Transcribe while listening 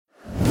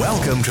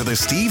Welcome to the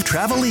Steve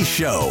Trevelise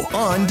Show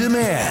on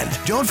demand.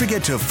 Don't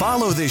forget to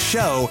follow this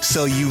show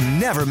so you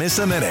never miss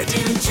a minute.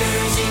 New Jersey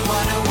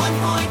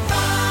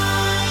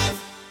 101.5.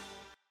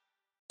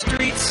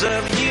 Streets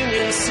of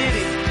Union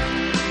City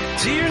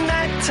to your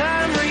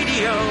nighttime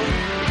radio.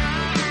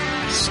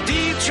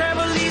 Steve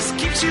Trevelise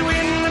keeps you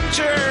in the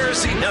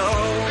Jersey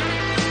know.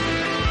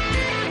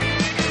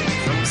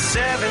 From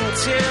 7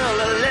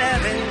 till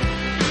 11,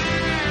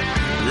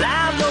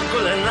 live,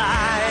 local, and live.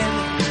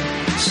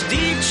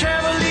 Steve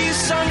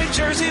Trevelise on New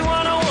Jersey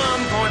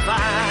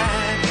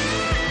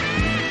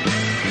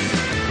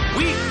 101.5.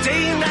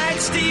 Weekday night,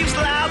 Steve's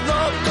live,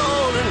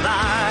 local, and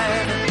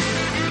live.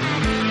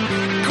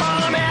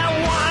 Call him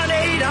at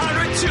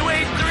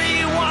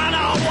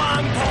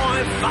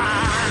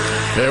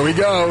 1-800-283-101.5. There we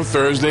go.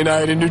 Thursday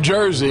night in New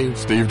Jersey.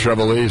 Steve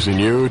Trevelise and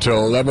you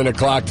till 11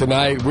 o'clock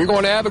tonight. We're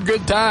going to have a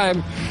good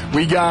time.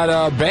 We got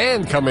a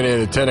band coming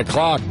in at 10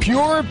 o'clock.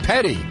 Pure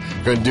Petty.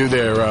 Going to do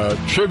their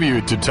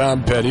tribute to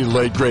Tom Petty,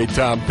 late great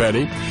Tom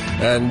Petty.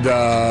 And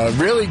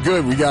really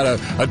good. We got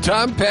a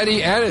Tom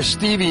Petty and a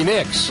Stevie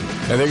Nicks.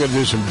 And they're going to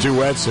do some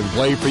duets and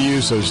play for you,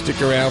 so stick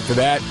around for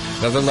that.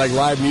 Nothing like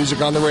live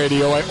music on the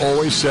radio, I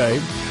always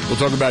say. We'll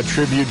talk about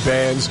tribute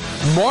bands.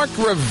 Mark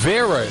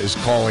Rivera is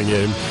calling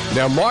in.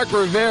 Now, Mark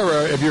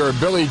Rivera, if you're a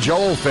Billy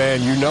Joel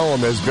fan, you know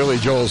him as Billy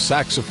Joel's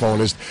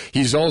saxophonist.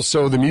 He's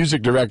also the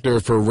music director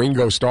for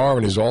Ringo Starr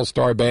and his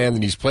all-star band,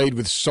 and he's played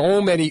with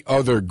so many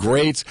other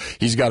greats.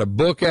 He's got a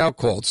book out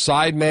called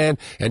Sideman,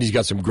 and he's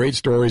got some great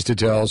stories to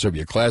tell. So if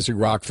you're a classic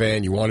rock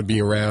fan, you want to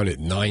be around at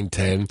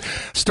 9:10.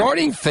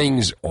 Starting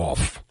things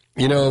off.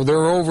 You know, there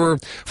are over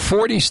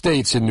 40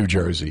 states in New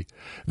Jersey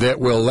that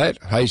will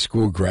let high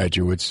school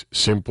graduates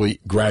simply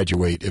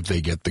graduate if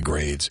they get the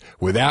grades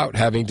without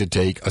having to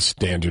take a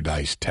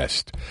standardized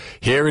test.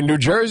 Here in New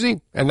Jersey,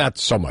 and not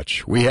so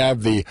much, we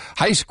have the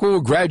high school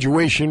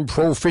graduation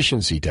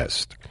proficiency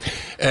test.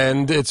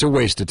 And it's a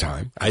waste of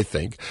time, I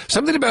think.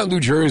 Something about New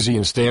Jersey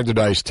and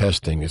standardized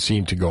testing, it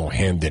seemed to go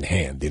hand in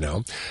hand, you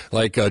know,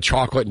 like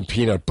chocolate and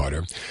peanut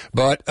butter.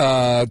 But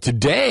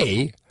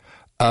today,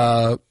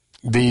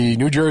 the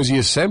New Jersey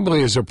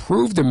Assembly has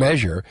approved a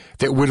measure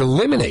that would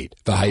eliminate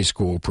the high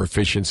school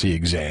proficiency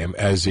exam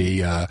as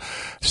a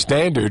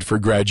standard for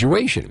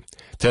graduation.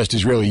 Test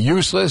is really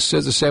useless,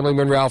 says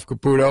Assemblyman Ralph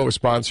Caputo, a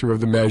sponsor of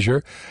the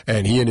measure,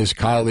 and he and his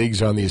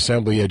colleagues on the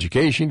Assembly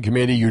Education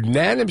Committee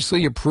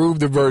unanimously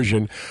approved the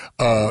version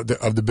of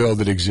the bill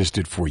that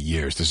existed for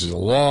years. This is a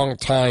long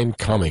time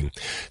coming.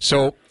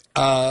 So,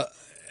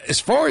 as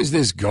far as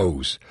this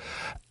goes,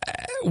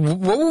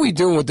 what were we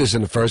doing with this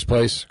in the first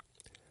place?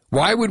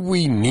 Why would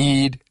we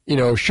need, you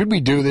know, should we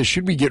do this?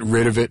 Should we get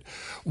rid of it?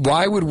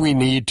 Why would we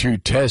need to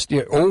test,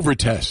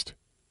 over-test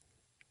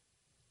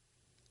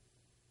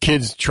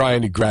kids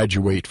trying to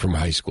graduate from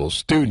high school,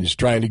 students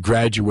trying to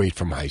graduate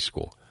from high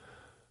school?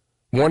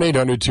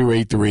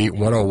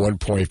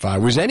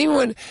 1-800-283-101.5. Was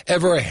anyone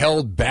ever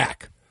held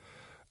back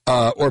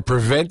or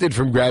prevented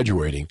from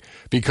graduating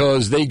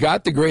because they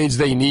got the grades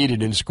they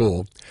needed in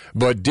school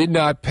but did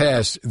not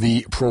pass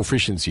the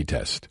proficiency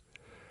test?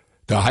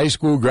 The high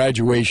school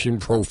graduation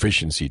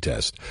proficiency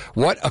test.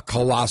 What a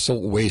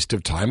colossal waste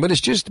of time. But it's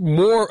just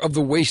more of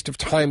the waste of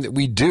time that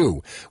we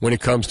do when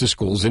it comes to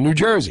schools in New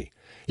Jersey.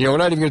 You know, we're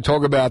not even going to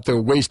talk about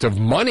the waste of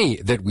money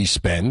that we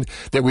spend,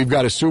 that we've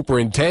got a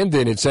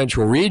superintendent at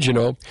Central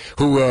Regional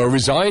who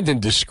resigned in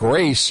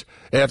disgrace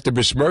after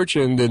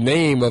besmirching the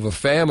name of a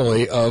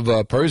family of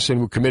a person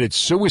who committed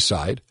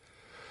suicide.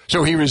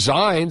 So he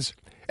resigns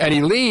and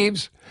he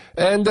leaves,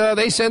 and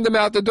they send him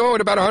out the door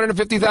with about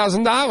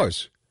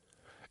 $150,000.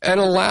 And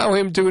allow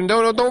him to,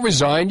 don't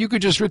resign, you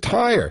could just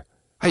retire.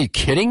 Are you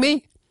kidding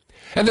me?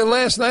 And then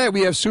last night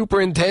we have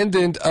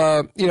Superintendent,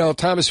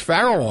 Thomas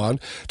Farrell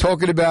on,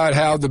 talking about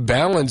how the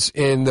balance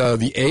in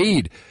the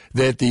aid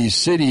that these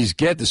cities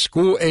get, the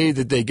school aid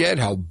that they get,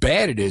 how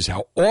bad it is,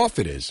 how off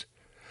it is.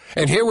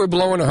 And here we're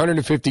blowing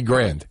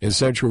 $150,000 in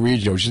Central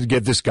Regional just to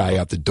get this guy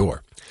out the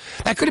door.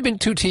 That could have been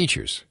 2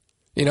 teachers,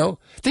 you know?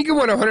 Think of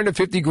what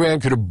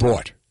 $150,000 could have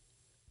bought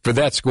for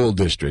that school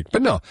district.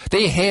 But no,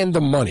 they hand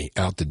the money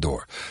out the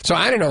door. So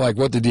I don't know,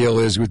 what the deal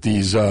is with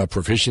these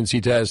proficiency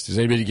tests. Is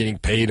anybody getting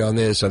paid on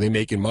this? Are they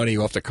making money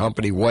off the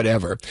company?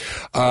 Whatever.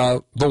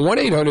 But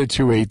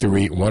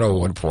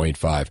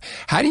 1-800-283-101.5.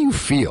 How do you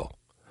feel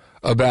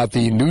about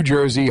the New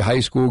Jersey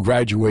high school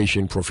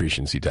graduation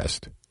proficiency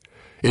test?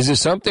 Is this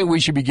something we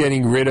should be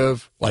getting rid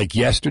of like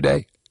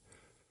yesterday?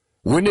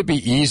 Wouldn't it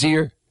be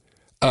easier?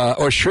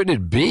 Or shouldn't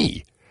it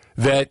be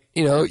that,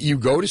 you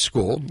go to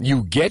school,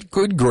 you get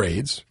good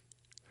grades,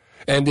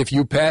 and if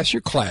you pass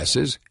your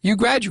classes, you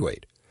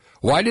graduate?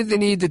 Why did they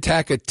need to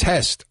tack a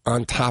test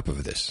on top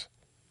of this?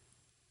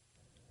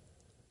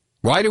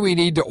 Why do we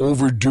need to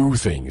overdo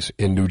things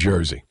in New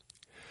Jersey?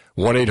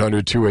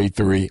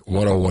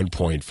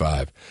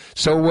 1-800-283-101.5.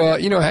 So, how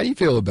do you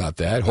feel about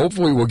that?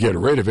 Hopefully we'll get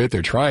rid of it.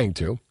 They're trying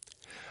to.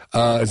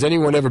 Has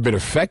anyone ever been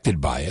affected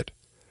by it?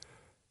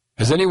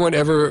 Has anyone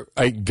ever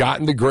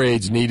gotten the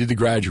grades needed to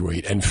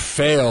graduate and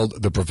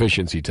failed the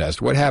proficiency test?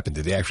 What happened?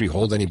 Did they actually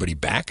hold anybody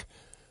back?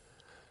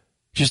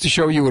 Just to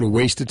show you what a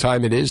waste of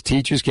time it is.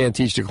 Teachers can't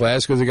teach the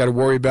class because they got to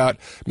worry about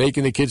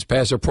making the kids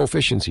pass a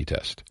proficiency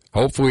test.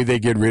 Hopefully they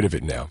get rid of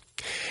it now.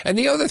 And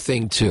the other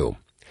thing, too,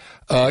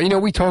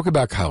 we talk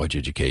about college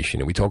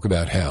education, and we talk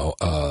about how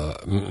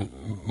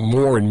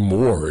more and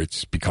more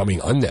it's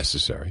becoming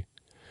unnecessary.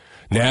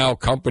 Now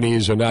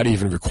companies are not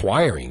even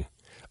requiring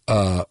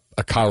a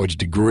college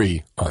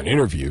degree on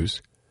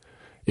interviews.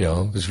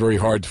 It's very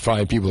hard to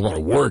find people who want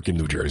to work in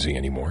New Jersey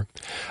anymore.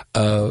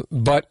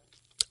 But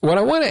what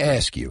I want to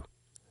ask you,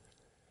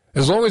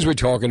 as long as we're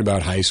talking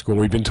about high school,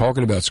 we've been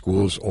talking about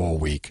schools all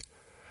week,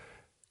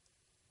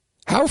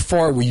 how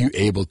far were you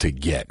able to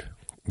get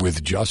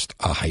with just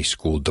a high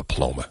school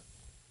diploma?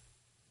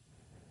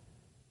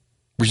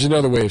 Which is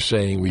another way of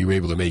saying were you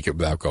able to make it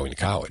without going to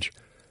college?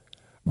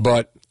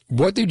 But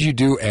what did you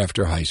do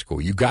after high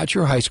school? You got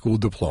your high school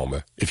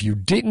diploma. If you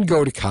didn't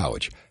go to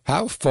college,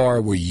 how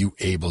far were you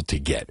able to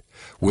get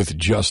with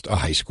just a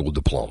high school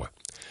diploma?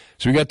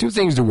 So we got two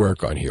things to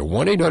work on here.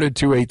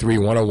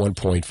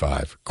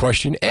 1-800-283-101.5.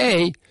 Question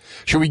A,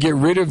 should we get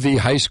rid of the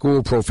high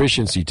school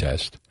proficiency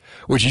test,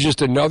 which is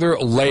just another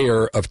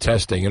layer of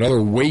testing,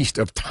 another waste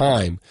of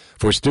time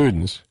for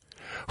students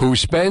who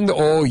spend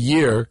all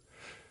year,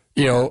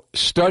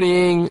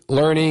 studying,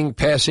 learning,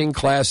 passing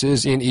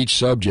classes in each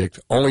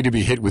subject, only to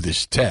be hit with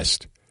this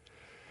test?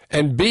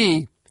 And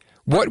B,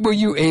 what were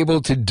you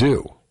able to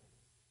do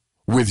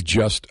with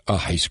just a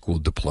high school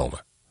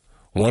diploma?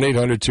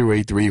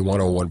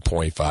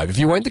 1-800-283-101.5. If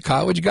you went to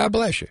college, God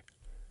bless you.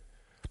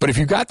 But if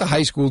you got the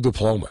high school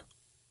diploma,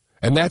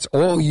 and that's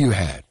all you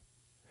had,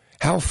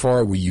 how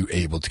far were you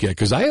able to get?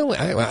 Because I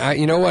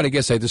you know what? I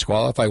guess I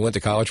disqualify. I went to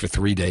college for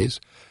 3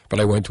 days, but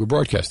I went to a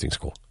broadcasting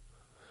school.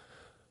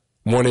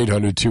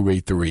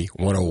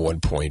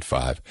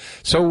 1-800-283-101.5.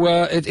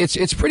 So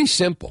it's pretty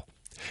simple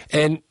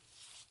and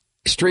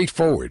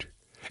straightforward.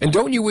 And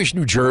don't you wish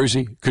New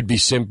Jersey could be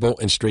simple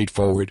and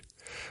straightforward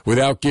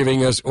without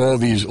giving us all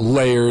these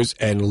layers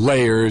and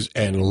layers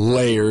and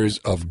layers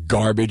of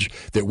garbage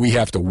that we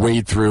have to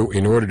wade through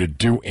in order to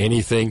do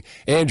anything?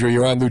 Andrew,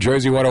 you're on New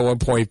Jersey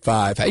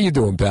 101.5. How you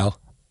doing, pal?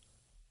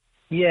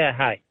 Yeah,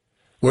 hi.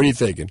 What are you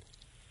thinking?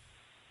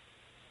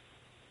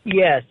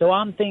 Yeah, so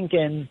I'm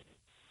thinking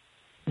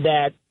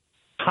that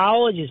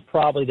college is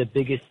probably the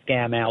biggest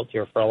scam out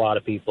there for a lot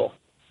of people.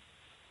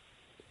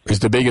 It's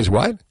the biggest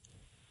what?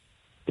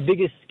 The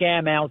biggest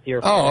scam out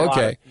there for a lot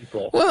of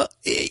people. Well,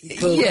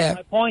 yeah.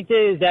 My point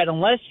is that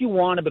unless you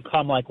want to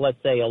become, like,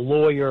 let's say, a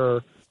lawyer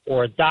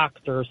or a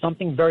doctor or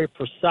something very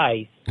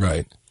precise,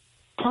 right?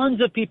 Tons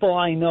of people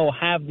I know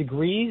have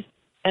degrees,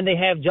 and they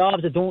have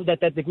jobs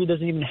that degree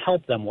doesn't even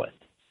help them with.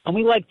 And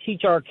we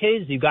teach our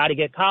kids, you got to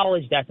get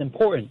college, that's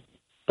important.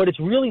 But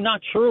it's really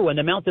not true. And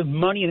the amount of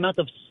money and the amount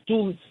of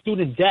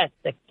student debt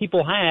that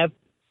people have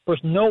for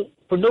no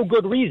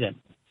good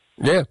reason.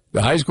 Yeah,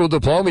 the high school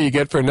diploma you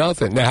get for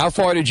nothing. Now, how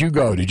far did you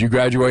go? Did you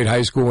graduate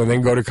high school and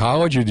then go to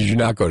college, or did you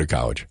not go to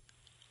college?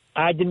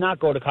 I did not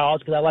go to college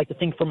because I like to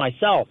think for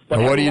myself. But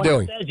and what are you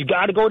doing? Says you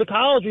got to go to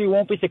college or you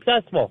won't be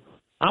successful.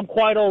 I'm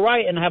quite all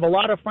right, and I have a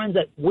lot of friends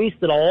that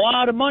wasted a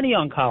lot of money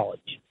on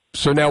college.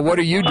 So now what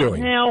are you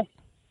doing?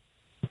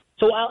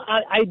 So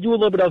I do a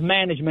little bit of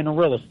management and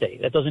real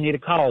estate. That doesn't need a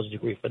college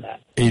degree for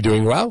that. Are you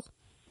doing well?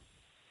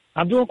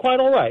 I'm doing quite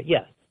all right,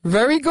 yes.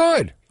 Very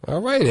good. All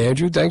right,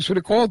 Andrew, thanks for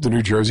the call to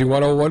New Jersey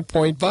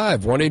 101.5.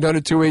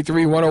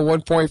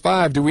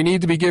 1-800-283-101.5. Do we need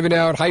to be giving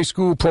out high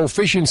school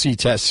proficiency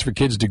tests for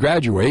kids to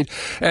graduate?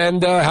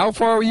 And how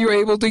far were you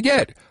able to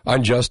get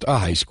on just a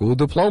high school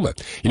diploma?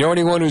 You know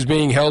anyone who's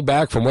being held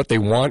back from what they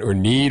want or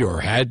need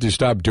or had to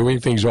stop doing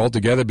things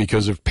altogether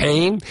because of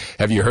pain?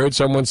 Have you heard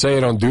someone say,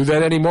 I don't do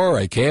that anymore?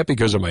 I can't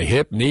because of my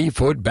hip, knee,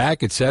 foot,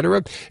 back,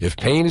 etc.? If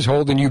pain is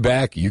holding you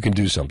back, you can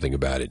do something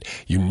about it.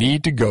 You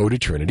need to go to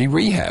Trinity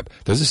Rehab.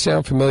 Does it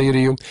sound familiar to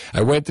you?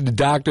 I went to the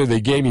doctor. They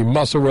gave me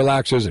muscle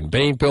relaxers and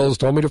pain pills,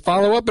 told me to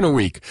follow up in a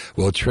week.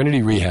 Well,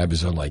 Trinity Rehab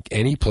is unlike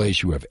any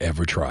place you have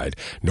ever tried.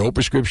 No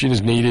prescription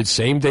is needed,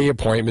 same-day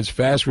appointments,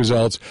 fast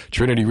results.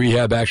 Trinity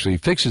Rehab actually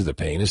fixes the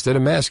pain instead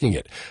of masking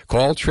it.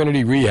 Call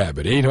Trinity Rehab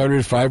at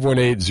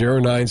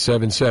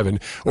 800-518-0977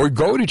 or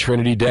go to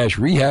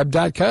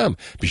trinity-rehab.com.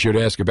 Be sure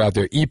to ask about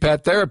their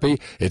EPAT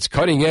therapy. It's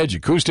cutting-edge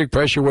acoustic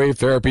pressure wave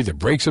therapy that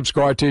breaks up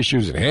scar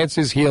tissues,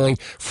 enhances healing,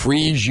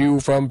 frees you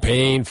from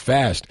pain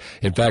fast.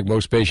 In fact,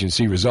 most patients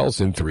see results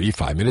in 3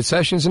 5-minute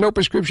sessions, and no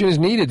prescription is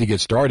needed to get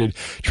started.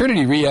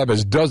 Trinity Rehab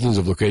has dozens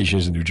of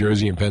locations in New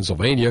Jersey and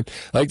Pennsylvania,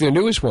 like their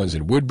newest ones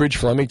in Woodbridge,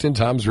 Flemington,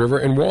 Toms River,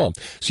 and Wall.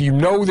 So you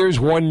know there's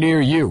one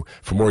near you.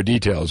 For more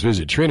details,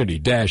 visit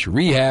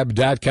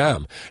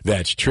trinity-rehab.com.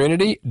 That's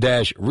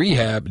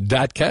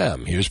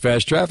trinity-rehab.com. Here's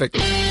Fast Traffic.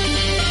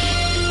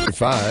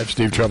 5,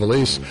 Steve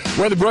Trevelise.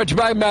 Weather brought to you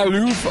by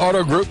Malouf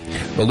Auto Group.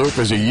 Malouf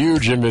has a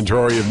huge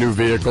inventory of new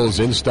vehicles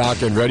in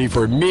stock and ready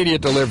for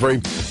immediate delivery.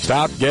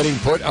 Stop getting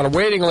put on a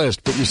waiting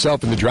list. Put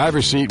yourself in the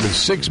driver's seat with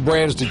 6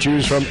 brands to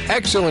choose from.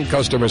 Excellent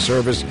customer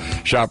service.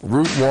 Shop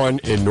Route 1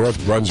 in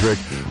North Brunswick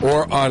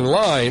or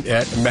online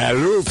at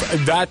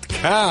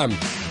malouf.com.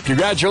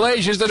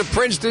 Congratulations to the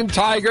Princeton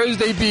Tigers.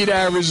 They beat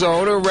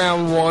Arizona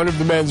round 1 of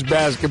the men's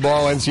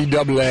basketball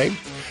NCAA.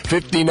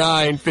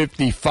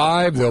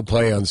 59-55. They'll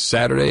play on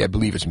Saturday. I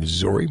believe it's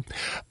Missouri.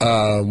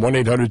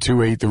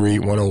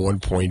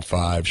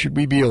 1-800-283-101.5. Should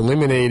we be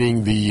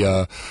eliminating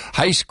the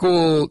high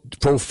school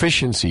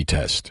proficiency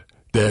test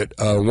that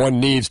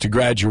one needs to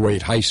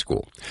graduate high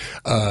school?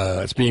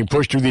 It's being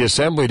pushed through the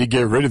assembly to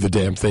get rid of the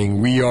damn thing.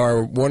 We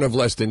are one of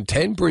less than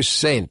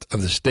 10%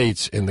 of the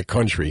states in the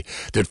country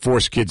that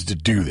force kids to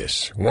do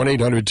this.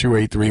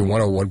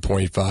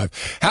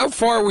 1-800-283-101.5. How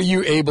far were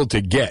you able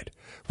to get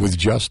with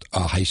just a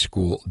high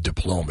school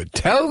diploma?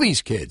 Tell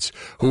these kids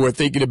who are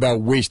thinking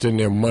about wasting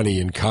their money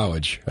in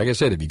college. Like I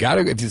said, if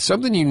it's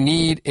something you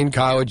need in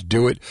college,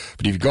 do it.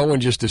 But if you're going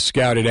just to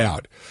scout it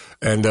out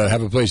and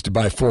have a place to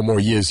buy 4 more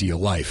years of your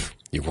life,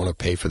 you want to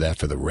pay for that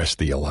for the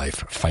rest of your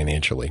life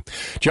financially.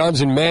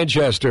 John's in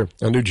Manchester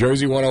on New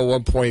Jersey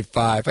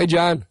 101.5. Hey,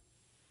 John.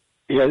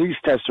 Yeah, these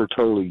tests are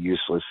totally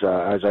useless.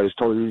 As I was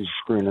told you,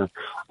 screener,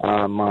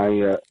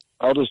 my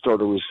eldest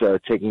daughter was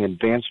taking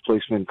advanced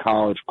placement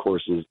college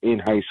courses in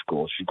high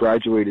school. She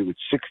graduated with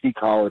 60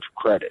 college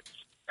credits.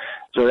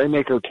 So they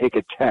make her take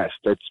a test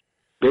that's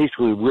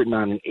basically written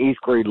on an 8th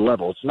grade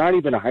level. It's not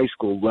even a high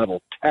school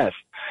level test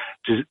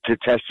to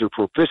test her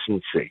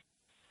proficiency.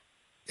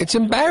 It's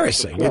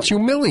embarrassing. It's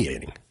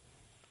humiliating.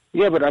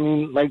 Yeah, but I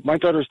mean, like, my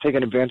daughter's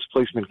taking advanced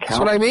placement count. That's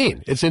what I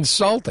mean. It's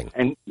insulting.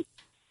 And,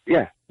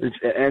 yeah,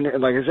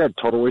 and like I said,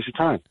 total waste of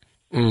time.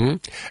 Mm-hmm.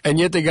 And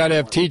yet they got to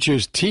have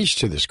teachers teach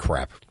to this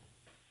crap.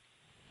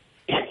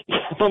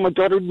 But my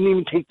daughter didn't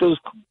even take those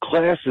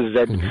classes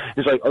that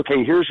it's like,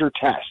 okay, here's your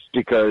test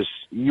because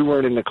you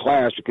weren't in the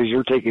class because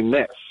you're taking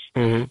this.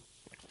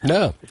 Mm-hmm.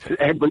 No.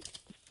 But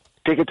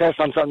take a test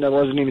on something that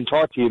wasn't even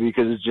taught to you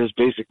because it's just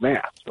basic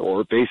math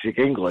or basic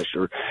English,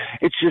 or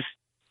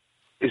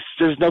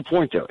there's no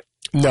point to it.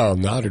 No,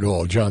 not at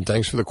all. John,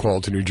 thanks for the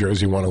call to New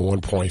Jersey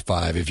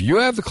 101.5. If you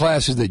have the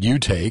classes that you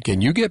take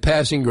and you get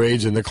passing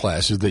grades in the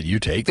classes that you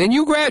take, then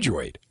you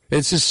graduate.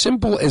 It's as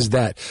simple as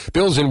that.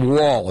 Bill's in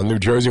Wall on New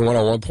Jersey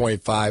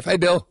 101.5. Hey,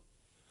 Bill.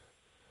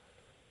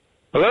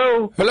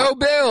 Hello. Hello,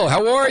 Bill.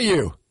 How are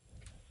you?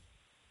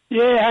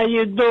 Yeah, how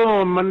you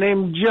doing? My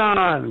name's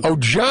John. Oh,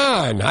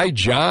 John. Hi,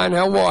 John.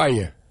 How are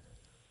you?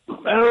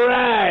 All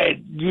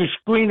right. Your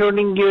screener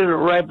didn't get it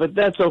right, but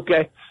that's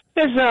okay.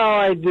 That's how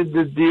I did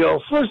the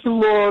deal. First of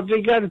all,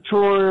 they got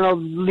to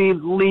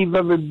leave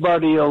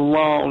everybody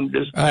alone.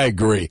 I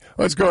agree.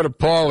 Let's go to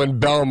Paul in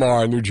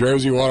Belmar, New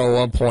Jersey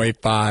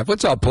 101.5.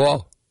 What's up,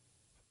 Paul?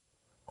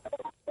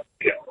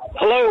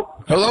 Hello.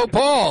 Hello,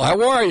 Paul.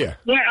 How are you?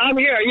 Yeah, I'm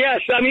here.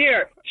 Yes, I'm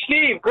here.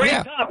 Steve, great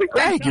topic.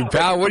 Thank you,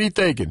 pal. What are you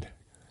thinking?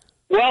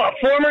 Well, a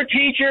former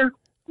teacher,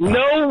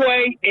 no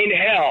way in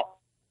hell.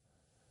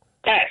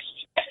 Test.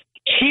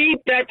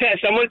 Keep that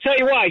test. I'm going to tell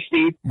you why,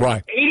 Steve.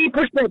 Why?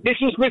 80%. This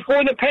was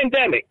before the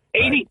pandemic.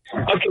 80.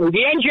 Right. Okay,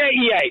 the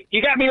NJEA.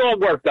 You got me all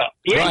worked up.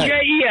 The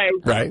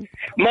NJEA. Right.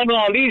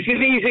 These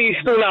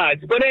still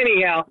nods. But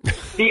anyhow,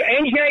 the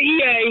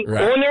NJEA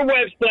on their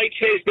website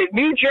says that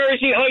New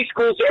Jersey high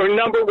schools are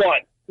number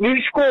 1.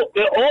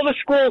 All the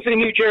schools in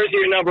New Jersey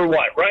are number 1,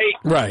 right?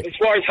 Right. As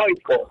far as high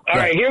school. All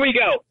right, here we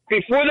go.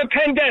 Before the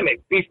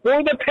pandemic,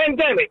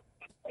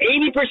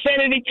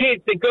 80% of the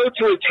kids that go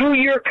to a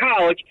 2-year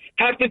college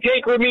have to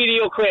take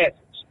remedial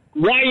classes.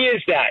 Why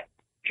is that?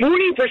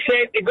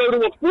 40% that go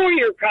to a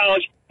 4-year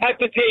college have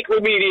to take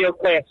remedial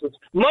classes.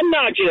 What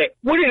are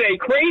they,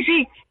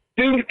 crazy?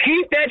 To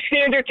keep that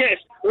standard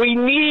test, we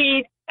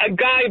need a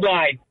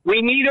guideline.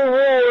 We need a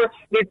rule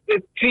that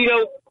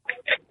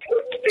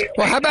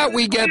Well, how about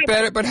we get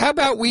better? But how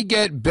about we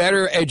get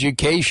better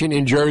education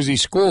in Jersey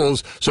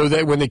schools so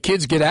that when the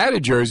kids get out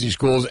of Jersey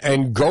schools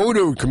and go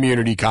to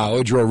community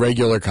college or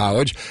regular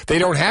college, they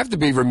don't have to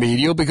be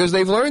remedial because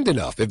they've learned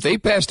enough. If they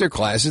pass their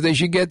classes, they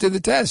should get to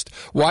the test.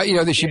 Why?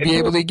 They should be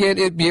able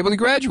to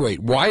graduate.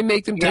 Why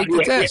make them take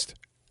the test?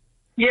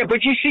 Yeah,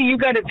 but you see, you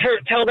got to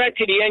tell that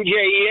to the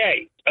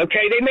NJEA.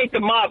 Okay, they make the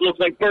mob look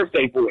like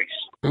birthday boys.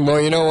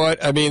 Well, you know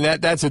what? I mean,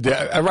 that's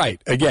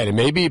right. Again,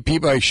 maybe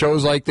people like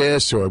shows like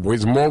this, or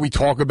the more we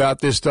talk about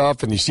this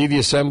stuff, and you see the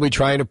assembly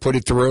trying to put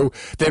it through,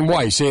 then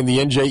why? You're saying the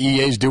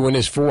NJEA is doing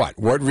this for what?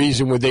 What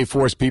reason would they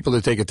force people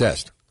to take a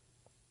test?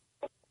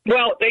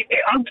 Well,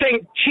 I'm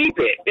saying keep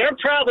it. They're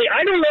probably,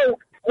 I don't know,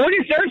 what's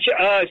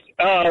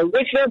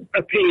their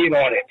opinion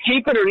on it?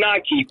 Keep it or not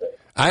keep it?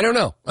 I don't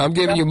know. I'm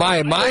giving you my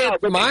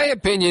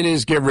opinion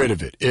is get rid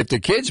of it. If the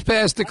kids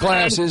pass the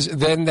classes,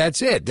 then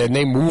that's it. Then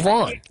they move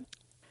on.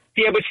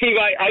 Yeah, but Steve,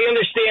 I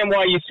understand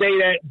why you say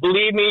that.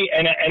 Believe me,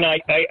 and I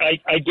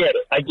get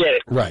it. I get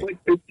it. Right.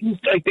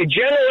 Like the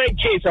general ed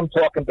kids I'm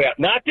talking about,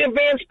 not the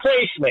advanced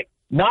placement,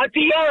 not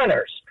the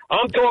honors.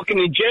 I'm talking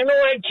the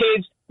general ed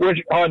kids,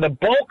 which are the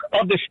bulk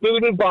of the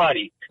student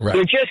body. Right.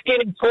 They're just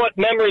getting taught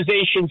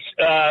memorization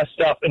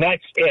stuff, and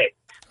that's it.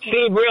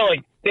 Steve,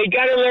 really, they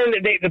got to learn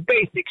the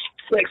basics.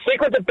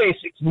 Stick with the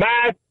basics: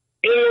 math,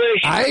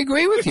 English. I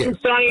agree with you.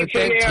 Science But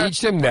then in there.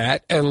 teach them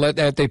that, and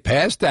if they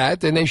pass that,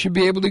 then they should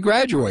be able to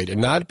graduate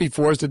and not be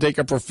forced to take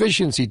a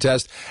proficiency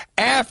test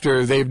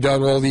after they've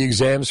done all the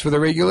exams for the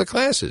regular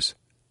classes.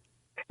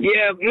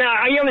 Yeah, no,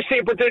 I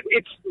understand, but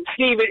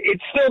Steve,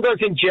 it still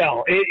doesn't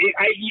gel.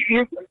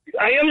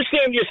 I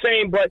understand what you're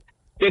saying, but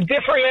the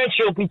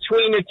differential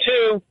between the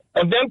two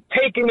of them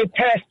taking the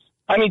tests,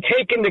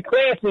 taking the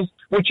classes,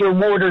 which are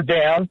watered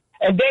down,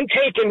 and then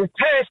taking the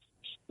tests,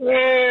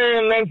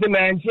 men's and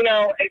men's.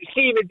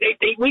 Steve,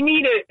 we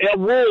need a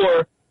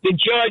ruler to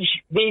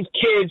judge these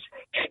kids,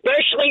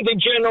 especially the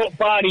general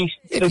bodies,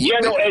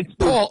 general ed.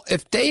 Paul,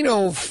 if they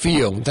don't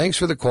feel, thanks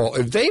for the call,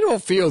 if they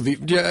don't feel,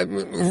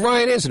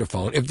 Ryan, answer the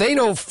phone, if they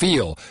don't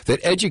feel that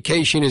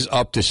education is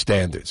up to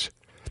standards,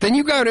 then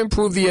you got to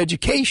improve the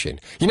education.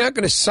 You're not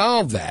going to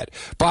solve that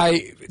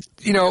by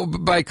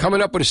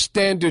coming up with a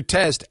standard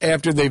test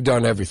after they've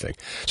done everything.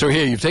 So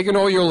here, you've taken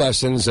all your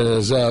lessons, and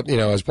as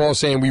Paul's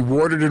saying, we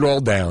watered it all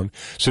down.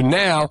 So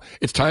now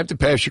it's time to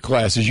pass your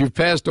classes. You've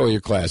passed all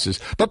your classes.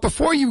 But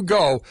before you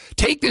go,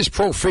 take this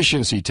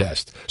proficiency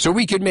test so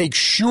we can make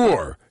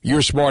sure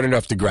you're smart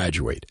enough to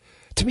graduate.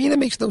 To me, that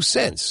makes no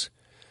sense.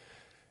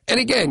 And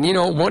again,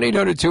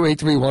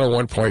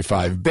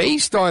 1-800-283-101.5.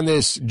 Based on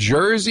this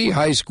Jersey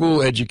high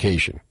school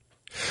education,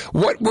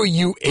 what were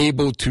you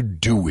able to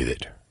do with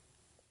it?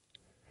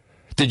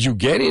 Did you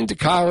get into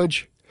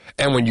college?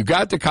 And when you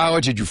got to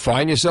college, did you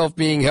find yourself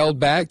being held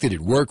back? Did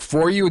it work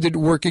for you or did it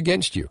work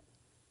against you?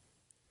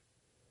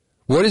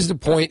 What is the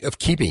point of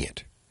keeping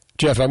it?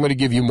 Jeff, I'm going to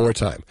give you more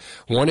time.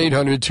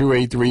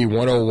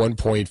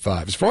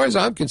 1-800-283-101.5. As far as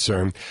I'm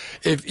concerned,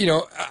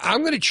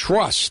 I'm going to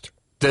trust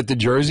that the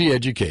Jersey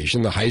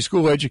education, the high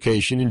school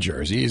education in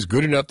Jersey, is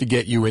good enough to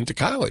get you into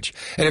college.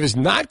 And if it's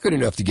not good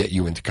enough to get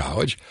you into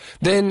college,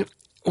 then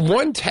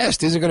one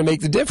test isn't going to make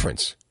the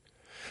difference.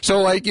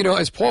 So,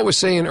 as Paul was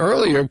saying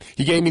earlier,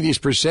 he gave me these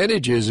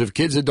percentages of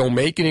kids that don't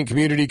make it in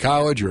community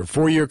college or a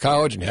four-year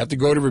college and have to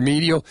go to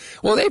remedial.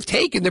 Well, they've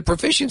taken the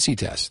proficiency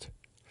test.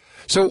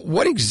 So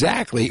what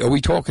exactly are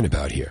we talking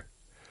about here?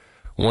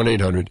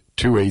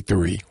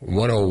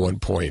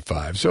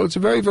 1-800-283-101.5. So it's a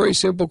very, very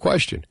simple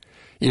question.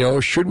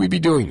 Should we be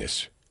doing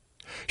this?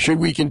 Should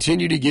we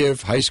continue to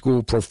give high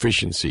school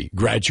proficiency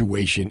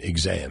graduation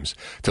exams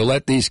to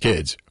let these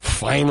kids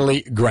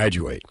finally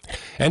graduate?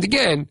 And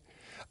again,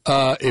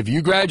 if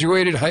you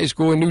graduated high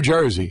school in New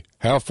Jersey,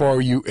 how far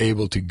are you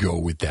able to go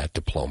with that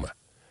diploma?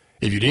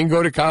 If you didn't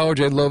go to college,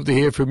 I'd love to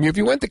hear from you. If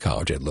you went to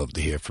college, I'd love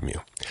to hear from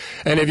you.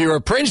 And if you're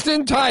a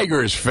Princeton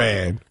Tigers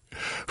fan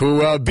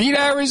who beat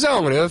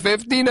Arizona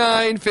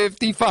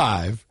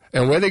 59-55,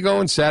 and where are they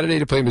going Saturday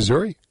to play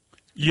Missouri?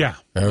 Yeah.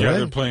 All right.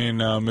 They're playing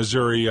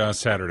Missouri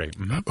Saturday.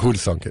 Mm-hmm. Who'd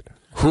have thunk it?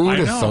 Who'd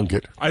have thunk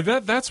it?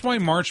 That's why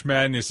March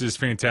Madness is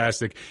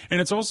fantastic.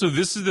 And it's also,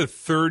 this is the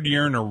third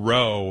year in a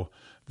row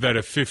that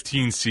a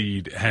 15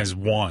 seed has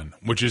won,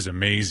 which is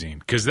amazing.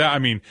 Because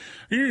you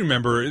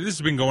remember, this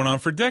has been going on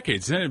for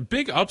decades. And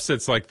big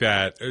upsets like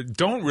that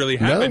don't really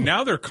happen. No.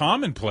 Now they're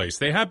commonplace.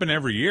 They happen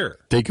every year.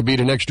 They could be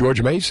the next George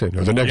Mason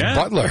or the next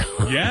Butler.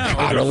 Yeah.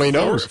 God only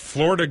knows.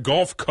 Florida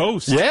Gulf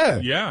Coast. Yeah.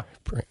 Yeah.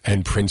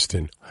 And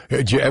Princeton.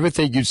 Do you ever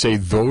think you'd say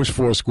those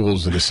four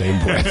schools in the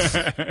same breath?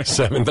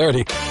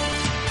 7:30.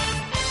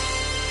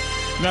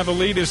 Now the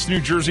latest New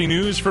Jersey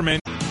news from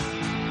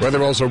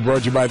Weather also brought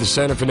to you by the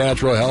Center for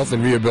Natural Health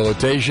and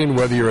Rehabilitation.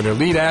 Whether you're an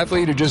elite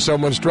athlete or just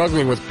someone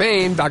struggling with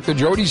pain, Dr.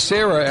 Jody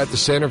Serra at the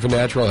Center for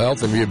Natural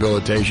Health and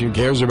Rehabilitation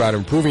cares about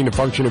improving the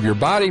function of your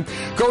body.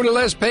 Go to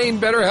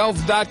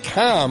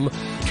lesspainbetterhealth.com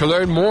to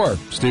learn more.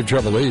 Steve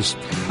Trevelise.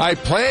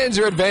 Plans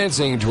are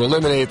advancing to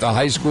eliminate the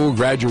high school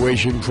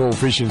graduation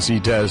proficiency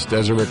test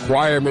as a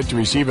requirement to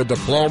receive a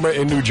diploma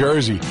in New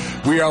Jersey.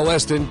 We are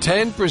less than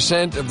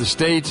 10% of the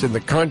states in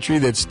the country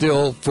that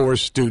still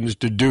force students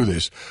to do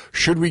this.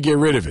 Should we get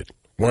rid of it?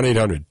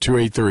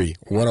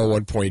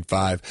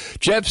 1-800-283-101.5.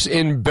 Jeff's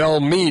in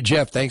Belmead.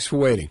 Jeff, thanks for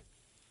waiting.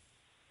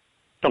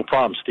 No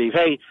problem, Steve.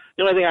 Hey,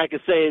 the only thing I can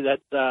say is that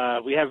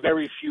we have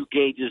very few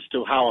gauges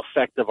to how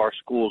effective our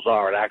schools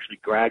are at actually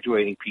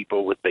graduating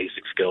people with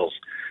basic skills.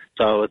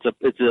 So it's a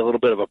little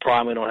bit of a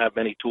problem. We don't have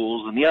many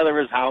tools. And the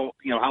other is how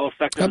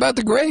effective. How about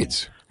the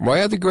grades?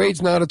 Why are the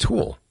grades not a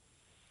tool?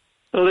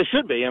 Well, they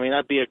should be.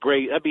 That'd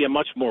be a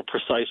much more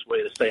precise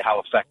way to say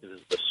how effective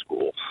is this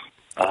school.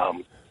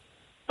 I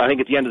think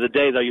at the end of the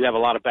day, though, you have a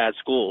lot of bad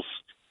schools.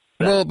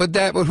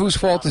 But whose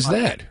fault is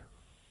that?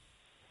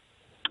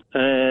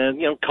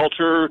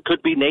 Culture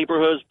could be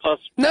neighborhoods plus.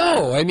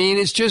 No,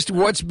 it's just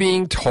what's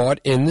being taught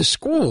in the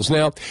schools.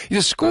 Now,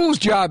 the school's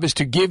job is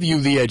to give you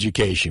the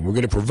education. We're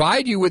going to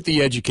provide you with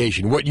the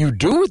education. What you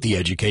do with the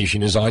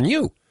education is on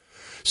you.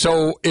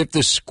 So if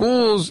the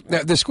schools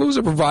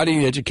are providing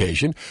the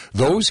education,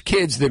 those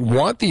kids that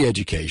want the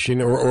education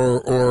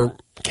or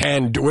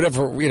can do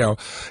whatever,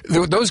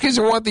 those kids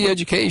that want the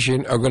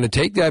education are going to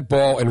take that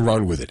ball and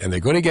run with it, and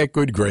they're going to get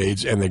good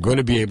grades, and they're going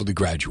to be able to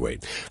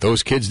graduate.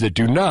 Those kids that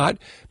do not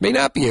may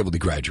not be able to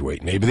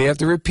graduate. Maybe they have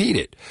to repeat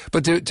it.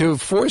 But to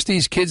force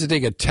these kids to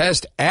take a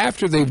test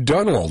after they've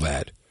done all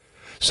that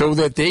so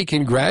that they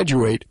can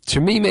graduate, to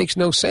me makes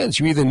no sense.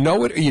 You either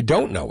know it or you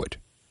don't know it.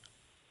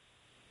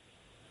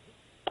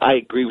 I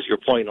agree with your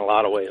point in a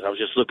lot of ways. I was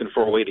just looking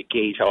for a way to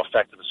gauge how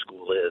effective the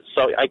school is.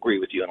 So I agree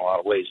with you in a lot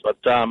of ways.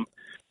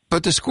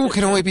 But the school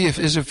can only be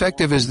as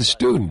effective as the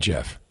student,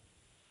 Jeff.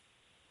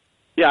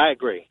 Yeah, I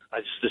agree. I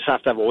just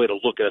have to have a way to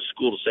look at a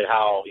school to say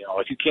how,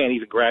 if you can't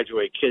even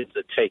graduate kids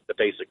that take the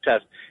basic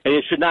test, and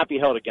it should not be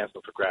held against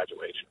them for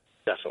graduation.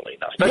 Definitely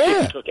not. Especially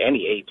if you took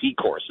any AP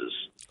courses.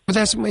 But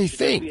that's my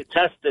thing. It should be a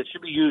test that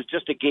should be used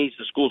just to gauge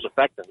the school's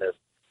effectiveness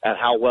at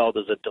how well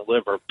does it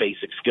deliver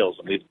basic skills.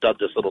 And we've done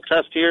this little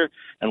test here,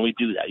 and we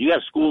do that. You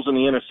have schools in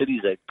the inner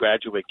cities that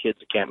graduate kids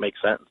that can't make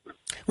sentences.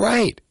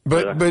 Right,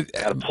 but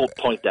got to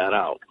point that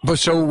out.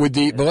 But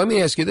let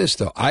me ask you this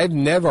though: I've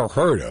never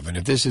heard of, and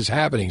if this is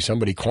happening,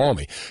 somebody call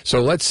me.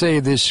 So let's say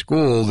this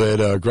school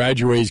that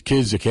graduates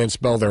kids that can't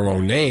spell their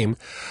own name,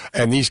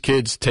 and these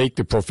kids take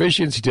the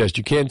proficiency test.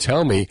 You can't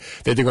tell me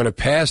that they're going to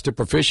pass the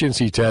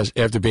proficiency test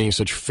after being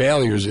such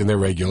failures in their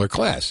regular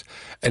class.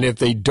 And if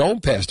they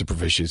don't pass the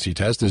proficiency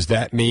test, does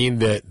that mean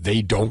that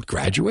they don't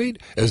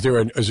graduate? Is there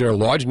a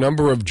large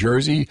number of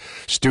Jersey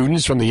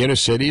students from the inner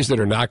cities that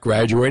are not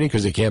graduating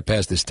because they can't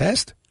pass this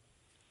test?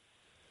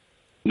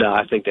 No,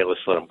 I think they just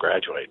let them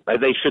graduate.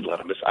 They should let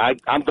them.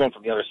 I'm going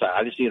from the other side.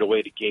 I just need a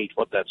way to gauge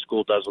what that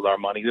school does with our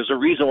money. There's a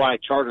reason why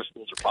charter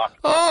schools are popular.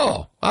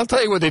 Oh, I'll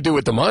tell you what they do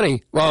with the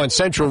money. Well, in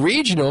Central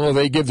Regional,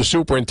 they give the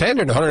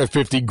superintendent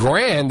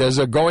 $150,000 as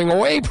a going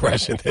away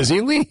present as he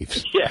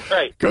leaves. Yeah,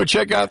 right. Go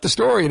check out the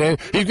story. And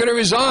he's going to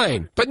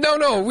resign. But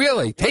no,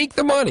 really, take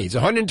the money. It's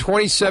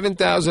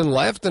 $127,000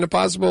 left and a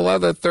possible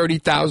other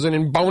 $30,000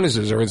 in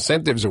bonuses or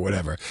incentives or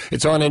whatever.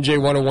 It's on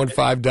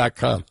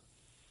NJ1015.com.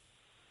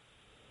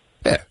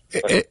 Yeah,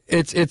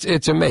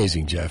 it's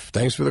amazing, Jeff.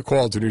 Thanks for the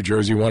call to New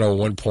Jersey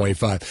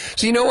 101.5.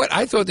 So you know what?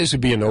 I thought this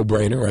would be a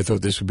no-brainer. I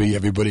thought this would be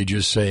everybody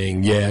just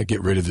saying, yeah,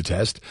 get rid of the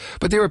test.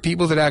 But there are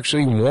people that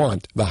actually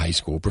want the high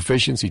school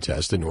proficiency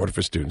test in order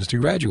for students to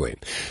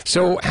graduate.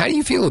 So how do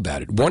you feel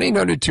about it?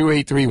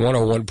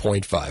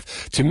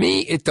 1-800-283-101.5. To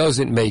me, it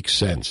doesn't make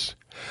sense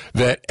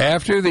that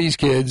after these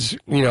kids,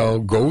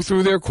 go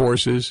through their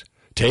courses,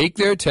 take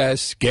their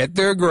tests, get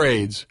their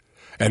grades,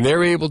 and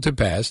they're able to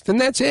pass, then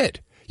that's it.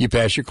 You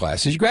pass your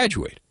classes, you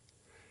graduate.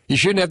 You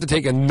shouldn't have to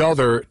take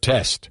another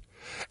test.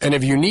 And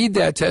if you need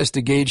that test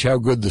to gauge how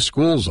good the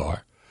schools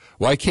are,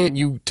 why can't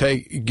you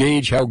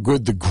gauge how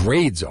good the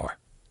grades are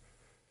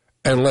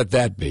and let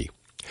that be?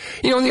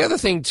 And the other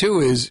thing,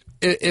 too, is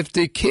if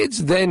the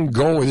kids then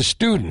go, or the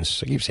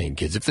students, I keep saying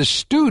kids, if the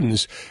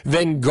students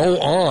then go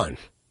on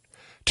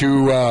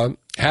to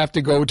have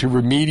to go to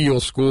remedial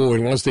school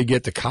and once they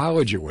get to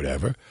college or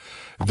whatever,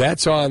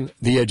 that's on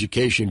the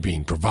education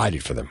being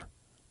provided for them.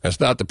 That's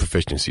not the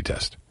proficiency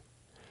test.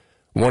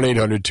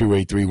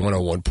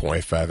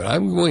 1-800-283-101.5. And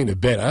I'm willing to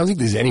bet, I don't think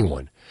there's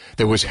anyone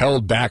that was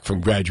held back from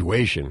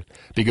graduation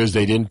because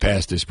they didn't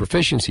pass this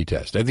proficiency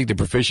test. I think the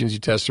proficiency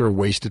tests are a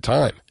waste of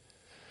time.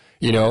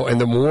 And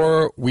the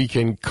more we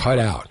can cut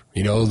out,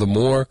 the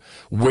more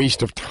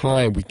waste of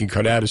time we can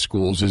cut out of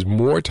schools is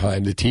more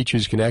time the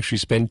teachers can actually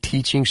spend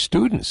teaching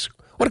students.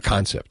 What a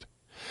concept.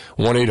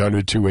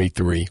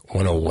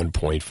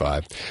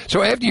 1-800-283-101.5.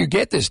 So after you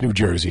get this New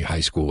Jersey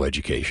high school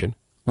education,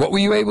 what were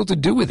you able to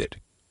do with it?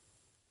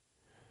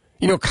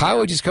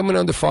 College is coming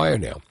under fire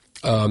now.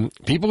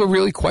 People are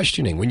really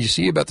questioning when you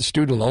see about the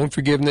student loan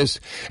forgiveness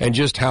and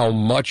just how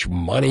much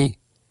money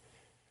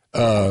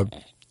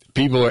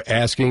people are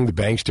asking the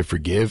banks to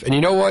forgive. And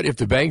you know what? If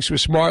the banks were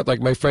smart,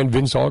 like my friend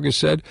Vince August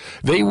said,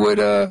 they would,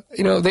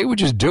 they would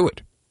just do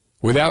it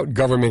without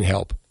government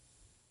help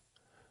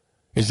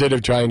instead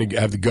of trying to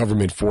have the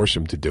government force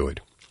them to do it.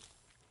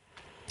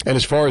 And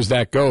as far as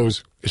that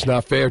goes, it's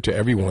not fair to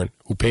everyone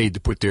who paid to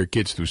put their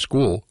kids through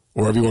school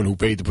or everyone who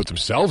paid to put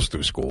themselves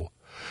through school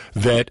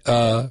that,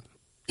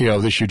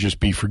 this should just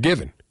be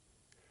forgiven.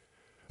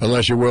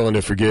 Unless you're willing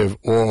to forgive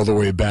all the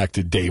way back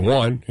to day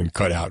one and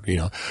cut out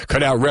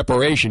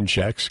reparation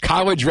checks,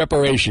 college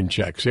reparation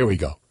checks. Here we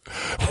go.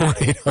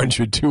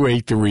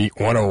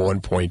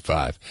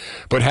 1-800-283-101.5.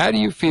 But how do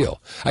you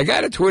feel? I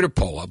got a Twitter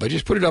poll up. I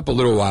just put it up a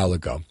little while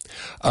ago.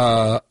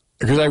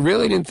 Because I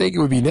really didn't think it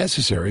would be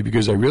necessary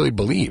because I really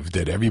believed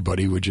that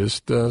everybody would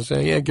just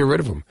say, yeah, get rid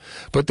of them.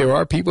 But there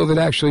are people that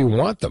actually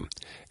want them.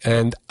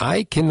 And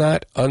I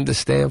cannot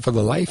understand for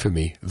the life of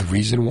me the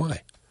reason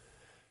why.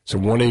 So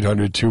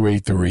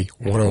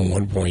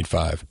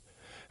 1-800-283-101.5.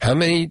 How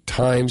many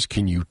times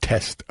can you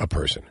test a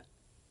person?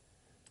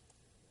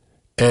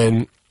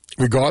 And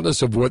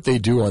regardless of what they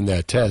do on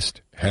that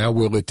test, how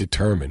will it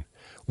determine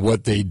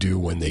what they do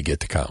when they get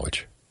to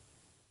college?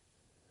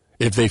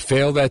 If they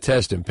fail that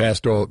test and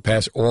pass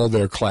all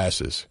their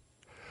classes,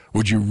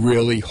 would you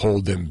really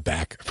hold them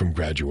back from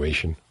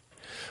graduation?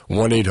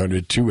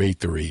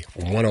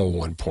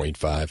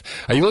 1-800-283-101.5.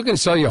 Are you looking to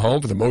sell your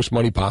home for the most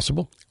money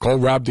possible? Call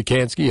Rob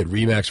Dukansky at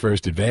RE/MAX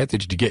First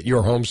Advantage to get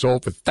your home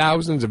sold for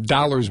thousands of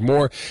dollars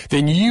more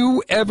than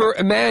you ever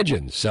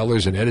imagined.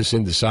 Sellers in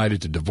Edison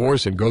decided to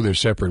divorce and go their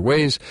separate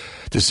ways.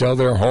 To sell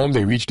their home,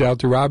 they reached out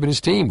to Rob and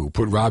his team, who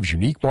put Rob's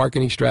unique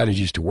marketing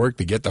strategies to work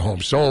to get the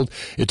home sold.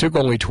 It took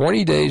only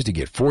 20 days to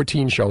get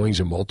 14 showings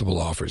and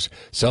multiple offers,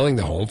 selling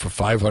the home for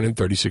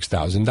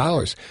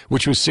 $536,000,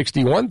 which was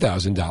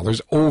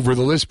 $61,000 over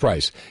the list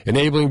price,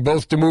 enabling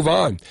both to move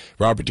on.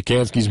 Robert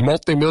Dukansky's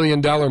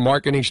multi-million-dollar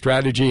marketing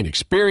strategy and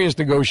experience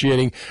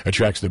negotiating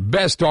attracts the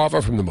best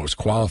offer from the most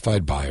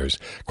qualified buyers.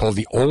 Call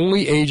the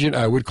only agent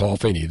I would call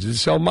if I needed to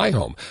sell my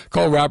home.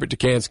 Call Robert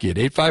Dukansky at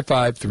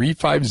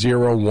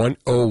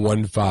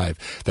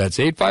 855-350-1015. That's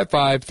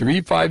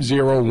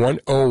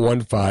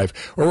 855-350-1015,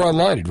 or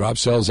online at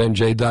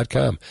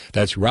robsellsnj.com.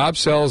 That's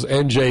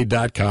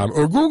robsellsnj.com,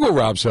 or Google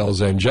Rob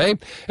Sells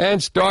NJ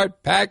and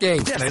start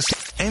packing.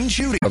 Dennis and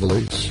Judy.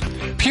 Trevelise.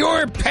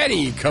 Pure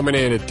Petty coming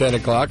in at 10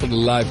 o'clock with the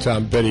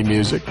Lifetime Petty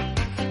music.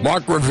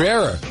 Mark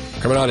Rivera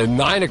coming on at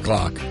 9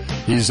 o'clock.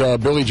 He's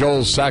Billy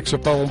Joel's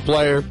saxophone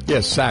player.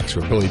 Yes, sax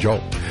for Billy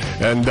Joel.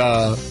 And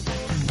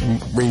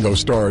Ringo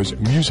Starr's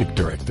music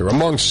director,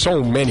 among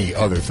so many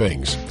other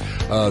things.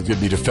 It's going to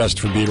be the Fest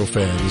for Beatle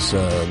fans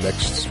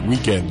next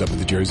weekend up at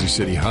the Jersey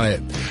City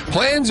Hyatt.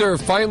 Plans are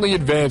finally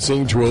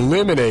advancing to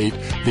eliminate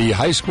the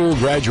high school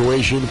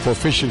graduation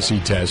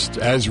proficiency test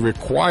as a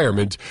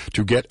requirement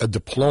to get a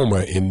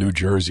diploma in New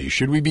Jersey.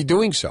 Should we be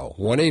doing so?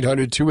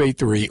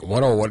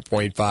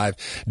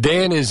 1-800-283-101.5.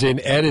 Dan is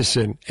in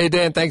Edison. Hey,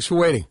 Dan, thanks for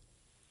waiting.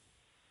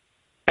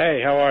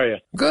 Hey, how are you?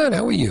 Good.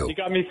 How are you? You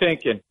got me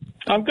thinking.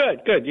 I'm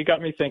good. Good. You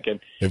got me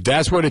thinking. If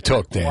that's what it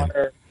took, Dan.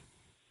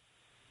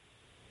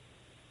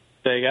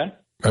 Say again?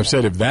 I've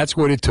said if that's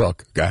what it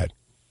took. Go ahead.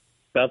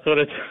 That's what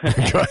it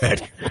took. Go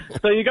ahead.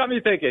 So you got me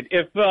thinking.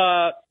 If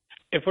we're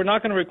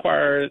not going to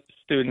require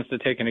students to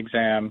take an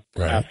exam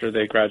after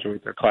they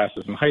graduate their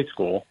classes in high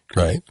school,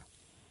 right?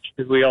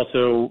 Should we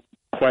also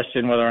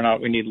question whether or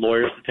not we need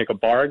lawyers to take a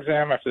bar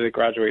exam after they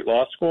graduate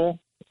law school,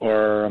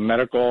 or a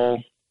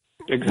medical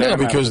exam? No,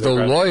 because the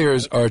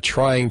lawyers are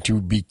trying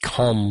to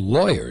become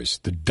lawyers.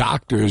 The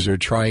doctors are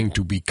trying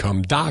to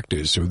become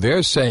doctors. So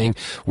they're saying,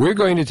 we're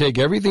going to take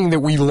everything that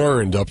we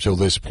learned up till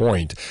this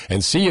point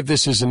and see if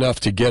this is enough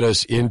to get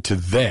us into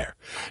there.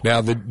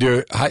 Now,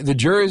 the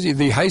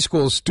high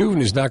school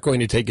student is not going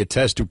to take a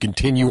test to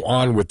continue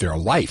on with their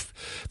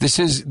life. This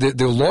is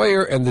the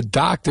lawyer and the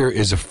doctor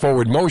is a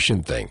forward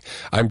motion thing.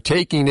 I'm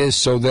taking this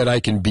so that I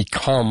can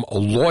become a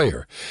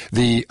lawyer.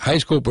 The high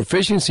school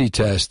proficiency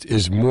test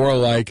is more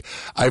like,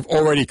 I've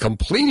already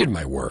completed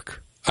my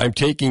work. I'm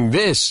taking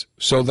this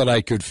so that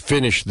I could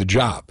finish the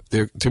job.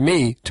 They're, to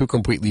me, two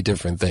completely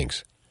different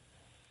things.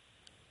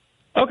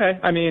 Okay.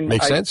 I mean,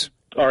 Makes sense?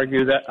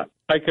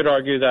 I could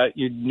argue that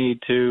you'd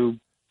need to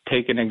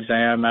take an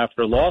exam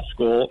after law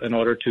school in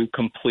order to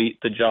complete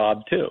the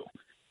job, too.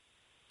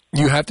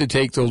 You have to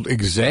take the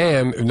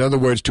exam, in other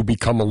words, to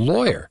become a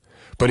lawyer.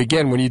 But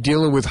again, when you're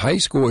dealing with high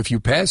school, if you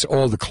pass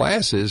all the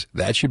classes,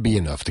 that should be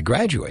enough to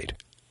graduate.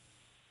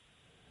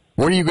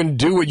 What are you going to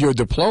do with your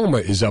diploma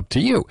is up to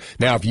you.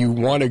 Now, if you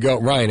want to go,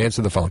 Ryan,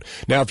 answer the phone.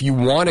 Now, if you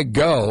want to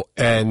go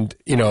and,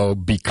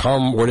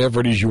 become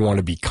whatever it is you want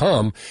to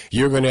become,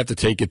 you're going to have to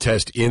take a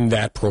test in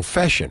that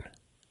profession.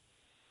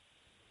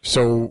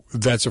 So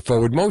that's a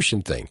forward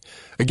motion thing.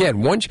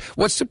 Again,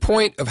 what's the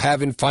point of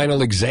having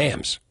final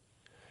exams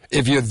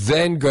if you're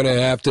then going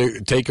to have to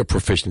take a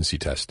proficiency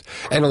test?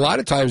 And a lot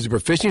of times the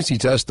proficiency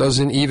test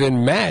doesn't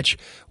even match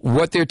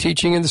what they're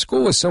teaching in the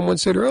school. As someone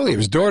said earlier,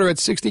 his daughter had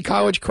 60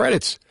 college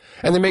credits,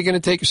 and they're making her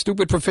take a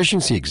stupid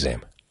proficiency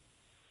exam.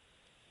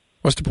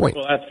 What's the point?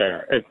 Well, that's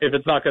fair. If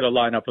it's not going to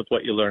line up with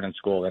what you learn in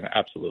school, then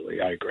absolutely,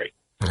 I agree.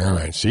 All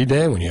right. See,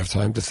 Dan, when you have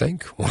time to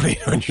think,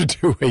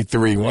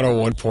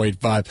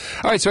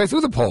 1-800-283-101.5. All right, so I threw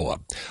the poll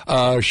up.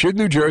 Should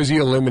New Jersey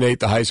eliminate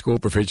the high school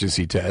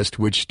proficiency test,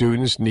 which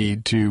students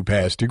need to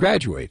pass to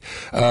graduate?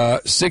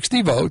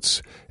 60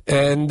 votes,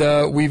 and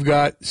we've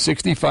got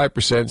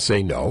 65%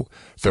 say no,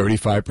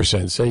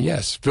 35% say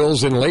yes.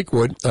 Phil's in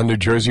Lakewood on New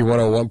Jersey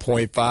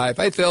 101.5.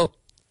 Hi, Phil.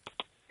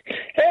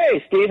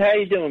 Hey, Steve. How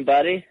you doing,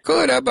 buddy?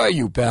 Good. How about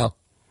you, pal?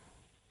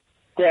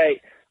 Great.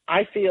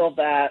 I feel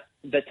that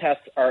the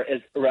tests are as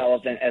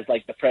irrelevant as,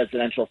 like, the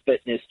presidential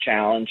fitness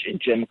challenge in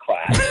gym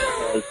class.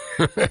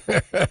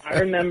 I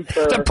remember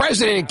the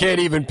president can't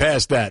even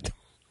pass that.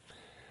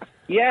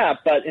 Yeah,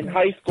 but in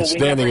high school,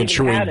 standing and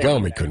chewing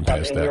gum, he couldn't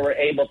pass that. We were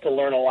able to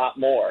learn a lot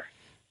more.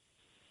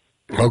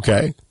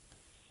 Okay.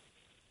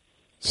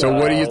 So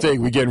what do you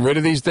think? We getting rid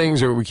of these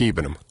things, or are we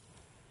keeping them?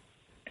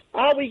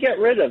 Oh, we get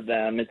rid of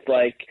them. It's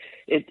like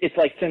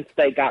since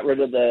they got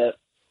rid of the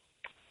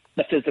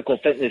physical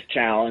fitness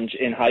challenge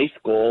in high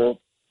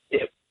school,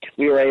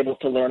 we were able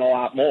to learn a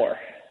lot more.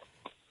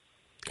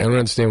 I don't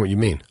understand what you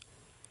mean.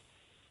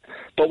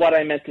 But what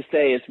I meant to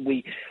say is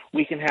we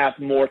can have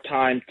more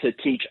time to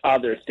teach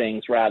other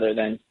things rather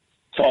than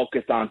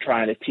focus on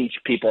trying to teach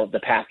people to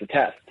pass the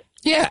test.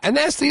 Yeah, and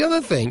that's the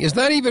other thing. It's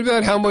not even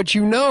about how much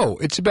you know.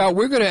 It's about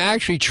we're going to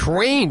actually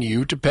train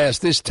you to pass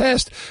this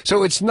test.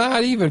 So it's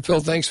not even,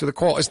 Phil, thanks for the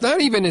call, it's not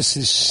even a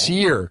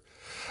sincere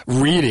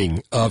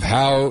reading of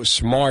how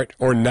smart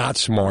or not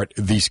smart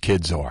these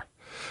kids are.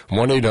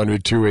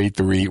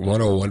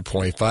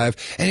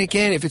 1-800-283-101.5. And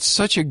again, if it's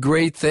such a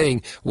great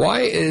thing,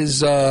 why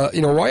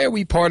are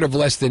we part of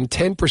less than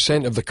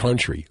 10% of the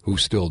country who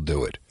still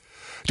do it?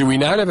 Do we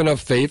not have enough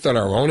faith in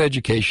our own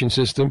education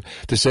system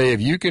to say if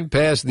you can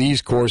pass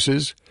these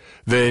courses,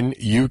 then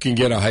you can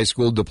get a high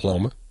school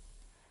diploma?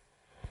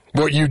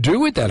 What you do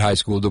with that high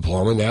school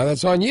diploma, now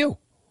that's on you.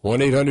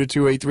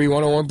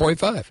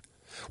 1-800-283-101.5.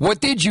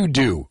 What did you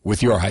do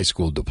with your high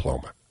school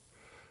diploma?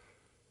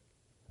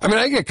 I mean,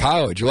 I get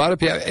college. A lot of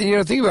people,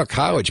 think about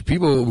college.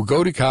 People will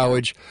go to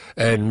college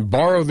and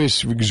borrow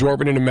this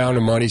exorbitant amount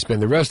of money,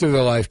 spend the rest of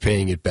their life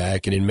paying it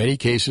back, and in many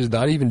cases,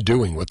 not even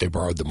doing what they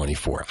borrowed the money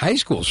for. High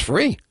school's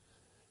free.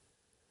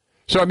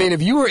 So, I mean,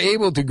 if you were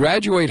able to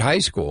graduate high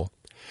school,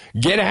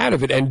 get out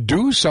of it, and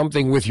do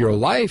something with your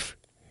life,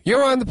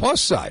 you're on the plus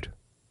side.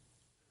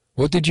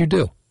 What did you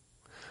do?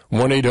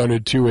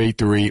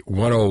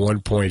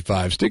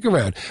 1-800-283-101.5. Stick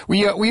around.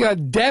 We are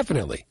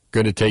definitely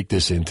going to take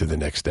this into the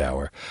next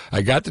hour.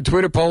 I got the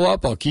Twitter poll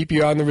up. I'll keep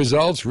you on the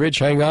results. Rich,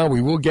 hang on.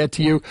 We will get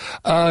to you.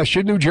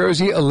 Should New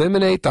Jersey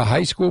eliminate the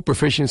high school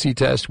proficiency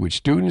test, which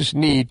students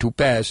need to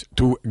pass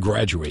to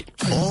graduate?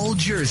 All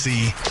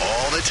Jersey,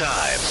 all the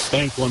time.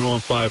 Thanks,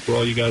 101.5, for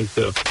all you guys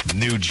do.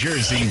 New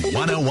Jersey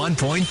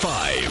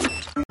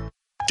 101.5.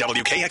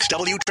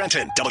 WKXW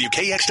Trenton,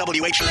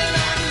 WKXWH.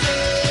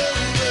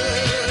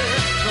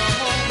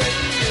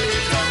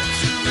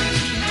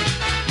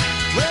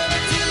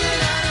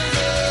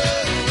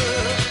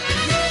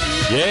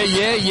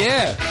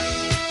 Yeah.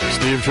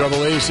 Steve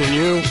Trevelise and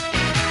you.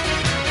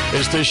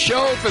 It's the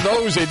show for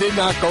those that did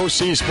not go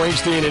see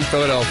Springsteen in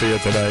Philadelphia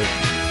tonight.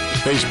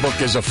 Facebook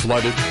is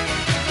flooded.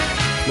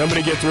 Number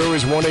to get through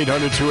is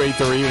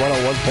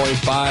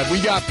 1-800-283-101.5.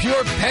 We got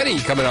Pure Petty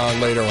coming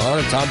on later on,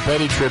 a Tom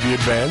Petty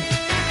tribute band.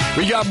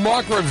 We got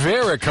Mark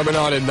Rivera coming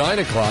on at 9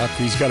 o'clock.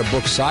 He's got a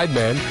book,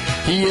 Sideman.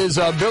 He is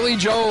Billy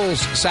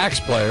Joel's sax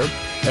player.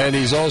 And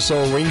he's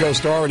also Ringo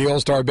Starr and the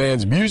All-Star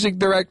Band's music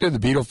director. The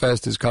Beatle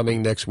Fest is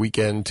coming next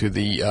weekend to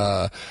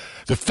the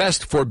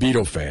Fest for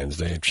Beatle fans.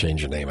 They have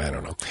changed the name, I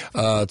don't know,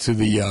 to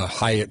the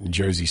Hyatt in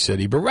Jersey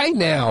City. But right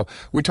now,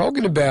 we're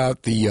talking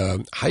about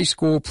the high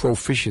school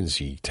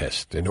proficiency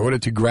test in order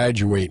to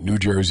graduate New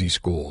Jersey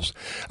schools.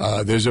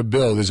 There's a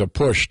bill, there's a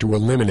push to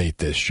eliminate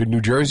this. Should New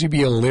Jersey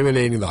be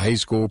eliminating the high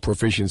school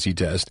proficiency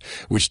test,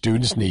 which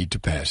students need to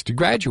pass to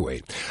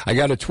graduate? I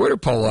got a Twitter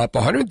poll up,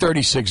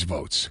 136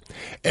 votes.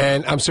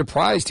 And I'm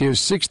surprised here,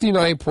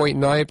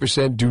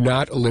 69.9% do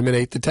not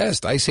eliminate the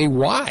test. I say,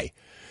 why?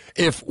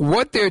 If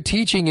what they're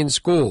teaching in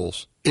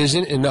schools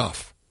isn't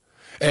enough,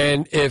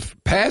 and if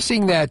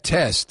passing that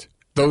test,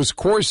 those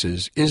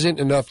courses, isn't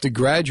enough to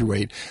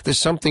graduate, there's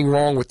something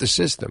wrong with the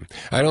system.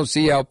 I don't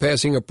see how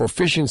passing a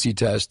proficiency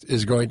test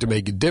is going to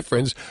make a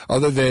difference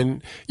other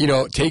than,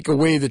 take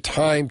away the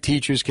time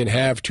teachers can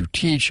have to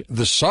teach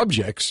the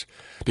subjects,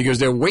 because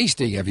they're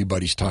wasting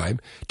everybody's time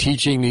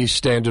teaching these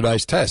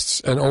standardized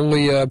tests. And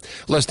only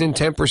less than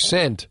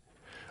 10%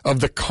 of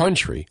the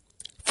country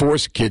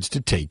force kids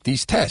to take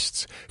these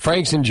tests.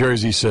 Frank's in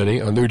Jersey City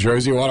on New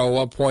Jersey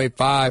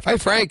 101.5. Hi,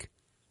 Frank.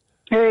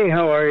 Hey,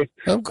 how are you?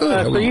 I'm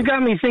good. So you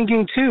got me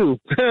thinking, too.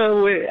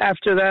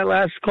 After that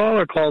last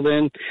caller called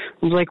in,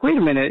 I was like, wait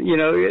a minute,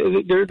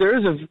 there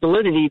is a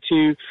validity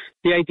to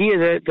the idea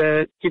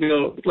that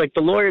like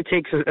the lawyer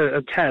takes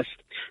a test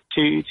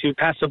to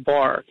pass a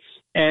bar.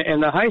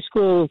 And the high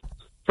school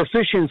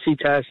proficiency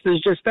test is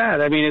just that.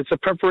 I mean, it's a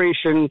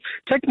preparation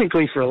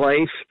technically for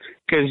life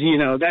because,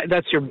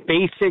 that's your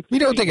basic. You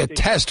don't take a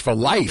test for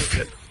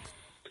life.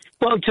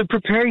 Well, to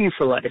prepare you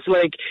for life.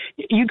 Like,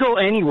 you go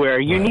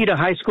anywhere, you need a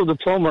high school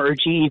diploma or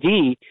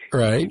GED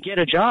to get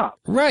a job.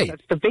 Right.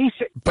 That's the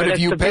basic. But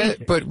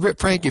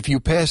Frank, if you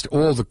passed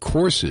all the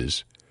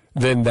courses,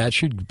 then that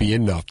should be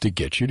enough to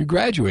get you to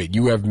graduate.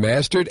 You have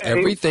mastered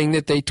everything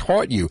that they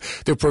taught you.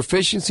 The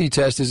proficiency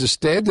test is a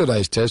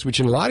standardized test, which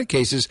in a lot of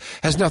cases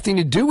has nothing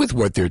to do with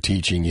what they're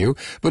teaching you,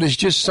 but it's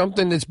just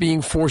something that's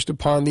being forced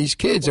upon these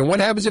kids. And what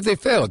happens if they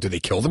fail? Do they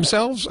kill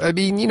themselves? I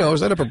mean, is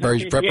that a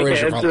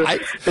preparation for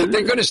life? They're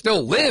going to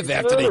still live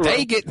after they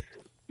take it.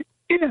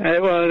 Yeah,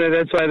 well,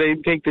 that's why they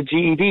take the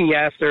GED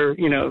after,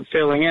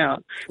 failing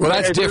out. Well,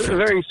 that's different. It's a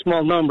very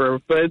small number,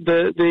 but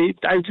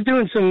I was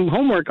doing some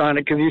homework on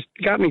it because you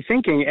got me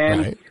thinking,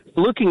 and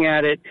looking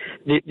at it,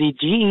 the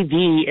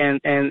GED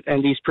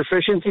and these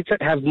proficiency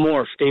have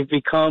morphed. They've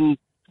become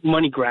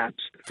money grabs.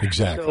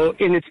 Exactly. So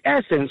in its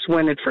essence,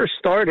 when it first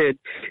started,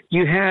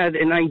 you had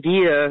an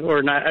idea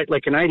or not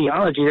like an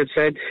ideology that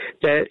said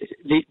that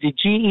the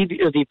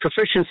GED or the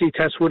proficiency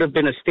test would have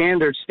been a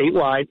standard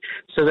statewide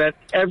so that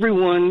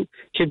everyone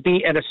could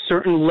be at a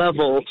certain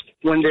level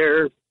when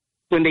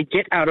they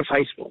get out of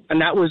high school. And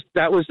that was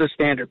the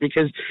standard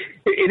because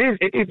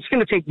it's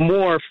going to take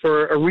more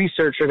for a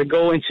researcher to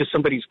go into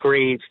somebody's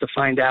grades to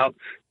find out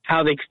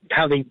how they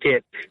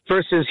did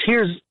versus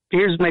here's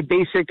here's my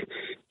basic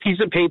piece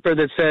of paper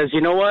that says,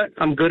 you know what,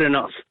 I'm good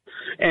enough.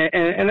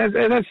 And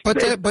that's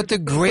but the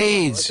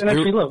grades,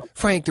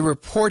 Frank, the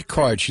report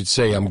card should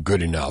say I'm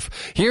good enough.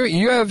 Here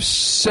you have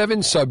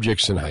 7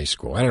 subjects in high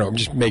school. I don't know, I'm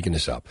just making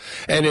this up.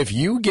 And if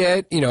you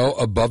get,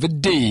 above a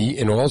D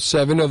in all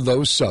 7 of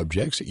those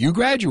subjects, you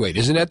graduate.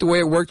 Isn't that the way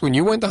it worked when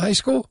you went to high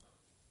school?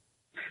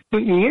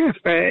 Yeah,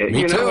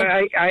 Me too.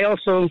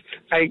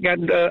 I got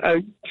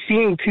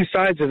seeing two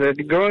sides of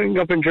it. Growing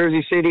up in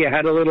Jersey City, I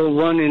had a little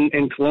run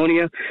in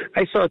Colonia.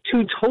 I saw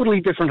 2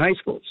 totally different high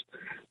schools,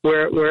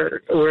 where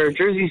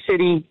Jersey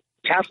City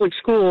Catholic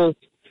school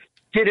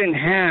didn't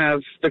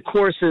have the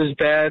courses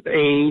that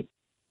a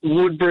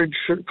Woodbridge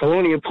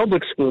Colonia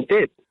public school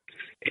did.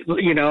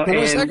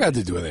 What's that got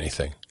to do with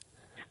anything?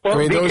 Well,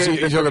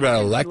 you're talking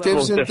about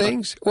electives and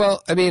things?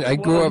 Well, I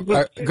grew up...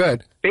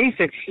 good.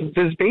 Basics.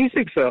 There's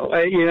basics, though.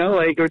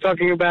 Like we're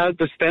talking about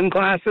the STEM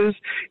classes.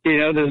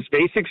 There's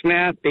basics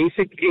math,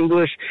 basic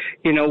English,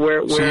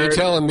 where... So you're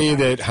telling me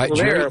that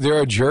there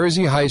are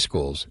Jersey high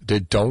schools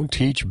that don't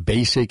teach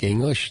basic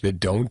English, that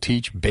don't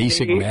teach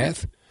basic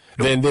math?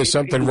 Then there's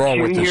something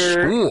wrong with the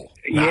school.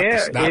 Not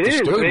the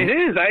student.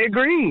 It is. I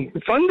agree.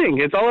 Funding.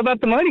 It's all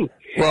about the money.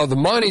 Well, the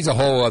money's a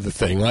whole other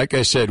thing. Like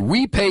I said,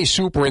 we pay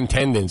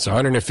superintendents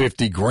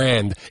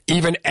 $150,000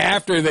 even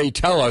after they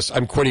tell us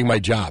I'm quitting my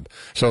job.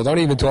 So don't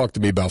even talk to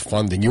me about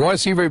funding. You want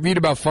to read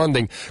about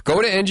funding, go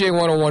to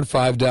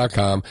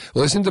NJ1015.com.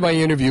 Listen to my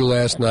interview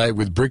last night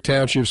with Brick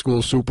Township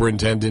School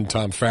Superintendent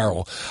Tom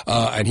Farrell,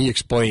 and he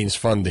explains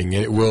funding.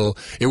 It will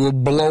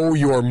blow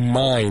your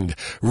mind.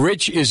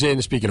 Rich is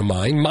in, speaking of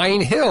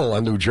Mine Hill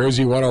on New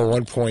Jersey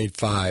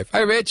 101.5. Hi,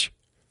 Rich.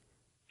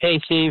 Hey,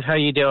 Steve. How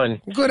you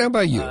doing? Good. How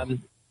about you?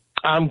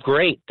 I'm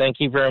great. Thank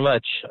you very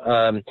much.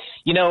 I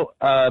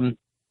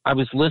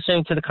was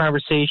listening to the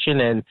conversation,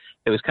 and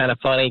it was kind of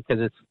funny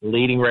because it's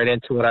leading right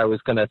into what I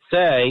was going to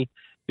say,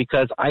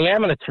 because I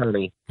am an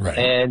attorney. Right.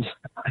 And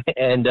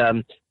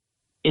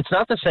it's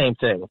not the same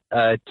thing,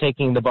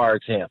 taking the bar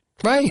exam.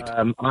 Right.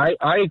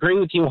 I agree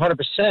with you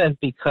 100%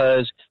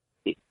 because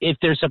if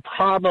there's a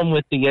problem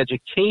with the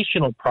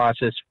educational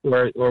process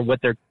or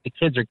what the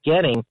kids are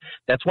getting,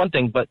 that's one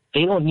thing, but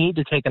they don't need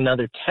to take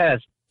another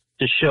test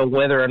to show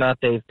whether or not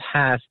they've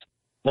passed,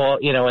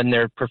 and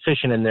they're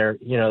proficient in their,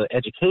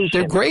 education.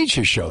 Their grades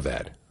should show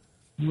that.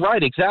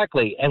 Right,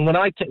 exactly. And when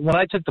I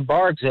took the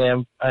bar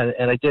exam,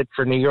 and I did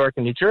for New York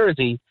and New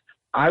Jersey,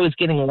 I was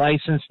getting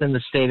licensed in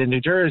the state of New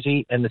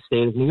Jersey and the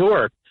state of New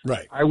York.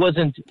 Right. I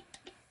wasn't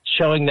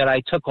showing that I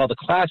took all the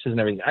classes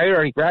and everything. I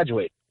already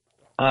graduated.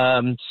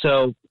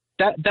 So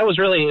that was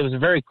really, it was a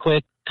very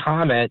quick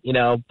comment,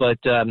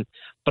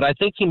 but I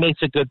think he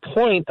makes a good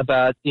point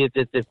about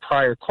the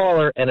prior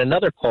caller and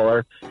another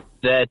caller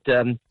that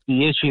the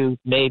issue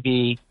may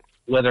be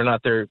whether or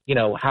not they're,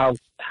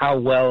 how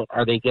well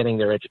are they getting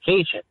their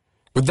education.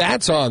 But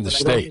that's on the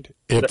state.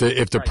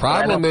 If the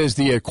problem is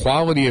the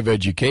quality of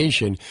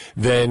education,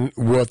 then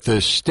what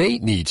the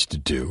state needs to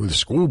do, the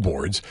school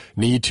boards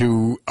need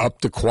to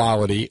up the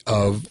quality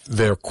of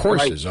their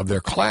courses, of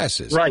their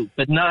classes. Right,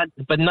 but not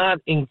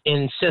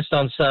insist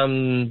on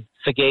some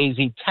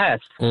fugazi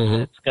test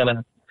that's going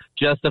to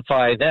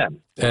justify them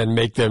and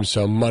make them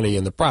some money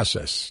in the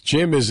process.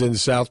 Jim is in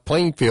South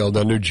Plainfield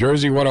on New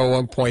Jersey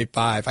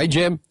 101.5. Hi,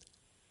 Jim.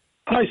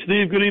 Hi,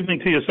 Steve. Good evening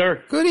to you,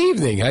 sir. Good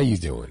evening. How you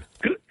doing?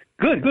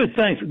 Good,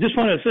 thanks. Just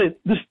wanted to say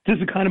this is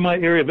kind of my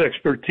area of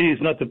expertise,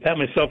 not to pat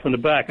myself on the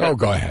back. Oh,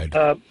 go ahead.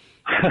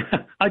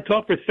 I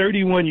taught for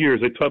 31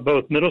 years. I taught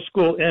both middle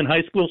school and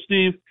high school,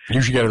 Steve.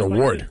 You should get an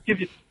award.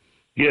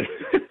 Yeah,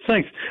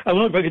 thanks. I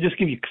wonder if I could just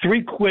give you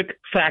 3 quick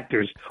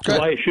factors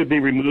why it should be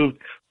removed.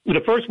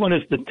 The first one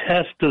is the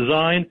test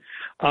design.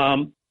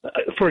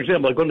 For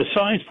example, like on the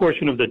science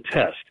portion of the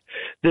test,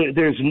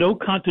 there's no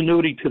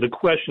continuity to the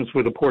questions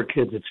for the poor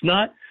kids. It's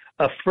not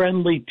a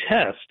friendly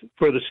test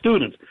for the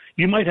students.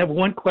 You might have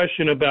one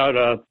question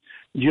about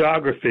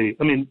geology.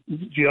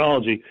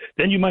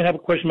 Then you might have a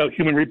question about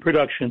human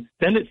reproduction.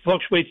 Then it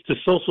fluctuates to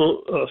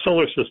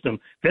solar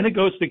system. Then it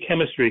goes to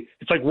chemistry.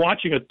 It's like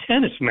watching a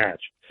tennis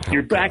match.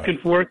 You're back and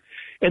forth.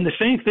 And the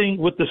same thing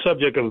with the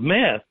subject of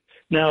math.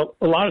 Now,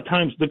 a lot of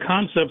times the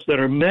concepts that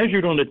are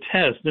measured on the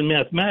test in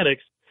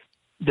mathematics,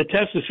 the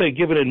test is, say,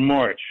 given in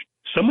March.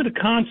 Some of the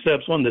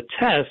concepts on the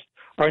test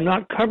are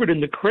not covered in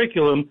the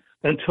curriculum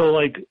until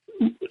like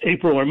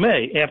April or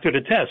May after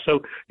the test.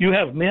 So you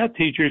have math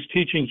teachers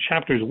teaching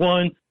chapters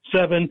 1,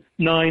 7,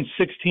 9,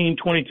 16,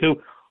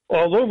 22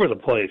 all over the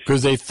place.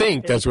 Because they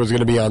think that's what's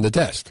going to be on the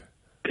test.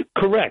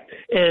 Correct.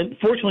 And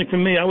fortunately for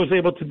me, I was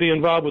able to be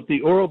involved with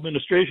the oral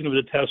administration of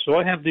the test, so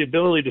I have the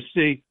ability to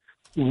see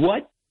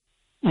what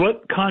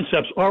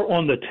concepts are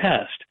on the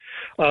test.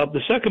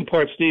 The second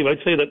part, Steve, I'd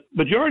say that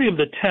majority of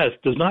the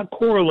test does not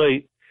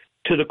correlate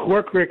to the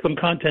core curriculum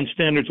content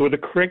standards or the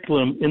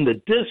curriculum in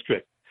the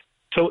district.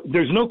 So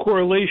there's no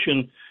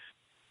correlation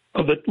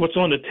of what's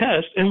on the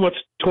test and what's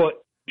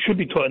should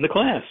be taught in the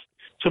class.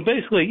 So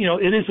basically,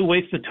 it is a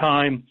waste of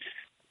time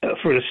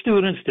for the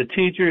students, the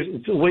teachers.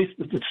 It's a waste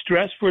of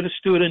stress for the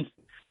students.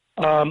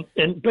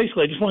 And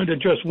basically, I just wanted to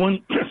address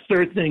one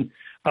third thing.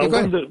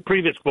 One of the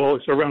previous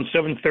calls, around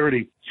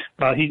 7:30,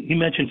 he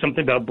mentioned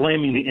something about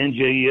blaming the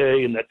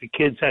NJEA and that the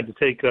kids had to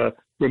take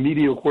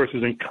remedial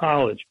courses in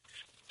college.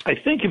 I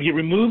think if you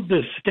remove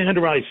the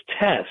standardized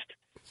test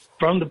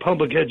from the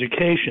public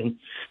education,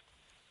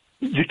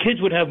 the kids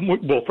would have more.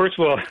 Well, first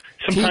of all,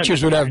 sometimes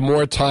teachers would have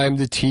more time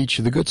to teach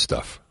the good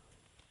stuff.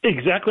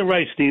 Exactly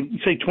right, Steve.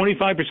 Say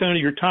 25% of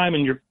your time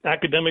in your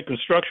academic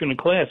instruction in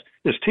class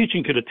is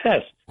teaching to the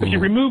test. If you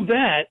remove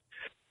that,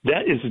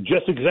 that is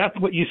just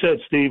exactly what you said,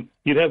 Steve.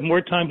 You'd have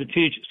more time to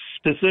teach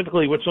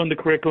specifically what's on the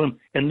curriculum,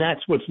 and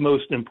that's what's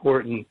most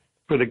important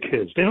for the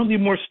kids. They don't need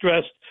more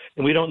stress,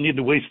 and we don't need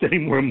to waste any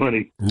more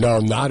money. No,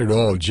 not at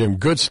all, Jim.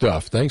 Good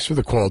stuff. Thanks for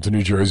the call to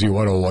New Jersey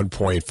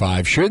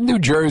 101.5. Should New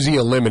Jersey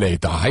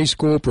eliminate the high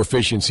school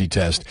proficiency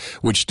test,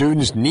 which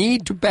students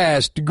need to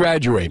pass to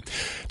graduate?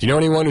 Do you know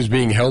anyone who's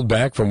being held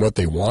back from what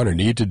they want or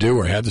need to do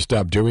or had to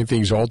stop doing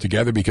things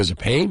altogether because of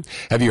pain?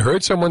 Have you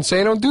heard someone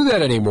say, I don't do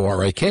that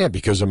anymore, I can't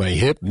because of my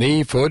hip,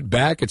 knee, foot,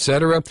 back,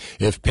 etc.?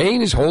 If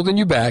pain is holding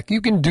you back,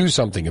 you can do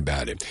something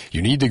about it.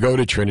 You need to go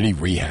to Trinity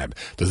Rehab.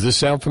 Does this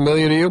sound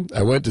familiar to you?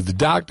 I went to the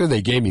doctor,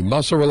 they gave me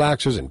muscle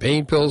relaxers and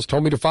pain pills,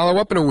 told me to follow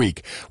up in a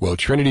week. Well,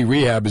 Trinity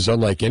Rehab is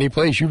unlike any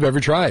place you've ever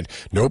tried.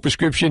 No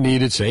prescription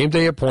needed,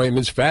 same-day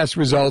appointments, fast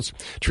results.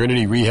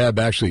 Trinity Rehab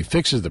actually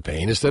fixes the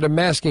pain instead of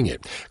masking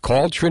it.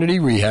 Call Trinity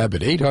Rehab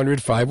at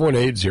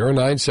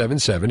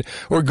 800-518-0977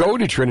 or go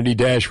to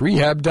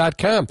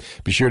trinity-rehab.com.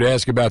 Be sure to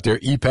ask about their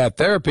EPAT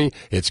therapy.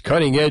 It's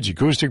cutting-edge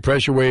acoustic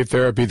pressure wave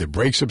therapy that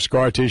breaks up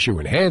scar tissue,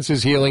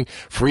 enhances healing,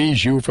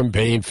 frees you from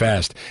pain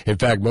fast. In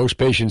fact, most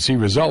patients see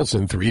results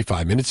in 3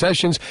 5-minute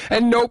sessions,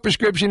 and no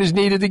prescription is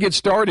needed to get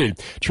started.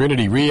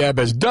 Trinity Rehab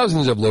has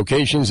dozens of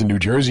locations in New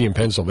Jersey and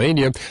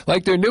Pennsylvania,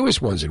 like their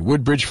newest ones in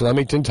Woodbridge,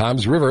 Flemington,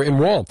 Toms River, and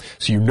Wall.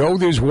 So you know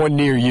there's one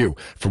near you.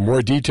 For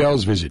more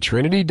details, visit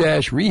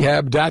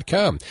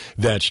trinity-rehab.com.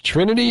 That's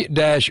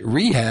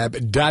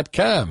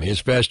trinity-rehab.com. Here's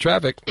Fast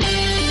Traffic.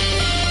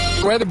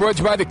 Weather brought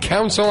to you by the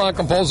Council on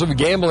Compulsive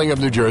Gambling of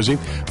New Jersey.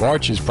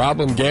 March is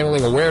Problem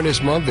Gambling Awareness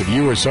Month. If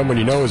you or someone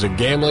you know has a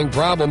gambling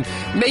problem,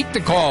 make the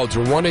call to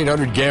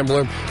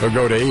 1-800-GAMBLER or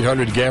go to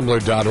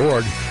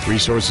 800gambler.org.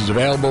 Resources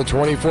available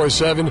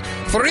 24/7,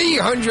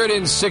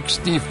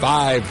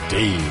 365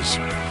 days.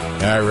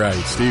 All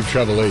right, Steve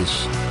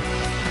Trevelise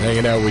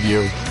hanging out with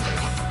you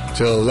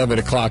till 11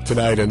 o'clock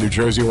tonight on New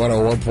Jersey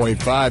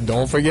 101.5.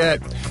 Don't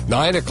forget,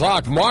 9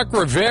 o'clock, Mark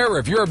Rivera.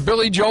 If you're a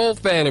Billy Joel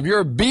fan, if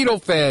you're a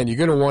Beatle fan, you're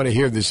going to want to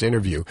hear this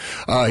interview.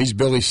 He's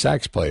Billy's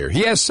sax player.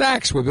 He has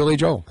sax with Billy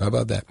Joel. How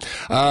about that?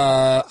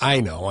 I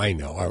know.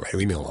 All right,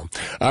 leave me alone.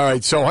 All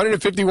right, so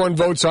 151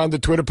 votes on the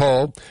Twitter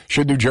poll.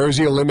 Should New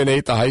Jersey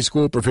eliminate the high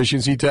school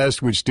proficiency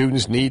test, which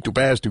students need to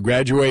pass to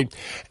graduate?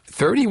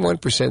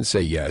 31%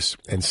 say yes,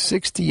 and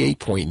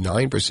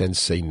 68.9%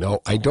 say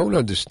no. I don't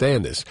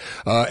understand this.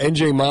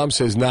 NJ Mom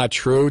says not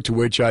true, to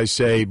which I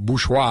say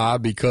bourgeois,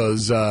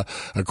 because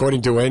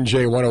according to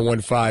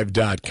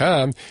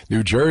NJ1015.com,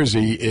 New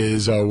Jersey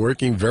is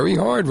working very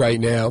hard right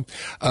now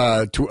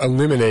to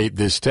eliminate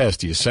this test.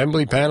 The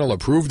Assembly panel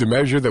approved a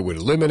measure that would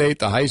eliminate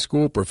the high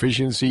school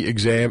proficiency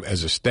exam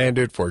as a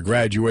standard for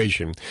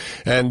graduation.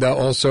 And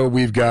also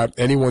we've got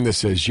anyone that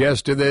says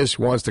yes to this,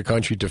 wants the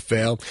country to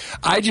fail.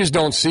 I just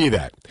don't see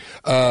that.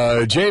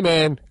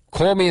 J-Man,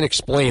 call me and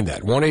explain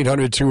that.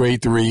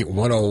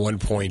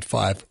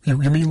 1-800-283-101.5.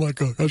 You mean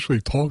like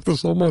actually talk to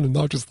someone and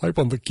not just type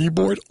on the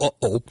keyboard?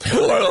 Uh-oh.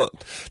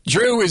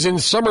 Drew is in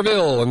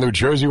Somerville in New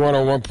Jersey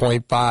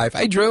 101.5.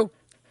 Hey, Drew.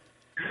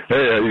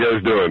 Hey, how you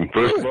guys doing?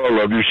 First of all, I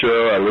love your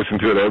show. I listen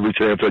to it every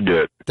chance I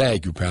get.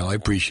 Thank you, pal. I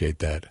appreciate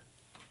that.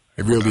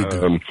 I really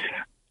do.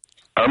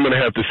 I'm going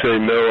to have to say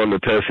no on the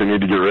test. I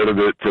need to get rid of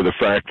it for the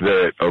fact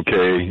that,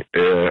 okay,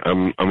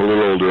 I'm a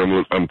little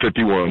older. I'm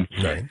 51.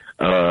 Right.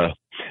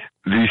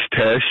 These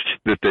tests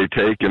that they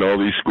take in all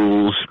these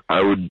schools,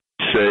 I would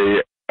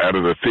say out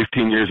of the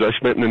 15 years I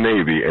spent in the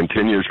Navy and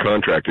 10 years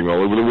contracting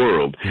all over the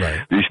world, right,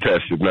 these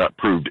tests have not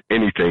proved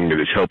anything that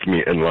has helped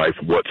me in life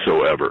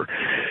whatsoever.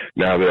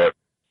 Now, the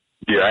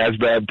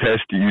ASVAB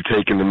test that you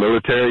take in the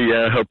military,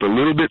 yeah, helped a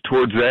little bit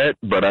towards that,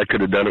 but I could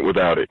have done it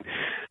without it.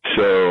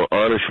 So,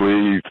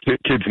 honestly,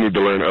 kids need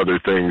to learn other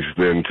things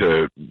than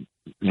to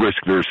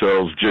risk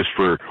themselves just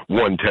for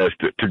one test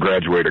to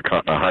graduate a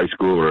high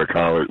school or a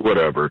college,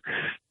 whatever.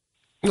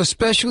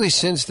 Especially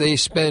since they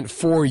spent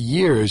 4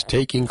 years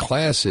taking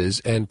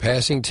classes and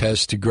passing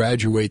tests to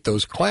graduate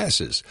those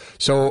classes.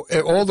 So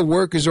all the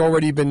work has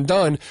already been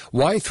done.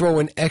 Why throw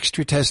an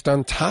extra test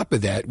on top of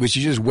that, which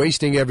is just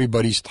wasting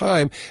everybody's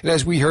time? And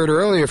as we heard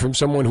earlier from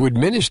someone who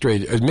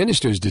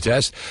administers the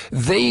test,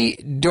 they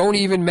don't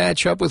even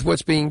match up with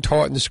what's being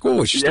taught in the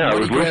school. It's just a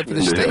money grab for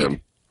the state.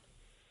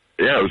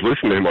 Yeah, I was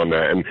listening to him on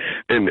that.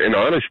 And in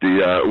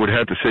honesty, I would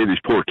have to say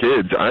these poor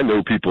kids, I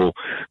know people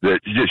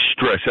that just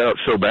stress out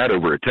so bad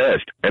over a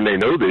test, and they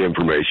know the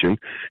information.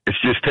 It's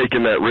just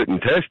taking that written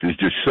test is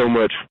just so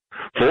much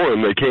for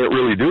them, they can't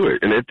really do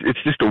it. And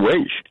it's just a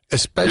waste.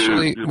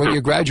 Especially when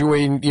you're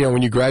graduating,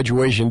 when your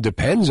graduation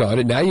depends on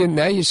it. Now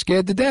you're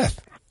scared to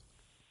death.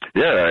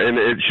 Yeah, and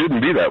it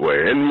shouldn't be that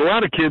way. And a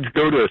lot of kids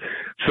go to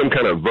some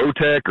kind of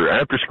VOTEC or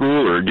after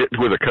school or get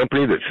with a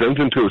company that sends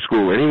them to a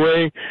school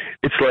anyway.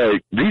 It's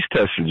like these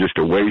tests are just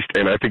a waste,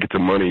 and I think it's a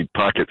money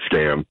pocket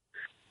scam.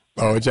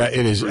 Oh, it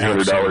is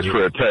 $300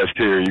 for a test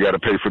here. You got to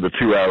pay for the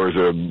 2 hours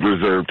of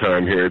reserve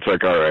time here. It's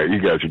like, all right,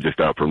 you guys are just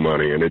out for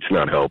money, and it's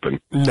not helping.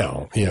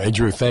 No. Yeah, and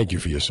Drew, thank you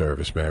for your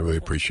service, man. I really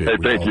appreciate it.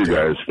 Thank you,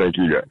 guys. Thank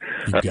you, guys.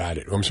 You got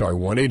it. I'm sorry,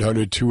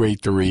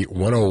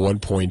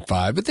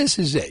 1-800-283-101.5. But this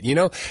is it,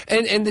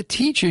 And the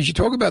teachers, you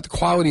talk about the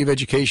quality of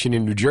education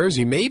in New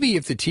Jersey. Maybe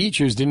if the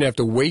teachers didn't have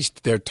to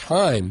waste their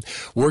time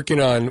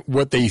working on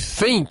what they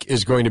think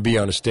is going to be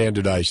on a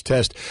standardized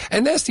test.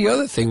 And that's the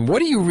other thing.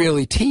 What are you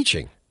really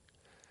teaching?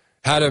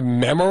 How to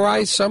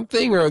memorize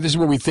something, or this is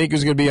what we think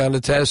is going to be on the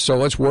test, so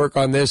let's work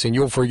on this, and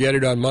you'll forget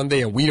it on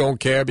Monday, and we don't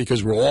care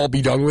because we'll all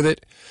be done with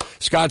it?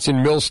 Scott's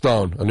in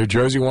Millstone on New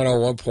Jersey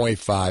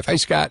 101.5. Hey,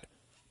 Scott.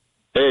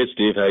 Hey,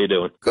 Steve. How you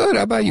doing? Good.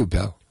 How about you,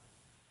 pal?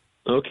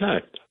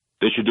 Okay.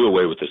 They should do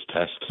away with this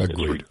test.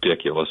 Agreed. It's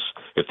ridiculous.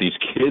 If these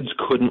kids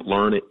couldn't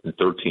learn it in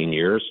 13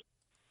 years,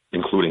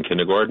 including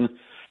kindergarten,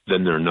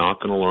 then they're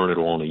not going to learn it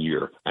all in a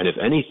year. And if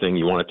anything,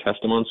 you want to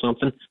test them on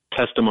something,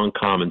 test them on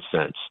common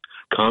sense.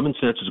 Common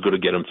sense is going to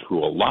get them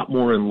through a lot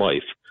more in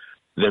life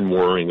than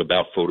worrying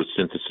about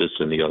photosynthesis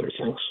and the other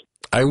things.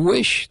 I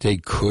wish they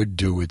could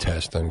do a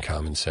test on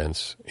common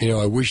sense.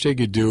 I wish they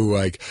could do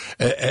and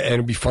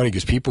it'd be funny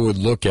because people would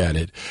look at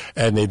it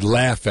and they'd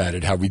laugh at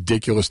it, how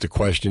ridiculous the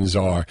questions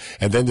are.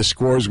 And then the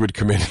scores would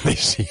come in and they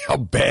see how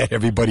bad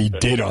everybody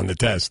did on the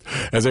test.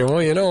 And say,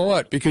 well, you know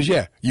what? Because,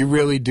 you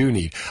really do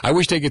need. I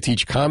wish they could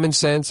teach common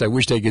sense. I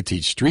wish they could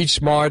teach street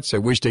smarts. I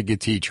wish they could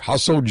teach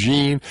hustle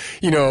gene,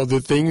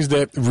 the things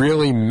that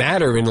really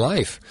matter in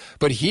life.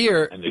 But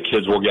here. And the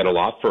kids will get a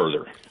lot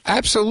further.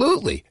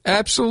 Absolutely.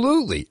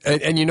 Absolutely.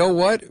 And you know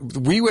what?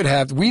 We,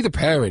 the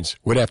parents,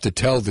 would have to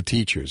tell the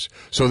teachers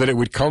so that it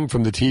would come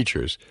from the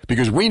teachers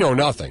because we know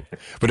nothing.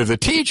 But if the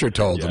teacher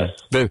told them,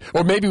 then,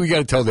 or maybe we got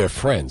to tell their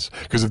friends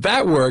because if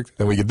that worked,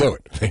 then we could do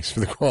it. Thanks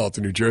for the call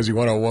to New Jersey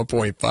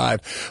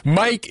 101.5.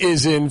 Mike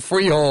is in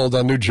Freehold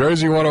on New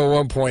Jersey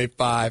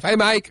 101.5. Hey,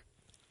 Mike.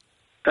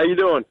 How you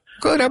doing?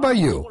 Good. How about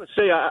you? I want to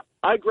say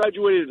I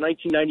graduated in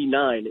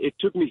 1999. It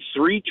took me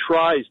 3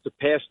 tries to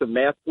pass the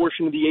math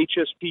portion of the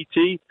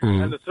HSPT,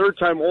 and the third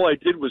time all I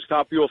did was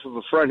copy off of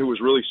a friend who was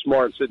really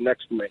smart sitting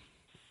next to me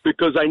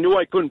because I knew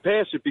I couldn't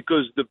pass it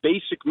because the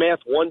basic math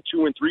 1,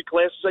 2, and 3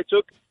 classes I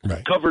took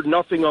covered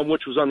nothing on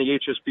which was on the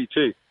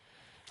HSPT.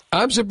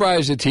 I'm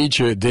surprised the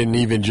teacher didn't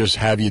even just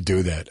have you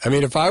do that. I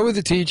mean, if I were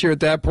the teacher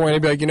at that point,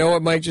 I'd be like, you know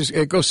what, Mike, just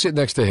go sit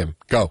next to him.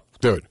 Go.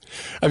 Do it.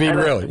 I mean,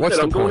 really, what's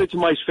the point? I'm going into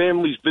my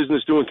family's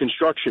business doing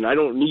construction. I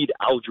don't need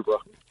algebra.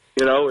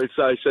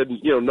 I said,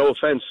 no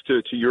offense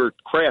to your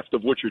craft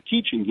of what you're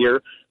teaching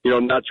here.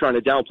 Not trying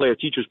to downplay a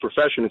teacher's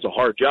profession. It's a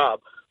hard job.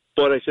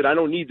 But I said, I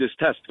don't need this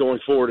test going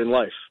forward in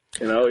life.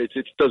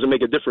 It doesn't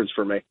make a difference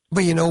for me.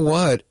 But you know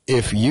what?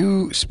 If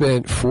you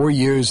spent 4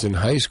 years in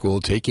high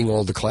school taking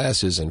all the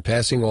classes and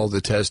passing all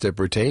the tests that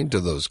pertain to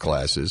those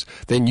classes,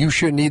 then you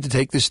shouldn't need to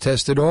take this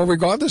test at all,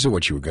 regardless of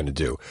what you were going to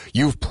do.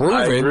 You've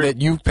proven that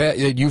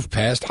you've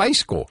passed high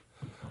school.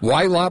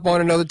 Why lop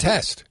on another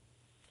test?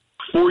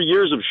 4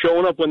 years of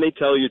showing up when they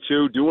tell you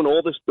to, doing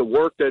all the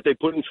work that they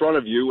put in front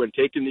of you and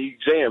taking the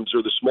exams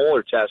or the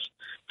smaller tests,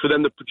 for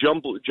them to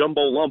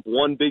jumbo lump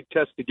one big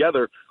test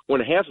together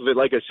when half of it,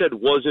 like I said,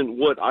 wasn't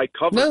what I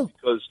covered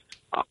because,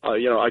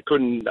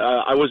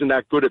 I wasn't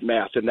that good at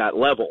math in that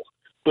level.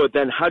 But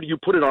then how do you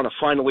put it on a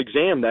final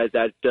exam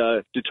that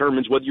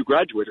determines whether you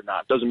graduate or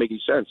not? It doesn't make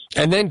any sense.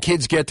 And then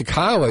kids get to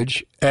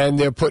college and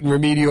they're put in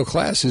remedial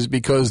classes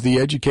because the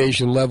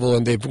education level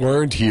and they've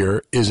learned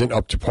here isn't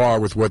up to par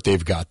with what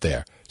they've got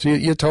there. So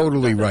you're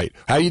totally right.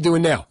 How are you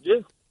doing now? Yeah.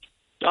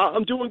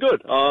 I'm doing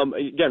good.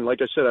 Again, like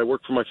I said, I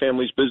work for my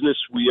family's business.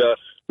 We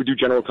do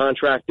general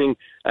contracting,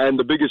 and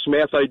the biggest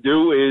math I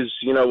do is,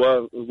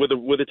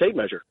 with a tape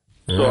measure.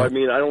 So, I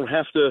mean, I don't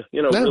have to,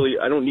 really,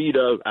 I don't need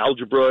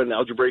algebra and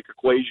algebraic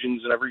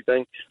equations and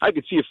everything. I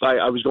could see if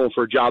I was going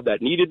for a job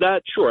that needed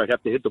that, sure, I'd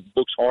have to hit the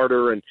books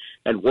harder and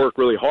work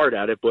really hard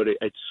at it, but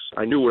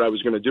I knew what I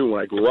was going to do when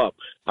I grew up.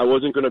 I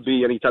wasn't going to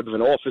be any type of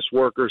an office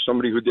worker,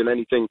 somebody who did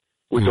anything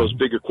with those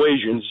big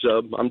equations.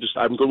 I'm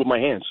good with my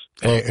hands.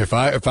 Hey, if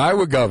I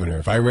were governor,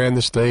 if I ran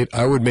the state,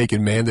 I would make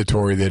it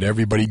mandatory that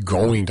everybody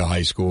going to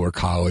high school or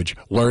college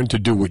learn to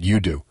do what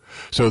you do,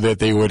 so that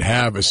they would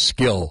have a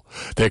skill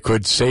that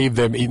could save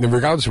them,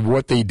 regardless of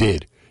what they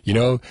did.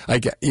 You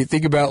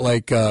think about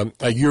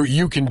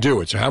you can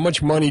do it. So how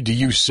much money do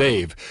you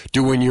save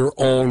doing your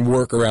own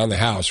work around the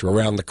house or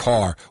around the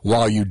car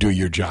while you do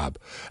your job,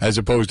 as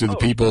opposed to the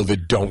people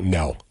that don't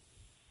know?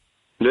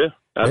 Yeah,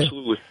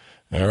 absolutely. Yeah.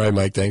 All right,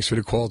 Mike, thanks for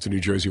the call to New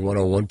Jersey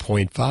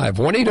 101.5.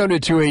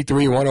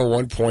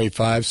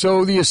 1-800-283-101.5.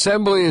 So the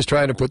Assembly is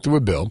trying to put through a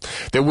bill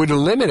that would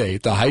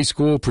eliminate the high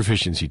school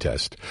proficiency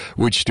test,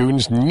 which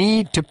students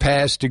need to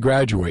pass to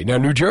graduate. Now,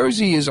 New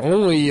Jersey is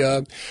only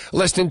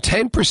less than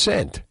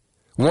 10%,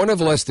 one of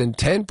less than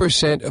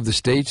 10% of the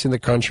states in the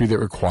country that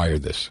require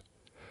this.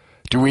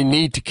 Do we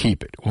need to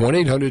keep it?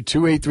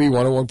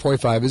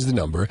 1-800-283-101.5 is the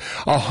number.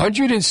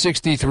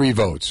 163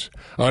 votes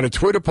on a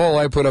Twitter poll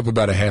I put up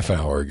about a half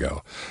hour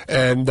ago.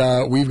 And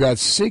we've got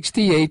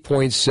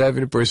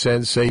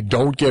 68.7% say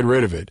don't get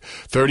rid of it.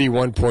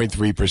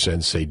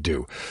 31.3% say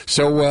do.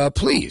 So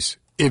please,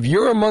 if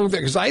you're among the,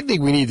 because I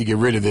think we need to get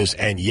rid of this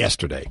and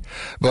yesterday,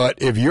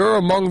 but if you're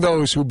among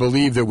those who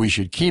believe that we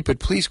should keep it,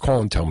 please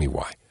call and tell me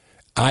why.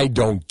 I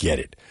don't get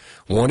it.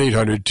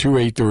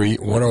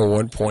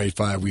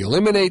 1-800-283-101.5. We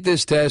eliminate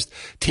this test.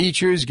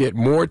 Teachers get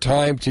more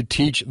time to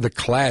teach the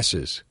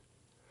classes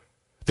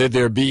that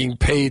they're being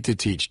paid to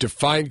teach, to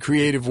find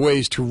creative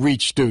ways to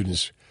reach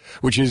students,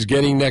 which is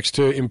getting next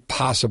to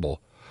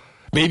impossible.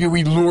 Maybe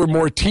we lure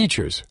more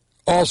teachers,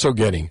 also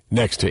getting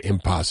next to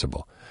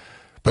impossible.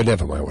 But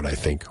never mind what I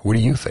think. What do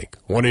you think?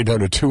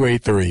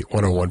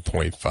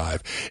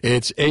 1-800-283-101.5.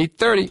 It's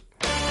 8:30.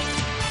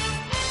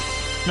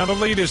 Now the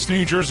latest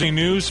New Jersey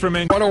news from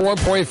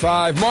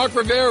 101.5. Mark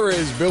Rivera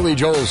is Billy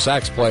Joel's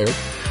sax player.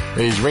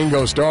 He's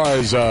Ringo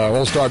Starr's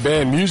all-star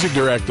band music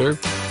director.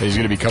 He's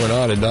going to be coming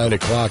on at 9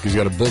 o'clock. He's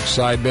got a book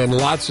side band.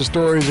 Lots of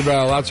stories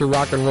about lots of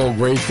rock and roll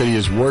greats that he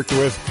has worked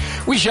with.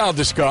 We shall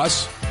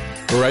discuss.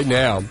 But right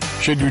now,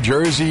 should New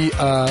Jersey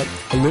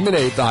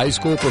eliminate the high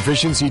school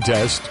proficiency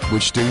test,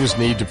 which students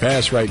need to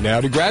pass right now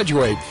to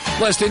graduate?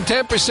 Less than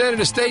 10% of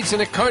the states in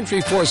the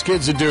country force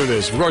kids to do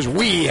this. Of course,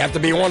 we have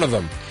to be one of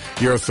them.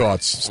 Your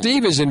thoughts.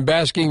 Steve is in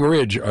Basking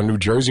Ridge on New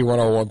Jersey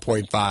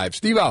 101.5.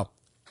 Steve-O.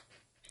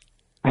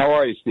 How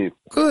are you, Steve?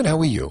 Good. How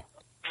are you?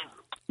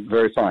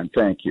 Very fine.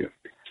 Thank you.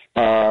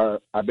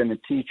 I've been a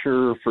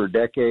teacher for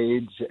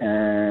decades,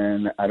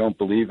 and I don't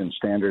believe in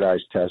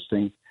standardized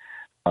testing.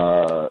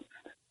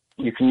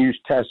 You can use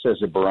tests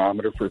as a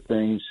barometer for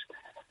things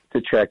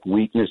to check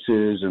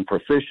weaknesses and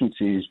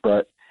proficiencies,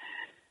 but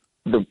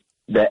the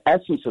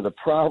essence of the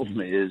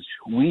problem is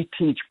we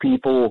teach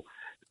people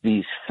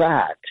these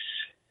facts.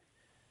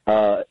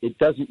 It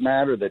doesn't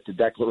matter that the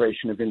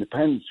Declaration of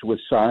Independence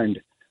was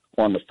signed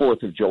on the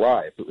 4th of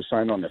July. If it was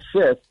signed on the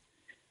 5th,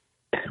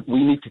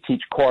 we need to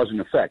teach cause and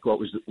effect. What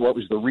was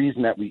the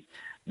reason that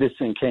this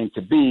thing came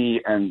to be,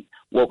 and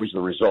what was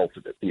the result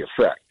of it, the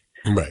effect.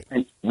 Right.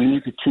 And we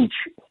need to teach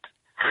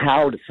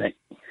how to think,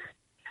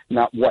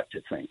 not what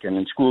to think. And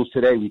in schools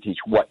today, we teach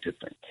what to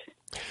think.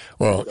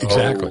 Well,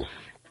 exactly.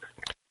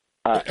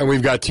 And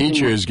we've got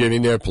teachers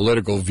giving their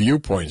political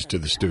viewpoints to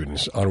the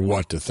students on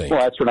what to think. Well,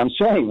 that's what I'm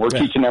saying. We're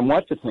teaching them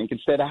what to think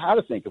instead of how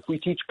to think. If we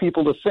teach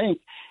people to think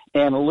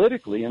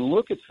analytically and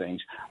look at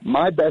things,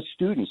 my best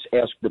students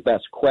ask the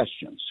best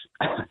questions.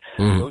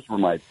 Those were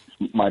my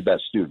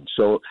best students.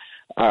 So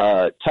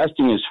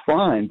testing is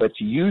fine, but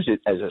to use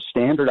it as a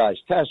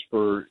standardized test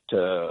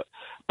to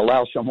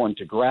allow someone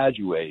to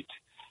graduate,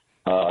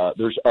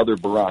 there's other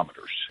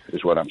barometers,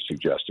 is what I'm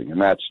suggesting, and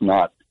that's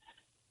not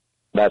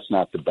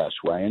the best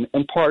way.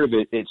 And part of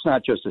it, it's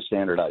not just a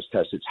standardized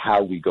test, it's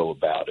how we go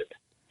about it.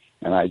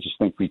 And I just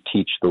think we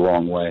teach the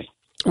wrong way.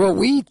 Well,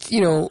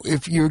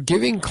 if you're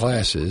giving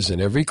classes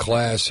and every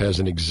class has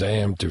an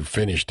exam to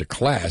finish the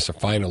class, a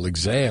final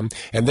exam,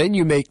 and then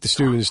you make the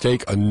students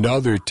take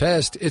another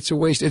test, it's a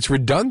waste. It's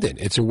redundant.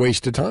 It's a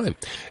waste of time.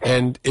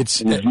 And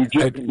it's... In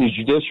the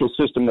judicial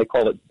system, they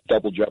call it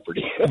double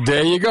jeopardy.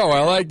 There you go.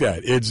 I like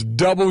that. It's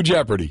double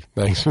jeopardy.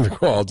 Thanks for the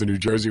call to New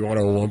Jersey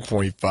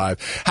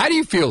 101.5. How do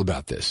you feel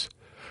about this?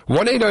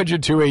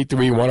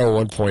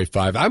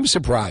 1-800-283-101.5. I'm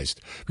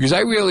surprised because I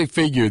really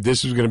figured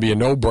this was going to be a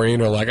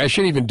no-brainer. Like, I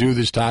shouldn't even do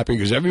this topic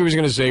because everybody's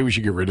going to say we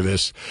should get rid of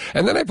this.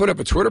 And then I put up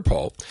a Twitter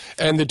poll,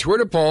 and the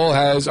Twitter poll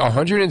has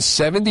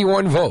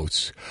 171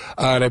 votes.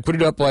 And I put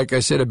it up, like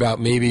I said, about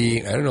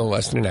maybe,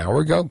 less than an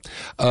hour ago.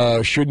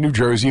 Should New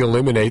Jersey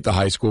eliminate the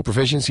high school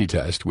proficiency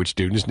test, which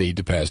students need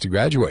to pass to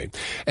graduate?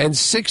 And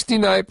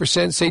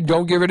 69% say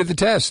don't get rid of the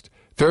test.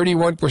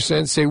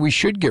 31% say we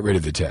should get rid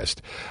of the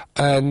test.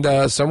 And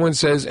someone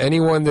says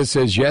anyone that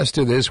says yes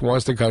to this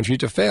wants the country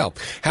to fail.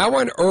 How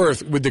on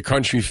earth would the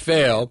country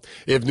fail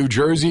if New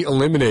Jersey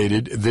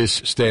eliminated this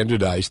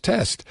standardized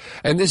test?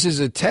 And this is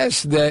a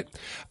test that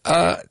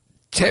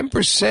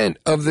 10%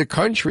 of the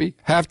country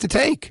have to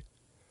take.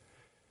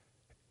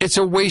 It's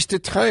a waste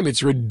of time.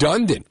 It's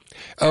redundant.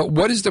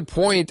 What is the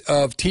point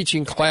of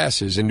teaching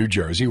classes in New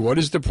Jersey? What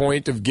is the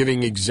point of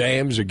giving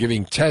exams or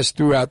giving tests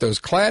throughout those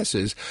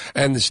classes,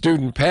 and the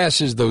student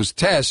passes those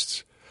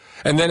tests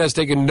and then has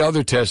to take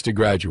another test to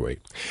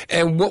graduate?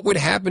 And what would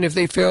happen if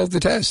they failed the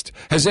test?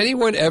 Has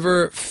anyone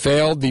ever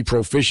failed the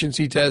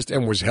proficiency test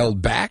and was held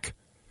back?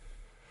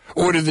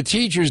 Or do the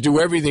teachers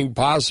do everything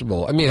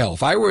possible? I mean, hell,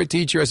 if I were a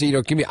teacher, I'd say,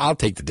 I'll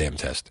take the damn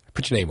test.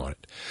 Put your name on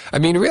it. I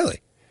mean,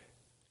 really.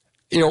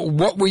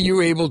 What were you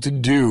able to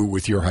do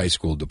with your high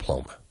school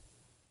diploma?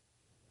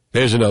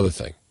 There's another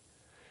thing.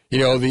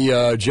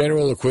 The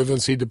general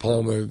equivalency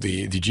diploma,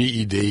 the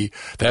GED,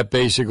 that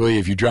basically,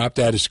 if you dropped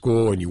out of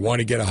school and you want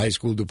to get a high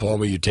school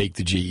diploma, you take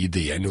the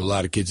GED. I knew a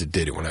lot of kids that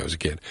did it when I was a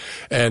kid.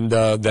 And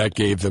that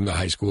gave them the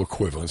high school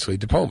equivalency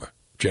diploma,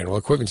 general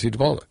equivalency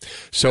diploma.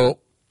 So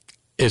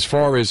as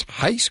far as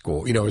high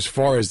school, as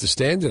far as the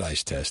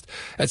standardized test,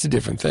 that's a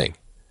different thing.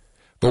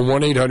 The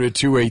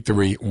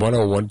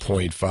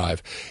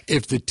 1-800-283-101.5.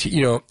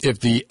 If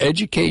the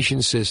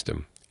education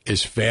system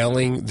is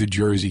failing the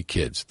Jersey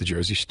kids, the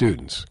Jersey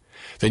students,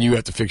 then you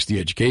have to fix the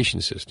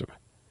education system.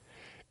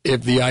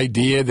 If the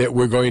idea that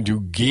we're going to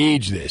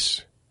gauge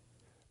this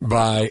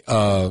by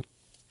a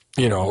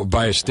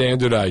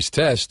standardized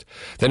test,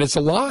 then it's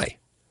a lie.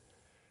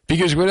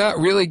 Because we're not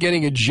really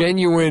getting a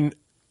genuine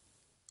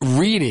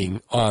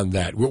reading on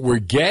that. What we're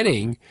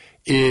getting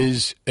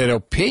is an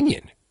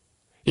opinion.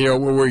 What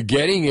we're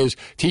getting is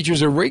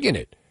teachers are rigging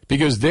it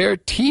because they're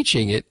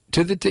teaching it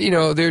to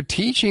they're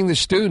teaching the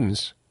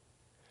students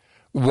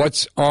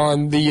what's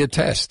on the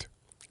test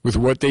with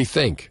what they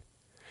think.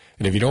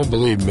 And if you don't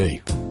believe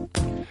me,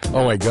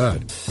 oh my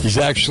God, he's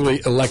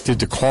actually elected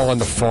to call on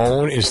the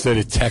phone instead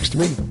of text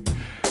me.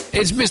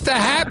 It's Mr.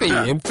 Happy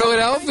in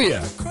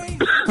Philadelphia.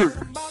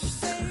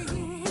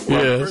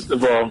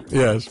 Well,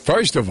 yes.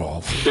 First of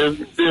all,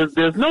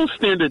 there's no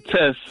standard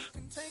test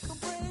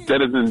that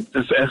is in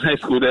high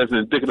school that's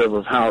indicative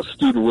of how a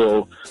student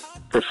will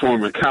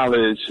perform in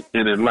college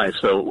and in life.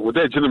 So what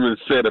that gentleman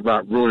said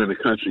about ruining the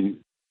country,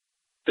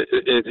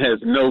 it has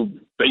no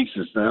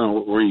basis. I don't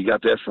know where you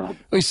got that from. Well,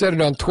 he said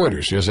it on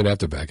Twitter, so he doesn't have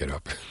to back it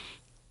up.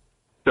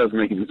 Doesn't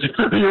make any sense.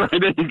 Right,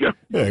 there you go.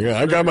 Yeah,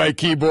 I got my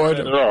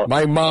keyboard.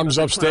 My mom's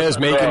upstairs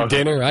making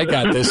dinner. I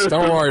got this.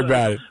 Don't worry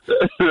about it.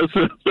 That's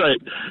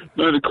right.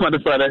 Not to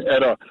quantify that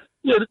at all.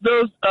 Yeah,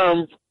 those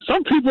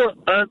some people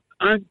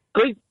aren't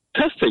great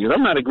test takers. I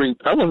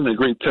wasn't a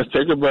great test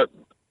taker, but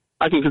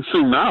I can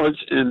consume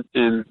knowledge and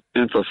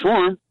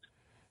perform.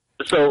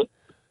 So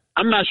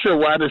I'm not sure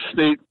why this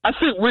state. I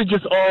think we're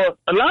just a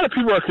lot of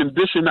people are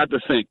conditioned not to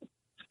think.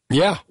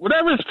 Yeah.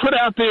 Whatever is put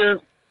out there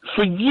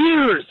for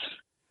years,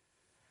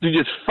 you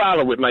just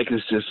follow it like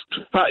it's just,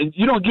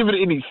 you don't give it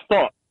any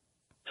thought.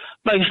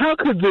 Like, how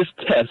could this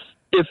test,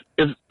 if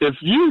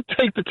you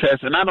take the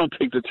test and I don't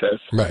take the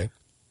test, right?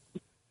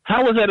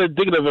 How is that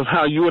indicative of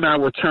how you and I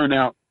will turn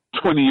out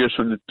 20 years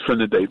from the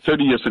day,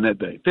 30 years from that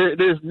day?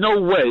 There's no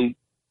way.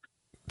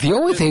 The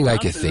only thing I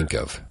can think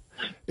of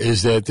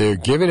is that they're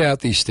giving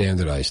out these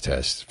standardized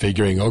tests,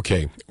 figuring,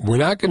 okay, we're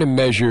not going to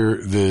measure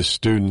the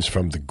students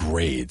from the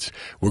grades.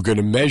 We're going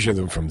to measure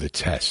them from the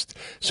test.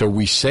 So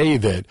we say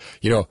that,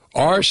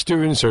 our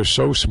students are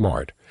so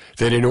smart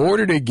that in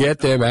order to get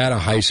them out of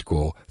high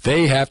school,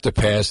 they have to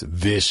pass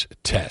this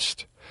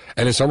test.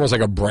 And it's almost like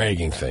a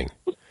bragging thing.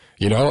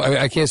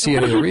 I can't see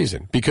any other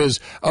reason. Because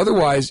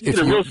otherwise, if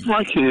you're a real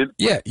smart kid.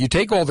 Yeah, you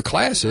take all the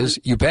classes,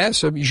 you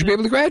pass them, you should be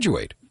able to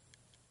graduate.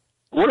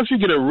 What if you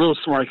get a real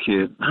smart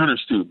kid, 100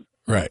 student,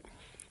 right,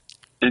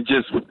 and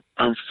just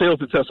fails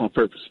the test on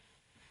purpose?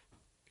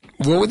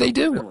 What would they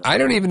do? I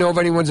don't even know if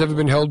anyone's ever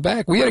been held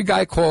back. We had a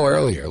guy call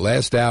earlier,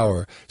 last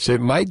hour,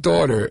 said, my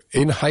daughter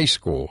in high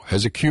school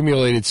has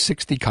accumulated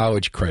 60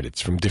 college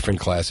credits from different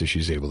classes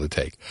she's able to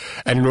take.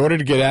 And in order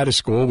to get out of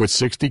school with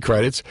 60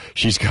 credits,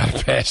 she's got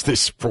to pass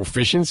this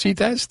proficiency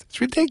test? It's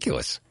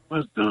ridiculous.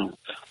 That's dumb.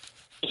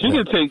 She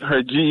can take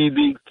her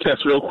GED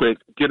test real quick,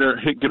 get her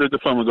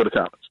diploma, and go to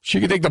college.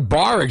 She can take the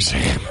bar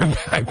exam and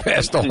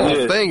bypass the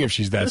whole thing if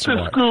she's that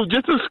smart.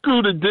 Just to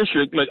screw the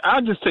district. Like,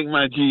 I'll just take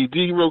my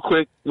GED real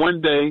quick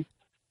one day,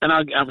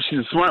 and she's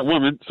a smart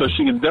woman, so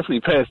she can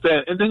definitely pass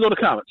that, and then go to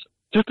college.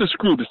 Just to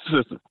screw the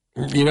system.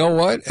 You know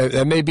what?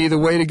 That may be the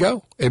way to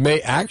go. It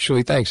may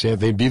actually, thanks,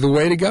 Anthony, be the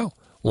way to go.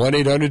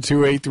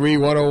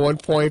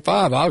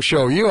 1-800-283-101.5. I'll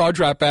show you. I'll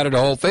drop out of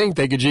the whole thing,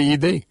 take a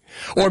GED.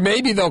 Or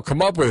maybe they'll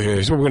come up with,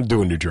 here's what we're going to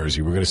do in New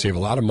Jersey. We're going to save a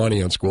lot of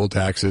money on school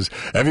taxes.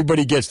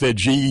 Everybody gets their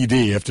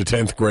GED after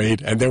 10th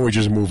grade, and then we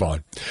just move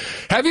on.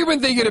 Have you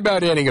been thinking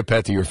about adding a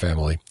pet to your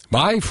family?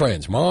 My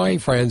friends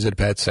at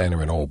Pet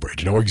Center in Old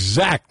Bridge know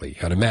exactly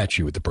how to match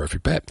you with the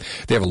perfect pet.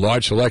 They have a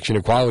large selection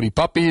of quality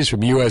puppies from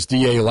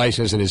USDA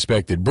licensed and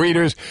inspected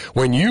breeders.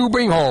 When you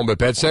bring home a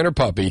Pet Center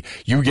puppy,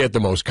 you get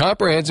the most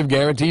comprehensive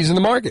guarantees in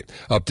the market.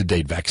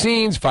 Up-to-date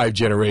vaccines, 5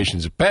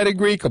 generations of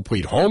pedigree,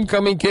 complete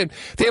homecoming kit.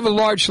 They have a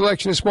large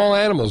selection of small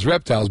animals,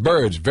 reptiles,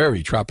 birds,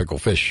 very tropical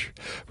fish.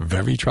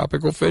 Very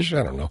tropical fish?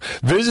 I don't know.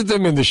 Visit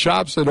them in the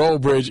shops at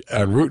Old Bridge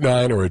on Route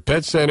 9 or at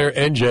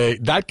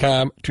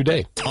PetCenterNJ.com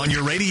today. On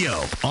your radio.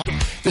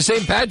 The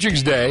St.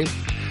 Patrick's Day,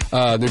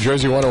 New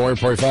Jersey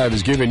 101.5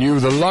 is giving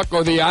you the luck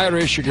or the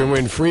Irish. You can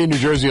win free New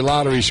Jersey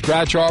Lottery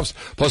scratch-offs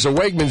plus a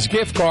Wegmans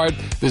gift card.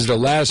 This is the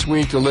last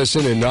week to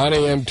listen at 9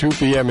 a.m., 2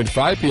 p.m., and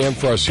 5 p.m.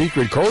 for our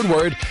secret code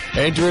word.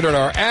 Enter it on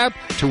our app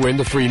to win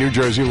the free New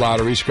Jersey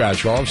Lottery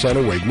scratch-offs and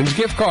a Wegmans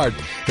gift card.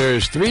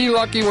 There's 3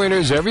 lucky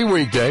winners every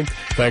weekday.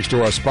 Thanks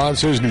to our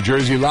sponsors, New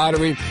Jersey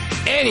Lottery.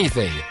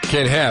 Anything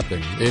can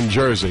happen in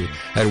Jersey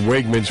at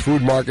Wegmans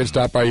Food Market.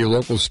 Stop by your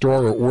local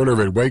store or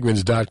order at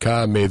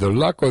Wegmans.com. May the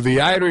luck or the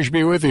Irish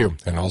be with you. you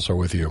and also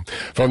with you.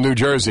 From New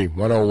Jersey,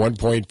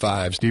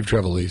 101.5, Steve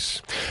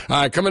Trevelise.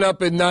 All right, coming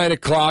up at 9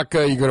 o'clock,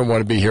 you're going to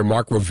want to be here.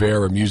 Mark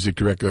Rivera, music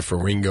director for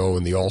Ringo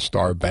and the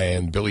All-Star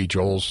Band. Billy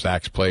Joel,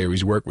 sax player.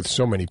 He's worked with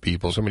so many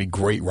people, so many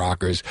great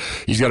rockers.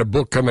 He's got a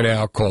book coming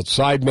out called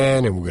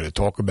Sideman, and we're going to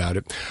talk about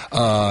it.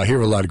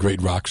 Hear a lot of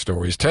great rock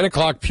stories. 10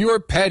 o'clock,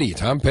 Pure Petty,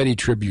 Tom Petty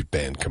tribute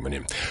band coming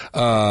in.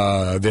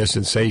 They're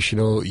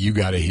sensational. You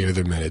got to hear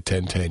them, and at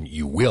 10:10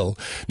 you will.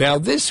 Now,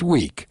 this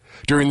week,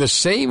 during the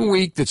same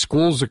week that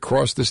schools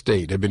across the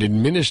state have been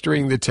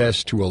administering the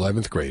test to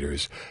 11th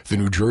graders, the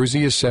New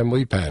Jersey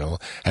Assembly panel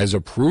has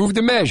approved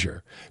a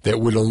measure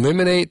that would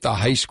eliminate the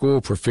high school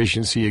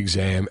proficiency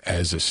exam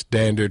as a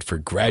standard for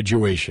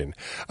graduation.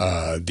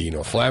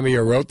 Dino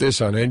Flammia wrote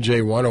this on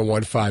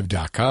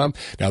NJ1015.com.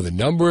 Now, the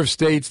number of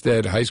states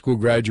that high school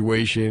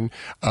graduation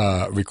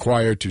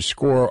required to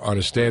score on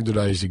a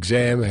standardized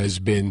exam has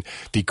been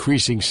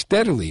decreasing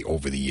steadily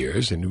over the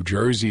years, and New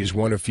Jersey is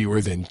one of fewer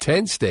than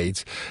 10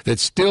 states that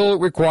still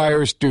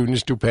requires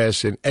students to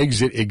pass an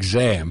exit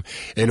exam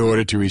in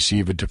order to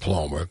receive a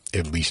diploma,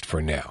 at least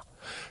for now.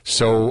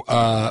 So,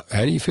 how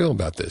do you feel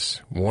about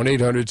this?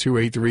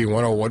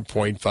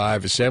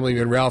 1-800-283-101.5.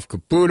 Assemblyman Ralph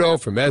Caputo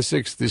from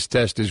Essex. This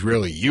test is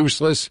really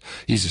useless.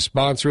 He's a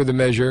sponsor of the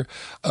measure.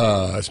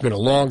 It's been a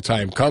long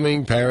time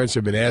coming. Parents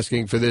have been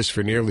asking for this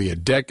for nearly a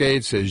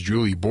decade, says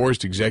Julie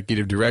Borst,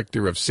 executive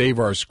director of Save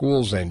Our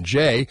Schools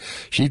NJ.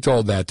 She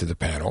told that to the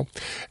panel.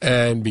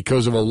 And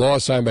because of a law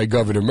signed by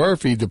Governor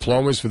Murphy,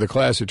 diplomas for the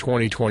class of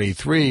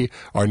 2023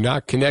 are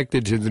not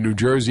connected to the New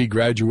Jersey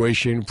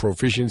graduation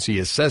proficiency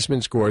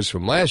assessment scores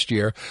from last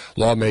year.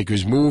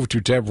 Lawmakers moved to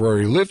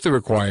temporarily lift the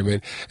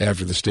requirement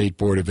after the State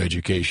Board of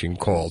Education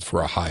called for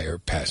a higher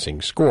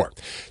passing score.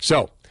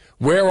 So,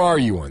 where are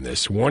you on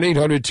this?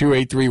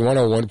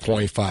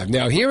 1-800-283-101.5.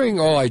 Now,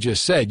 hearing all I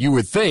just said, you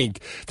would think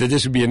that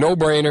this would be a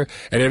no-brainer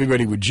and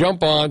everybody would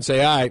jump on,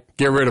 say, all right,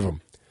 get rid of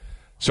them.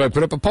 So I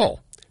put up a poll.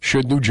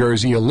 Should New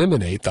Jersey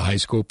eliminate the high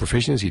school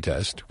proficiency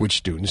test, which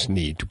students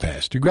need to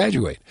pass to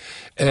graduate?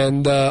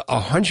 And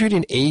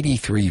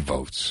 183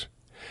 votes.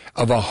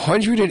 Of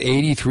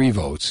 183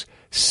 votes,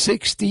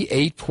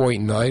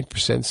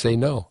 68.9% say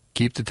no,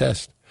 keep the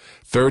test.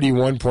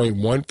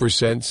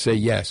 31.1% say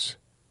yes,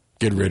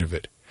 get rid of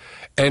it.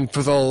 And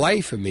for the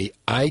life of me,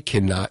 I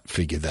cannot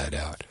figure that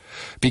out.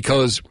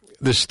 Because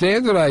the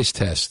standardized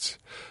tests,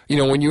 you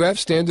know, when you have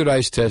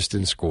standardized tests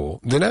in school,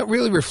 they're not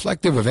really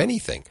reflective of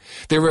anything.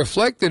 They're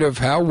reflective of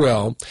how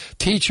well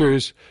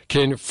teachers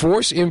can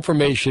force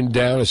information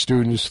down a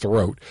student's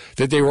throat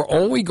that they were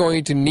only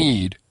going to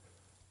need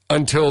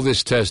until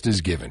this test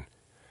is given.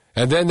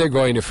 And then they're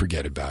going to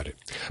forget about it.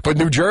 But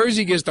New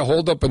Jersey gets to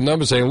hold up a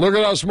number saying, look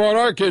at how smart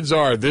our kids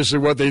are. This is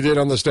what they did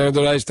on the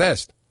standardized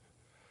test.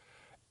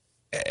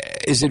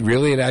 Is it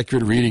really an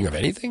accurate reading of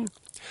anything?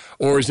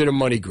 Or is it a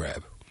money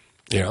grab?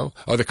 You know,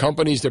 are the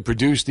companies that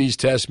produce these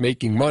tests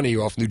making money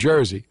off New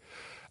Jersey?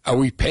 Are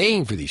we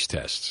paying for these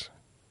tests?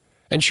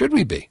 And should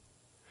we be?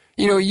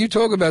 You know, you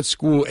talk about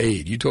school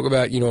aid. You talk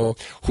about, you know,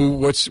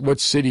 what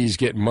cities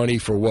get money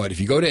for what.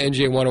 If you go to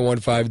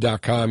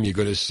NJ1015.com, you're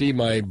going to see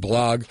my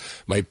blog,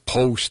 my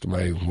post,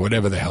 my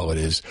whatever the hell it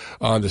is,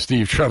 on the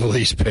Steve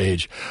Trevelise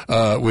page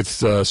with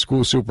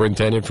school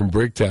superintendent from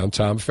Bricktown,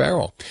 Tom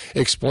Farrell,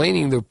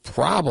 explaining the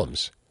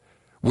problems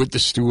with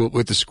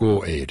the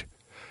school aid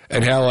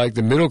and how, like,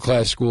 the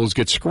middle-class schools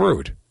get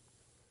screwed.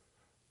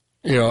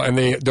 You know, and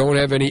they don't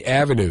have any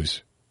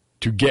avenues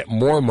to get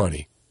more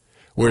money,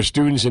 where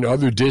students in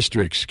other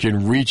districts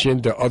can reach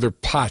into other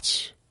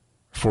pots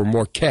for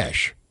more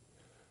cash.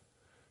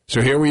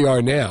 So here we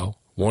are now,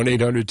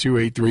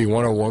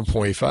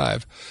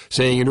 1-800-283-101.5,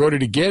 saying in order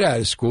to get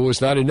out of school,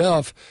 it's not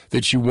enough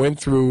that you went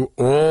through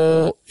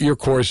all your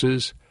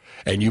courses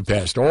and you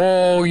passed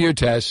all your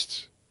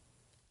tests.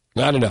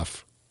 Not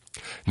enough.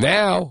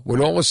 Now,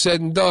 when all is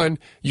said and done,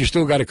 you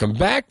still got to come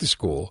back to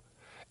school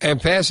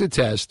and pass a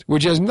test,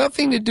 which has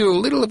nothing to do,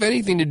 little if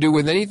anything to do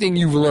with anything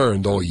you've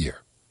learned all year.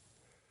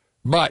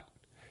 But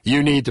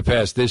you need to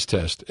pass this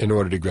test in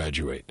order to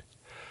graduate.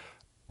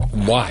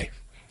 Why?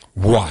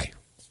 Why?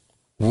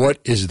 What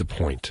is the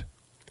point?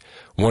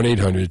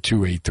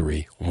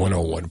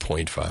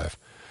 1-800-283-101.5.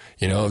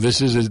 You know, this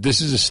is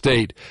a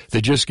state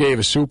that just gave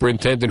a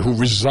superintendent who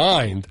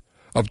resigned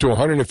up to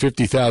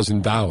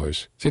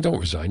 $150,000. Say, don't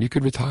resign. You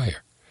could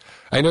retire.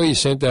 I know you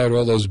sent out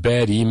all those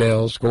bad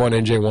emails. Go on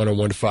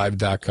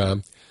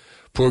NJ1015.com.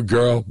 Poor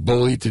girl,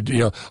 bullied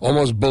to,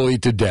 almost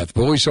bullied to death.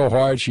 Bullied so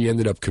hard she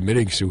ended up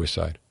committing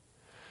suicide.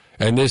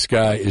 And this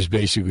guy is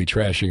basically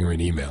trashing her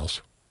in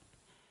emails.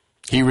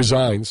 He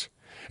resigns,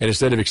 and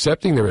instead of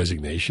accepting the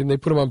resignation, they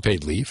put him on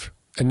paid leave.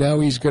 And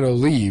now he's going to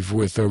leave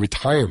with a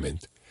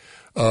retirement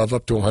of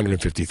up to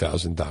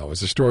 $150,000.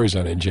 The story's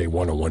on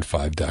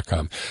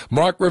NJ1015.com.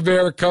 Mark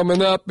Rivera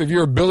coming up. If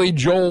you're a Billy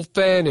Joel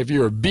fan, if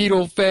you're a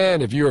Beatle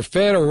fan, if you're a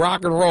fan of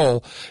rock and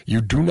roll,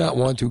 you do not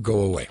want to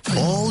go away.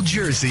 All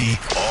Jersey,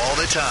 all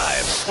the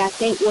time. I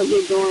think what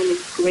you're doing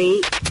is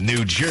great.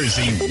 New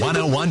Jersey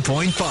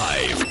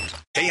 101.5.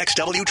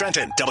 KXW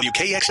Trenton,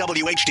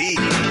 WKXWHD.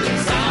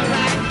 It's all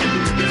right.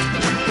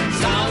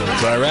 It's all right.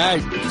 All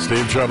right,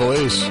 Steve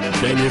Trevelise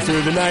getting you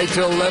through the night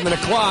till 11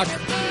 o'clock.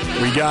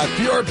 We got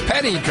Pure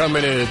Petty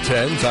coming in at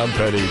 10, Tom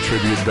Petty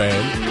Tribute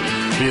Band.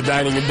 Be a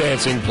dining and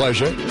dancing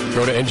pleasure.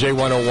 Go to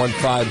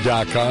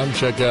NJ1015.com.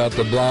 Check out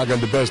the blog on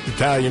the best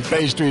Italian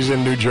pastries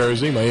in New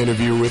Jersey. My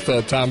interview with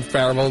Tom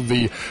Farrell,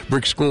 the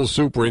Brick School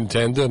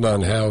superintendent,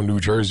 on how New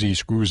Jersey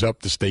screws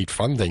up the state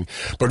funding.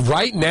 But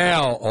right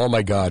now, oh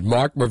my God,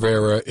 Mark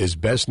Rivera is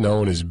best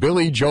known as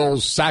Billy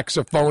Joel's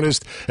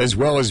saxophonist, as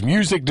well as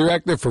music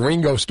director for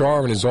Ringo Starr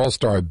and his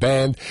all-star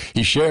band.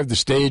 He shared the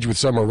stage with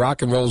some of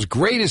rock and roll's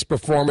greatest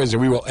performers,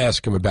 and we will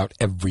ask him about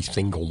every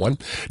single one.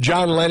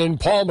 John Lennon,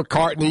 Paul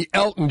McCartney,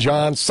 Elton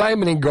John,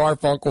 Simon and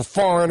Garfunkel,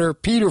 Foreigner,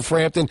 Peter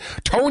Frampton,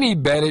 Tony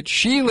Bennett,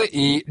 Sheila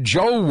E.,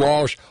 Joe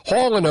Walsh,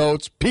 Hall &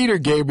 Oates, Peter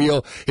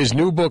Gabriel. His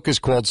new book is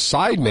called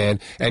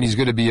Sideman, and he's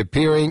going to be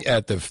appearing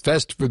at the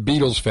Fest for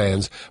Beatles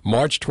fans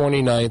March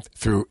 29th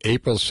through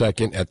April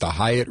 2nd at the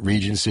Hyatt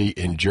Regency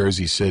in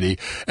Jersey City.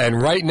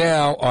 And right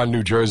now on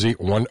New Jersey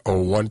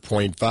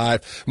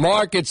 101.5.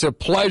 Mark, it's a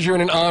pleasure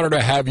and an honor to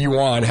have you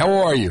on. How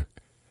are you?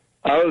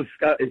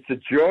 It's a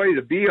joy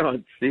to be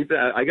on, Steve.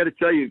 I got to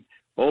tell you,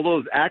 all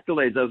those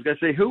accolades, I was going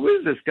to say, who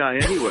is this guy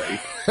anyway?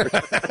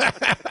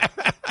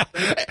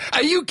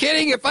 Are you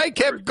kidding? If I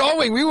kept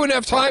going, we wouldn't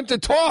have time to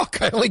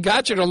talk. I only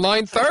got you till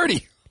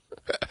 9:30.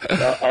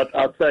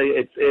 I'll tell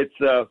you,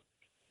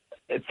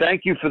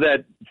 thank you for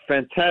that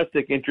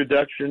fantastic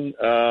introduction.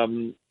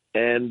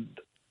 And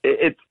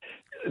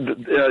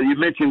you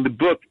mentioned the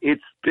book.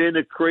 It's been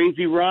a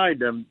crazy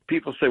ride.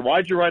 People say,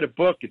 why'd you write a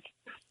book?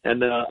 At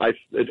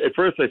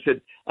first I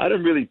said, I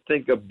don't really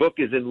think a book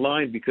is in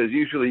line, because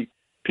usually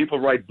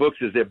people write books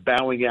as they're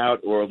bowing out,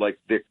 or like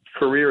their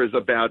career is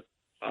about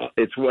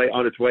its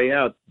way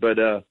out. But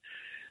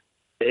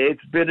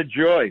it's been a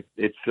joy.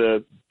 It's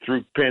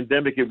through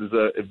pandemic, it was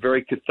a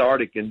very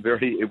cathartic and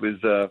it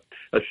was a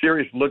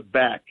serious look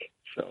back.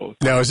 So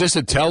now, is this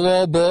a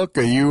tell-all book?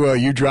 Are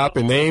you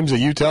dropping names? Are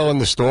you telling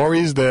the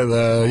stories that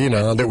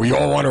that we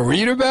all want to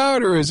read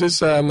about, or is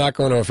this I'm not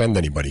going to offend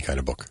anybody kind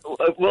of book?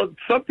 Well,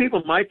 some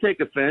people might take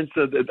offense.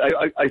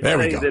 I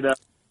say that.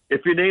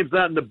 If your name's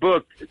not in the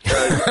book.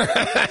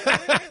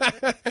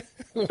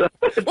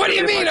 What do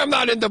you mean I'm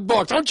not in the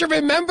book? Don't you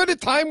remember the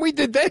time we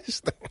did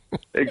this?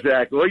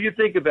 Exactly. Well, you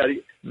think about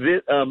it.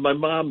 My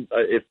mom,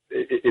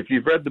 if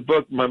you've read the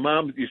book, my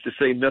mom used to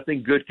say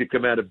nothing good could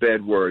come out of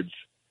bad words.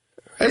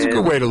 That's a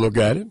good way to look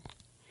at it.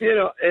 You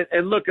know,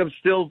 and look, I'm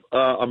still,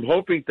 I'm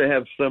hoping to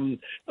have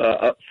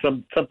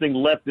something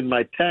left in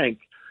my tank.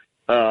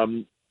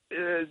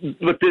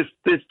 Look,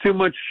 there's too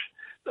much.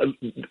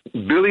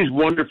 Billy's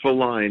wonderful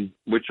line,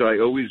 which I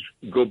always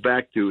go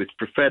back to, it's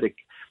prophetic,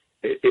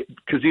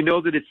 because you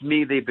know that it's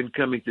me they've been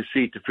coming to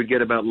see to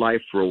forget about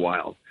life for a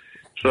while.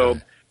 So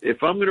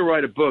if I'm going to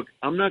write a book,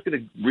 I'm not going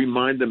to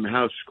remind them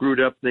how screwed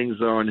up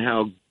things are and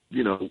how,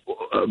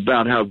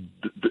 about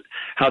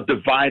how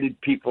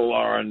divided people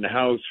are and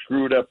how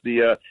screwed up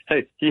you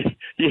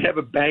have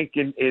a bank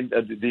in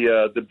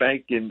the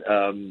bank in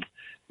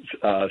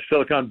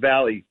Silicon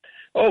Valley.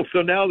 Oh,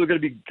 so now they're going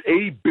to be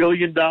 $80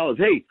 billion.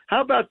 Hey, how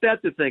about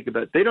that to think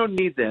about? They don't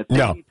need that. They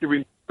need to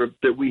remember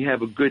that we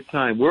have a good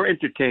time. We're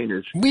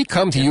entertainers. We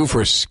come to you for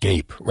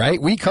escape,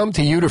 right? We come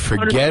to you to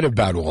forget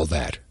about all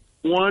that.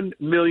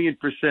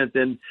 1,000,000%.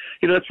 And,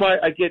 that's why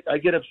I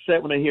get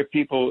upset when I hear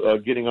people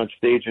getting on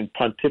stage and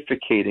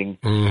pontificating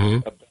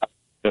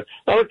about,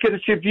 because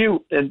it's your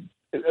view. And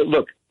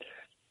look,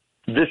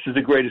 this is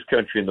the greatest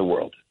country in the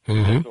world.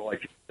 That's all I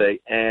can say.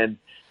 And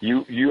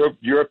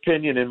your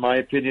opinion and my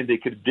opinion, they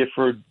could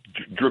differ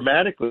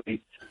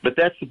dramatically, but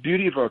that's the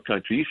beauty of our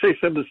country. You say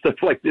some of the stuff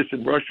like this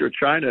in Russia or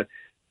China,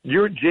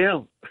 you're in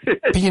jail.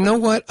 But you know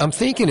what I'm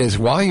thinking is,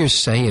 while you're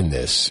saying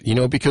this,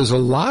 because a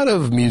lot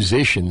of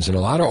musicians and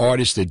a lot of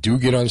artists that do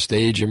get on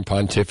stage and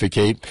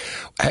pontificate,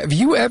 have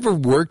you ever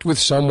worked with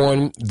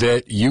someone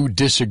that you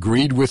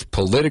disagreed with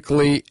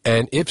politically?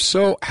 And if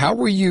so, how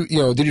were you,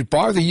 did it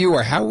bother you,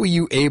 or how were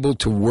you able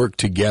to work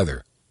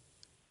together?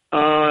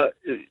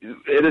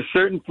 At a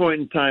certain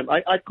point in time,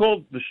 I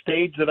call the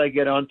stage that I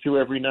get onto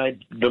every night,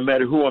 no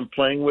matter who I'm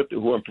playing with or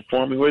who I'm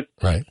performing with.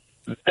 Right.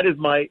 That is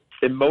my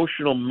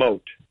emotional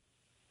moat.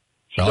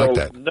 I like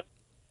that.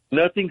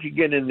 Nothing can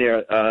get in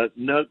there.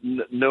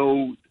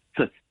 No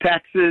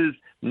taxes,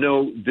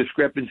 no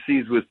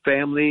discrepancies with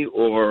family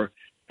or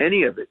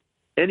any of it.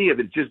 Any of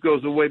it just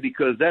goes away,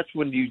 because that's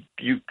when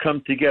you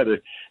come together.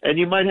 And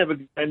you might have a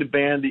kind of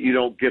band that you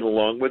don't get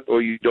along with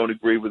or you don't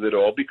agree with at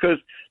all, because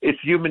it's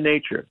human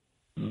nature.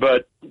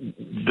 But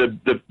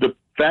the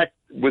fact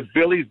with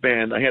Billy's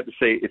band, I have to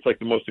say, it's like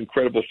the most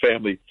incredible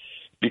family,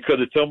 because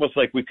it's almost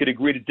like we could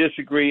agree to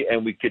disagree,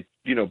 and we could,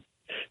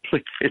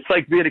 it's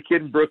like being a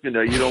kid in Brooklyn.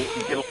 You don't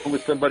get along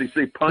with somebody, so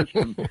you punch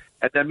them,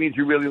 and that means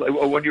you really like.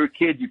 Well, when you're a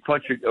kid, you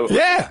punch a girl,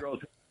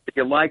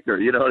 you like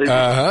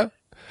her.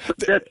 But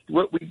that's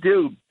what we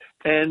do.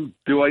 And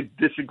do I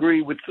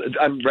disagree with?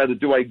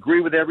 Do I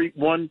agree with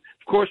everyone?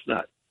 Of course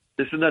not.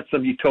 This is not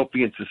some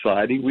utopian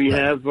society. We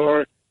have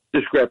our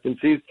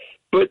discrepancies,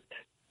 but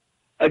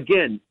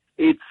again,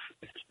 it's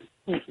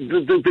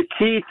the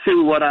key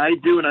to what I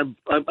do, and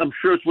I'm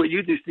sure it's what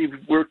you do, Steve.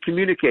 We're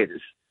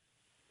communicators.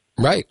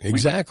 Right.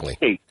 Exactly.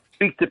 We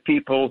speak to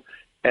people,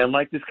 and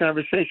like this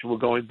conversation, we're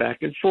going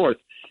back and forth.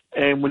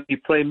 And when you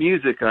play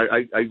music,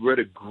 I read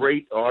a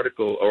great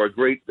article or a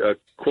great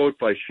quote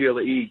by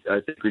Sheila E. I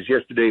think it was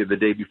yesterday or the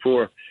day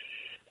before,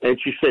 and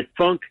she said,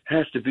 "Funk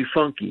has to be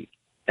funky,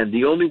 and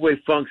the only way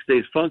funk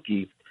stays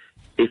funky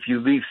if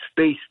you leave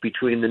space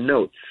between the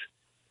notes."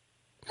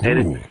 Ooh. And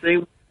it's the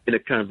same in a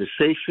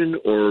conversation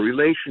or a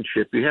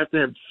relationship. You have to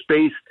have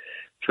space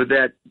for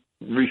that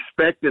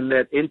respect and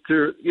that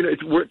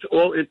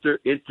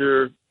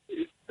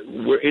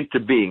we're into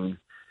being.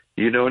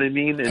 You know what I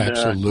mean? And,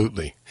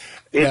 absolutely.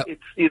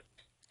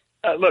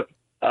 Look,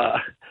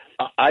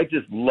 I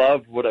just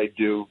love what I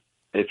do.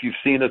 If you've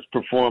seen us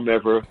perform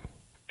ever,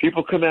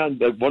 people come out.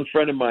 One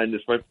friend of mine,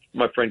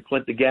 my friend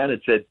Clint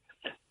Gannon, said,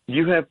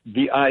 "You have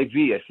the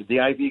IV." I said, "The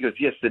IV?" He goes,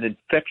 "Yes, an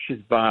infectious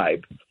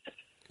vibe."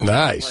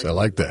 Nice. I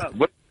like that.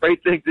 What a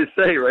great thing to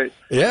say, right?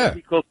 Yeah.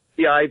 He calls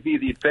the IV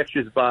the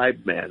infectious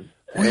vibe, man.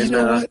 Well, you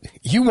know what?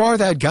 You are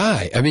that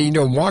guy. I mean,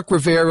 Mark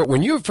Rivera,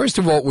 when you're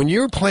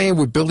playing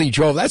with Billy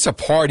Joel, that's a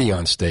party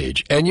on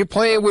stage. And you're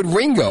playing with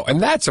Ringo,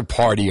 and that's a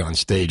party on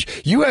stage.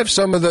 You have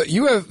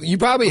you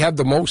probably have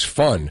the most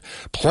fun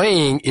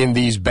playing in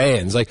these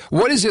bands. Like,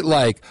 what is it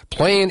like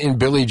playing in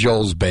Billy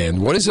Joel's band?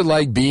 What is it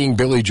like being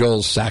Billy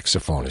Joel's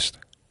saxophonist?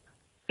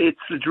 It's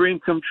a dream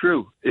come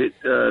true.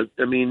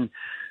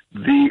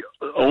 The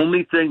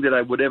only thing that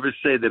I would ever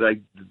say that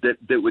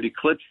would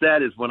eclipse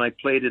that is when I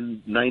played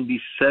in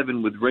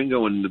 '97 with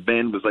Ringo, and the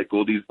band was like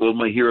all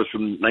my heroes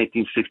from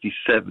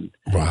 1967.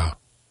 Wow!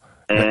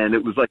 And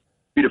it was like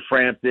Peter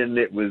Frampton,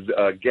 it was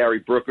Gary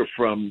Brooker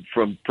from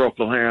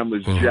Procol Harum,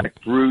 it was Jack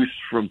Bruce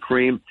from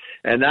Cream,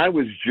 and I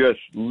was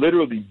just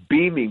literally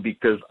beaming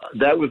because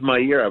that was my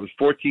year. I was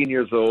 14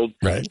 years old.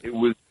 Right. It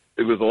was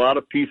a lot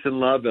of peace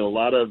and love and a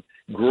lot of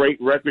great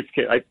records.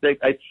 I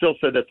still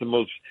said that's the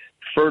most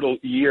fertile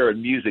year in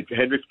music.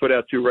 Hendrix put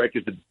out 2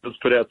 records, the Beatles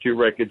put out 2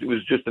 records. It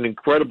was just an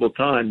incredible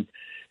time,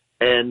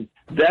 and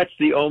that's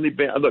the only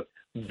band. Look,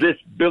 this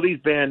Billy's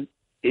band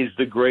is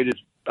the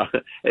greatest.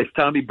 As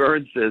Tommy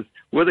Burns says,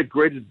 we're the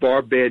greatest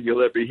bar band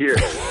you'll ever hear.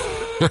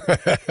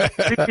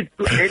 We can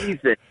do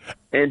anything,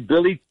 and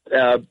Billy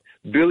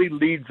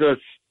leads us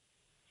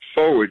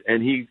forward,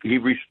 and he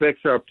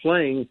respects our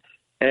playing.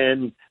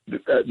 And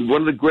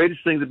one of the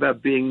greatest things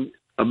about being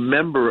a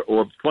member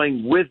or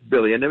playing with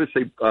Billy, I never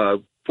say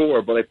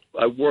for, but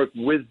I work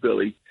with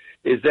Billy,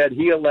 is that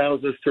he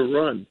allows us to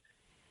run.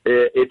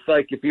 It's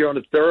like if you're on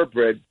a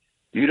thoroughbred,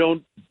 you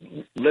don't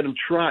let him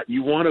trot.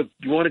 You want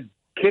to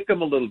kick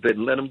him a little bit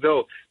and let him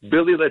go.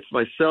 Billy lets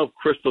myself,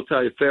 Crystal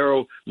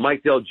Taliaferro,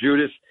 Mike Del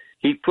Giudice,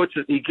 he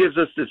gives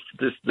us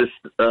this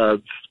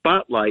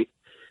spotlight,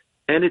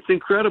 and it's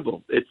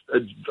incredible.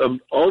 I'm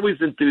always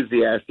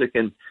enthusiastic,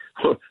 and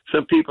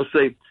some people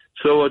say,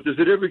 "So does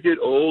it ever get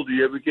old? Do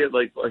you ever get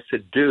like?" I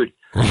said, "Dude,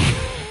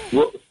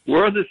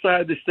 we're on the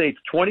side of the stage.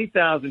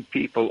 20,000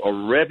 people are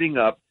revving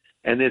up,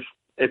 and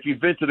if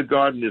you've been to the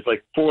Garden, there's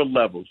like 4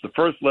 levels. The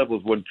first level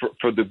is when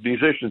for the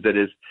musicians, that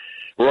is,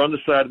 we're on the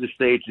side of the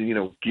stage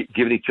and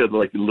giving each other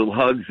like little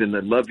hugs and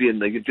I love you, and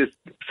like just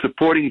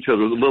supporting each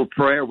other with a little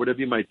prayer, whatever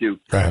you might do.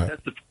 Uh-huh.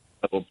 That's the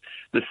first level.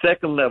 The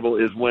second level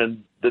is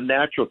when the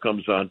natural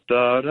comes on,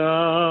 da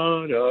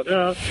da da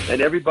da,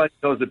 and everybody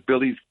knows that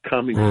Billy's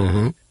coming.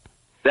 Mm-hmm.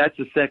 That's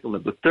the second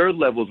level. The third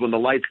level is when the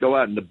lights go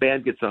out and the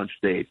band gets on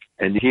stage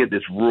and you hear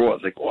this roar.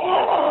 It's like,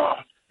 whoa!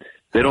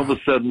 Then all of a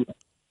sudden,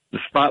 the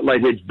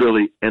spotlight hits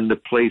Billy and the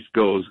place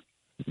goes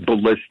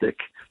ballistic.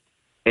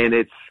 And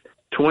it's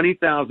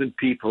 20,000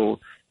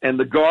 people. And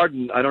the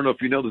Garden, I don't know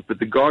if you know this, but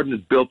the Garden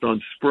is built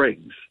on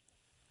springs.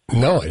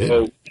 No, I didn't.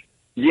 So,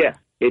 yeah,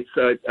 it's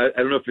I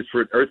don't know if it's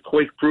for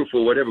earthquake-proof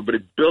or whatever, but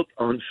it's built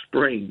on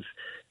springs.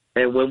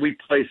 And when we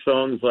play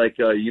songs like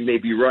You May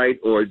Be Right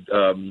or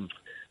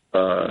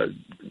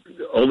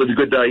Only the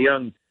Good Die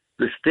Young,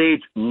 the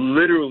stage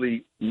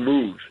literally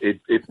moves.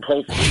 It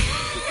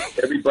pulses.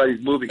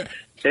 Everybody's moving.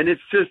 And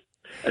it's just,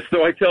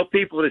 so I tell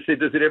people, they say,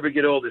 does it ever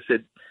get old? I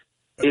said,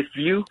 if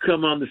you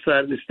come on the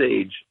side of the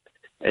stage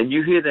and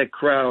you hear that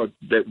crowd,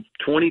 that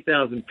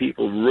 20,000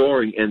 people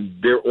roaring,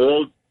 and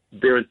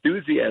their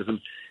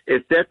enthusiasm,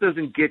 if that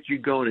doesn't get you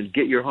going and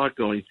get your heart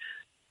going,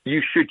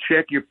 you should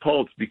check your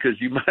pulse because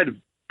you might have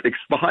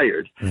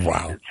expired.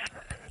 Wow.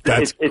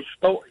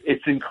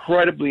 It's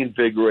incredibly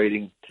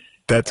invigorating.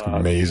 That's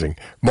amazing.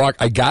 Mark,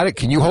 I got it.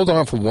 Can you hold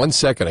on for 1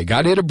 second? I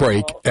got to hit a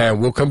break,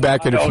 and we'll come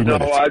back in a few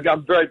minutes.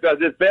 I'm very bad.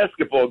 There's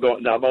basketball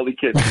going. No, I'm only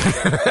kidding.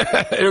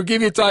 It'll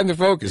give you time to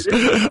focus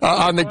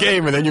on the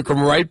game, and then you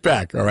come right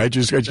back, all right?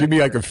 Just give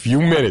me like a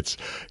few minutes.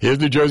 Here's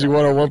New Jersey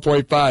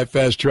 101.5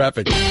 Fast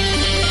Traffic.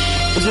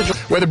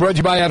 Weather brought to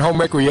you by At Home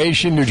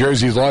Recreation, New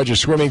Jersey's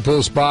largest swimming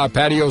pool, spa,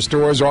 patio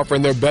stores,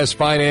 offering their best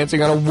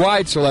financing on a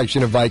wide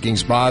selection of Viking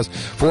spas.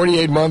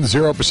 48 months,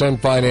 0%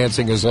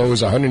 financing as low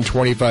as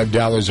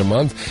 $125 a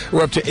month,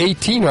 or up to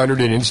 $1,800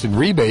 in instant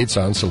rebates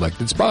on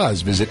selected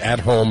spas. Visit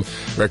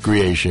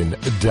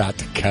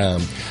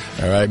athomerecreation.com.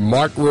 All right,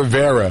 Mark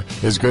Rivera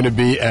is going to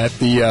be at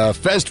the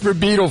Fest for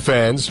Beatle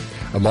fans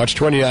on March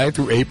 29th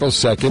through April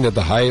 2nd at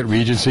the Hyatt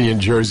Regency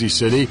in Jersey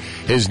City.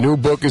 His new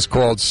book is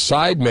called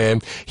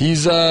Sideman.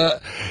 He's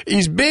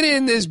been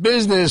in this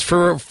business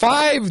for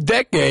 5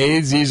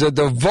 decades. He's a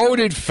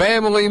devoted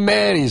family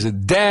man. He's a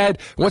dad.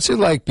 What's it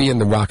like being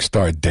the rock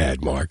star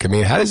dad, Mark? I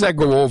mean, how does that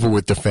go over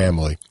with the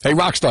family? Hey,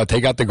 rock star,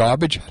 take out the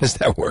garbage? How does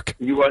that work?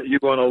 You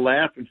want to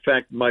laugh? In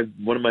fact,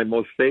 one of my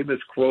most famous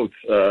quotes,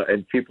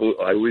 and people,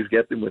 I always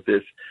get them with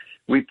this.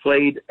 We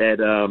played at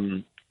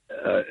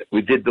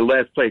we did the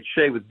last play at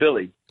Shea with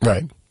Billy.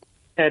 Right.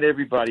 Had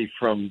everybody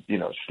from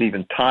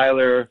Steven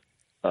Tyler.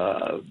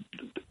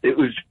 It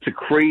was just a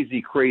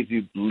crazy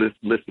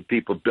list of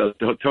people.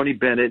 Tony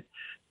Bennett.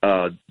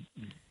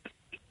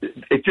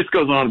 It just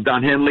goes on.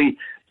 Don Henley,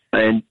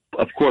 and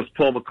of course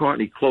Paul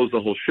McCartney closed the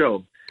whole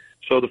show.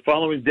 So the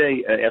following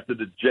day, after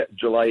the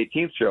July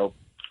 18th show,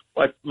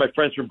 my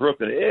friends from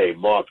Brooklyn, hey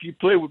Mark, you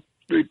play with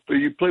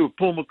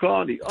Paul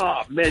McCartney.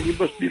 Oh man, you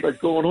must be like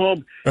going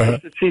home. I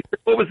said, see,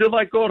 what was it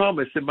like going home?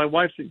 I said, my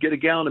wife said, get a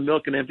gallon of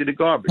milk and empty the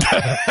garbage.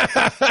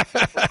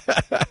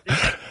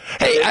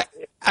 Hey,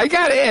 I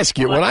got to ask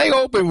you, when I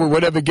open with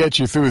Whatever Gets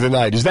You Through the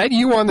Night, is that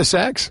you on the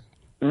sax?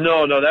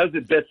 No, that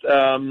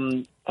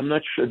was I'm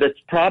not sure. That's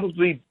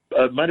probably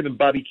might have been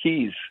Bobby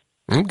Keys.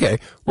 Okay.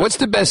 What's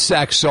the best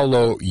sax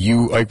solo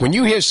you like when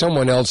you hear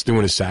someone else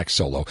doing a sax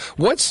solo?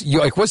 What's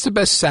the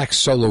best sax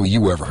solo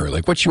you ever heard?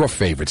 Like, what's your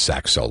favorite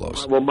sax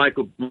solos? Well,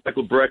 Michael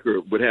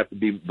Brecker would have to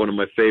be one of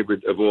my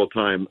favorite of all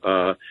time.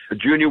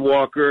 Junior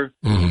Walker,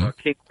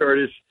 King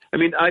Curtis. I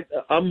mean,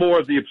 I'm more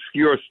of the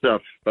obscure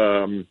stuff.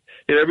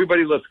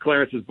 Everybody loves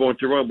Clarence is Born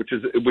to Run, which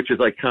is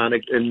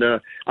iconic, and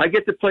I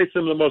get to play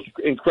some of the most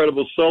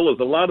incredible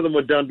solos. A lot of them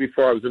were done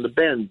before I was in the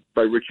band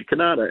by Richie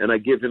Cannata, and I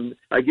give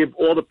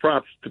all the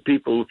props to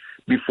people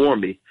before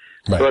me.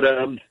 Right. But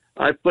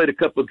I've played a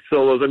couple of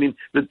solos. I mean,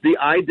 the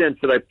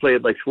idents that I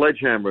played, like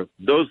Sledgehammer,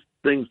 those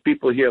things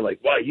people hear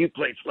like, "Wow, you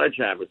played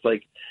Sledgehammer." It's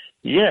like,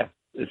 yeah,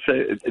 it's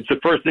the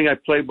first thing I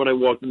played when I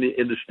walked in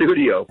the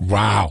studio.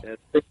 Wow. And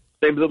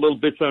same with the little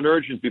bits on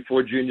Urgent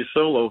before Junior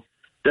Solo.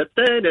 I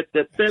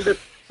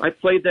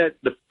played that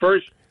the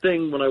first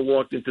thing when I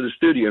walked into the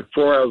studio. And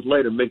 4 hours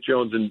later, Mick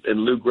Jones and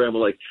Lou Gramm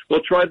were like, well,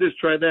 try this,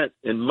 try that.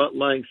 And Mutt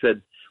Lange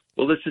said,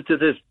 well, listen to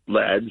this,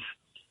 lads.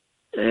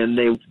 And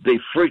they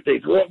freaked.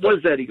 What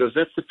was that? He goes,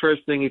 that's the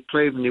first thing he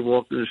played when he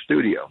walked in the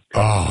studio.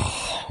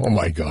 Oh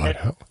my God.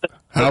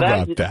 How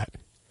about that?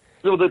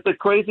 So the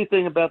crazy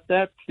thing about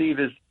that, Steve,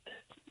 is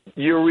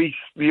you're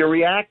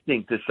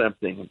reacting to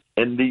something,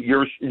 and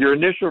your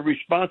initial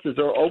responses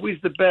are always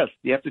the best.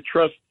 You have to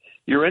trust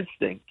your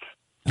instincts.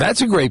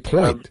 That's a great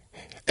point.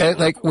 And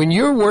like when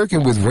you're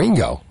working with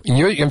Ringo,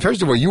 and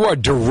first of all, you are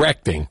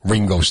directing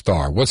Ringo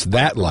Starr. What's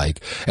that like?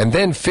 And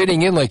then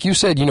fitting in, like you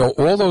said,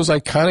 all those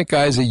iconic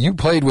guys that you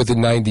played with in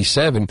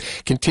 '97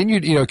 continue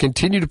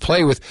to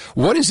play with.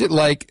 What is it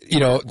like?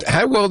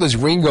 How well does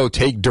Ringo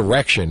take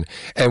direction?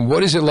 And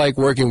what is it like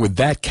working with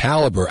that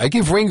caliber? I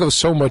give Ringo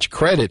so much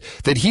credit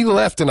that he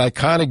left an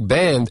iconic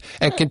band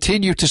and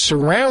continued to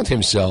surround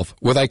himself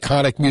with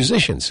iconic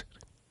musicians.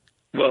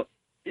 Well,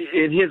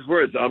 in his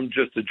words, I'm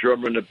just a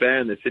drummer in a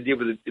band. They said, you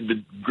were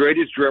the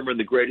greatest drummer in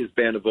the greatest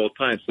band of all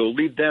time. So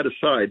leave that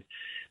aside.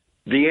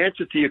 The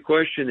answer to your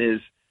question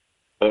is,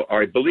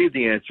 or I believe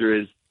the answer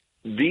is,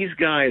 these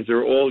guys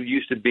are all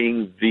used to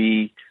being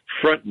the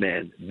front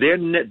man.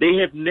 They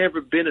have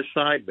never been a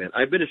sideman.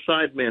 I've been a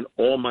sideman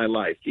all my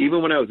life.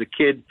 Even when I was a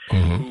kid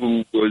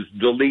who was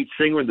the lead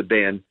singer in the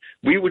band,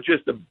 we were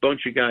just a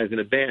bunch of guys in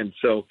a band.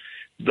 So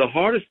the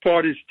hardest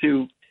part is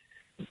you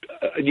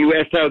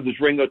asked how does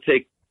Ringo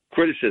take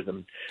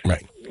criticism,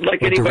 right?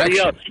 Like anybody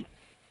else,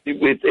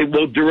 it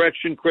will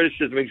direction,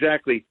 criticism,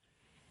 exactly.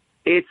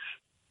 It's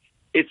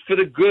for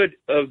the good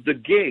of the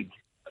gig.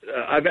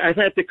 I've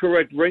had to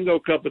correct Ringo a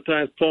couple of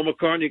times, Paul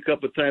McCartney a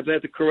couple of times. I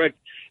had to correct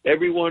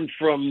everyone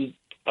from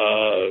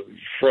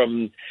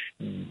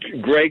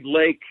Greg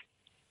Lake,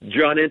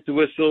 John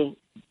Entwistle,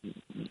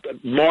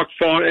 Mark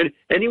Farr, and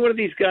any one of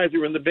these guys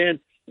who are in the band.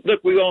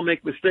 Look, we all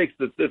make mistakes.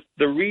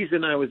 The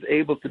reason I was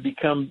able to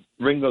become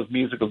Ringo's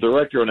musical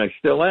director, and I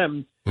still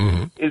am,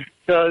 is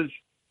because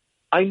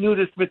I knew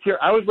this material.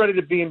 I was ready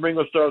to be in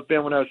Ringo Starr's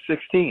band when I was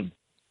 16.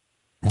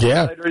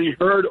 Yeah, I'd already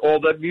heard all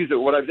that music.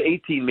 When I was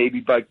 18,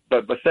 maybe by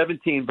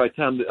 17, by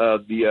time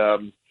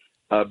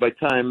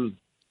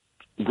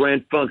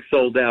Grand Funk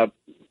sold out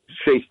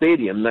Shea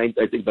Stadium, I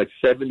think like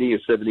 70 or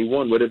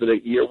 71, whatever the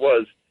year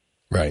was.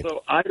 Right.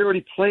 So I'd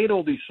already played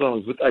all these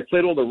songs. I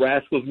played all the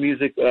Rascals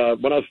music.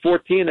 When I was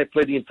 14, I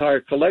played the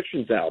entire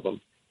Collections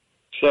album.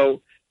 So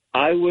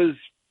I was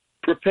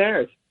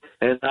prepared,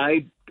 and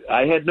I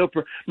had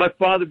my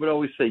father would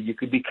always say, you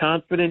could be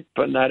confident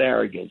but not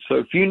arrogant. So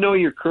if you know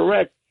you're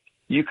correct,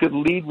 you could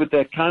lead with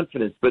that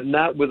confidence, but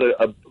not with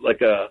a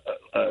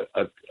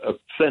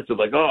sense of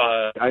like,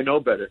 oh, I know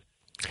better.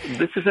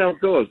 This is how it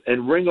goes.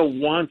 And Ringo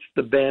wants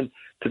the band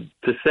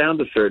to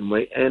sound a certain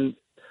way. And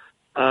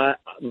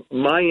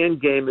my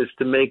end game is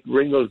to make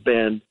Ringo's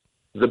band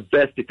the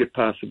best it could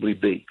possibly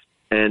be.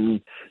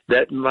 And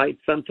that might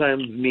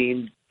sometimes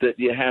mean that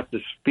you have to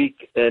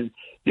speak, and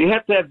you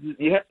have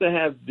to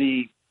have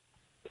the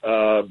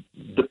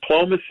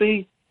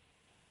diplomacy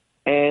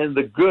and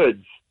the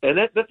goods. And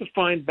that's a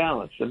fine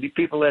balance. I mean,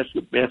 people ask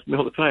me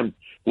all the time,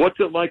 what's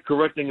it like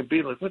correcting a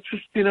Beatle? It's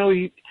just,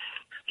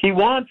 he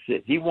wants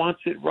it. He wants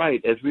it right,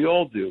 as we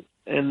all do.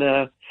 And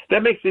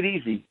that makes it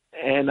easy.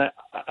 And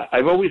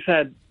I've always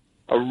had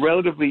a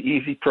relatively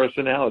easy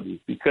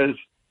personality because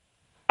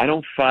I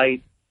don't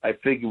fight. I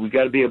figure we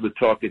got to be able to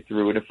talk it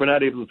through. And if we're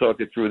not able to talk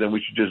it through, then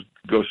we should just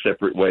go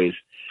separate ways.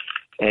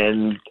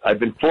 And I've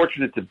been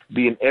fortunate to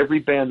be in every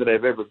band that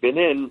I've ever been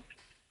in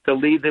to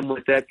lead them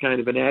with that kind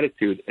of an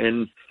attitude.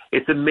 And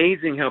it's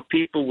amazing how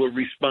people will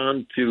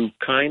respond to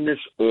kindness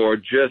or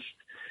just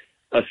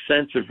a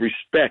sense of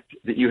respect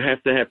that you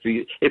have to have for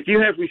you. If you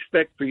have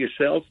respect for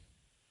yourself,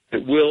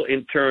 it will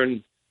in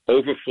turn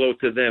overflow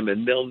to them,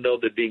 and they'll know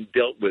they're being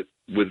dealt with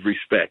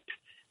respect.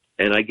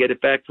 And I get it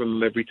back from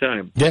them every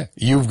time. Yeah,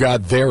 you've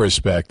got their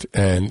respect,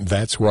 and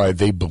that's why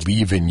they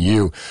believe in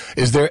you.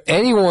 Is there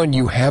anyone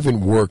you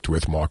haven't worked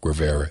with, Mark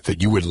Rivera,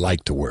 that you would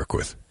like to work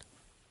with?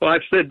 Well,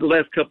 I've said the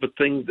last couple of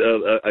things.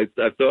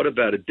 I've thought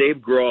about it. Dave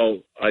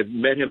Grohl, I've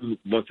met him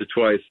once or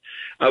twice.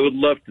 I would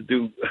love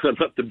to I'd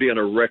love to be on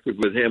a record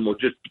with him, or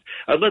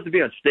I'd love to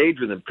be on stage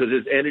with him because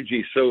his energy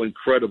is so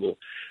incredible.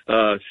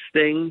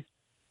 Sting,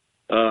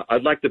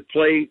 I'd like to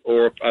play,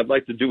 or I'd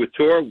like to do a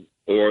tour,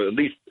 or at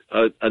least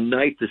a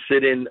night to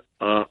sit in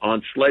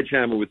on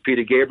Sledgehammer with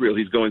Peter Gabriel.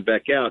 He's going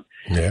back out.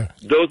 Yeah,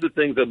 those are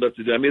things I'd love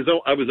to do. I mean,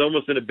 I was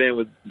almost in a band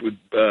with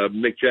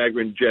Mick Jagger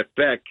and Jeff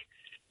Beck.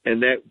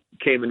 And that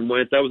came and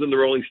went. I was in the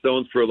Rolling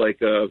Stones for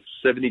like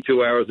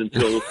 72 hours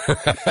until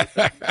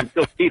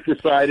Keith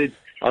decided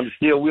on the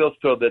Steel Wheels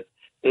tour that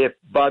if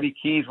Bobby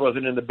Keys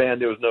wasn't in the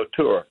band, there was no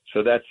tour.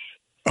 So that's...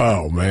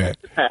 Oh, man.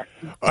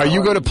 Are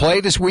you going to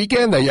play this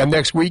weekend,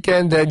 next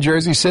weekend at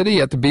Jersey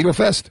City at the Beatle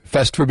Fest?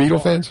 Fest for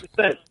Beatle fans?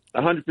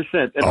 100%.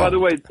 And by the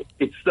way,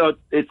 it's the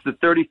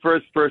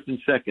 31st, 1st, and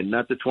 2nd,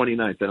 not the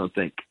 29th, I don't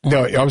think.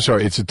 No, I'm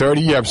sorry. It's the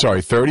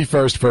 31st,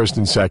 1st,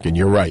 and 2nd.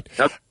 You're right.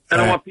 I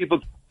don't want people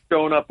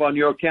showing up on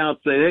your account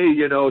saying,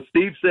 hey,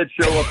 Steve said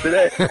show up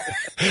today.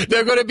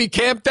 They're going to be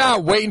camped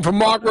out waiting for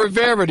Mark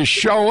Rivera to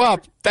show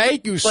up.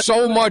 Thank you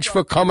so much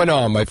for coming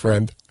on, my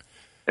friend.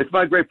 It's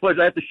my great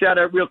pleasure. I have to shout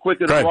out real quick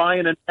to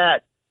Ryan and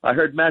Matt. I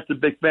heard Matt's a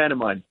big fan of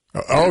mine.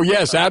 Oh,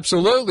 yes,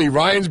 absolutely.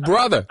 Ryan's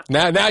brother.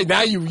 Now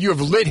you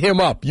have lit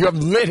him up. You have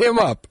lit him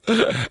up.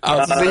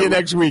 I'll see you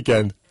next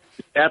weekend.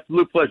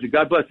 Absolute pleasure.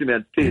 God bless you,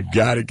 man. Peace. You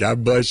got it.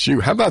 God bless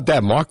you. How about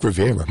that, Mark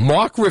Rivera?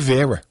 Mark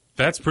Rivera.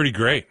 That's pretty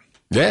great.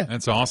 Yeah.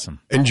 That's awesome.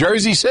 In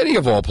Jersey City,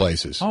 of all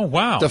places. Oh,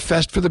 wow. The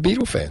Fest for the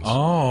Beatle fans.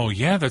 Oh,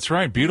 yeah, that's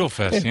right. Beatle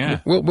Fest, yeah.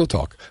 We'll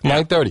talk.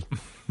 9:30.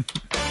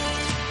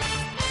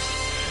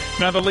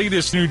 Now, the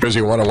latest New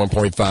Jersey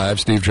 101.5,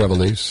 Steve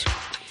Trevelise.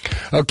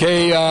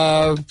 Okay,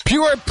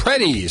 Pure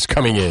Pretty is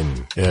coming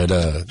in at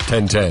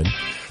 10:10.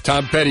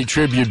 Tom Petty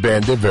Tribute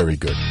Band, they're very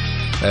good.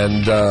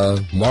 And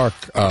Mark,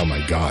 oh, my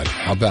God,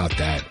 how about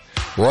that?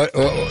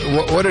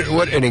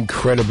 What an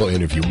incredible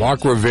interview.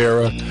 Mark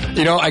Rivera,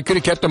 I could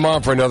have kept him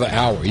on for another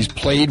hour. He's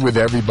played with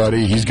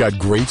everybody. He's got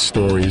great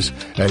stories,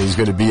 and he's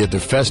going to be at the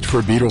Fest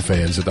for Beatle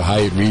fans at the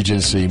Hyatt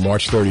Regency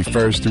March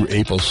 31st through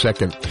April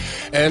 2nd.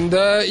 And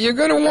you're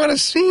going to want to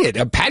see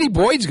it. Patty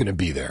Boyd's going to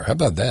be there. How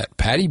about that?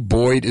 Patty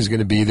Boyd is going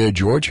to be there,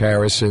 George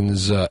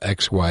Harrison's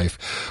ex-wife,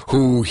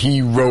 who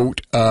he wrote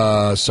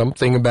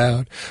something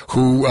about,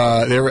 who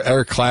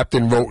Eric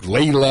Clapton wrote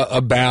Layla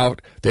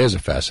about. There's a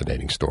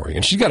fascinating story.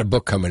 And she's got a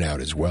book coming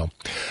out as well.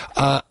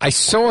 I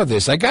saw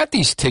this. I got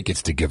these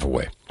tickets to give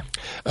away.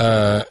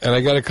 And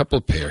I got a couple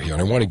of pair here,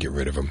 and I want to get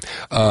rid of them.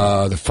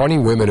 The Funny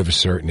Women of a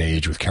Certain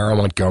Age with Carol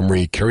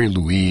Montgomery, Kerry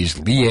Louise,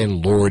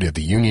 Leanne Lord at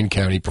the Union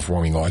County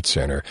Performing Arts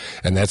Center.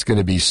 And that's going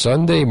to be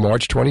Sunday,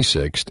 March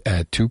 26th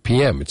at 2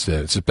 p.m. It's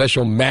a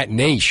special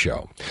matinee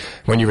show.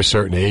 When you're a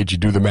certain age, you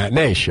do the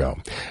matinee show.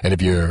 And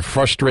if you're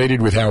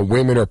frustrated with how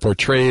women are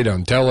portrayed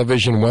on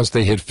television once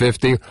they hit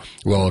 50,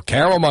 well,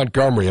 Carol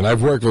Montgomery, and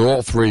I've worked with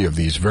all three of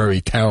these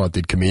very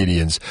talented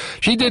comedians,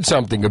 she did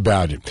something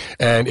about it.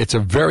 And it's a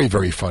very,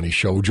 very funny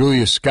show.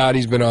 Julia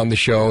Scotti's been on the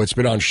show. It's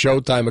been on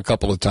Showtime a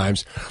couple of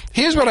times.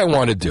 Here's what I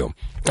want to do.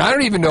 I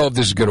don't even know if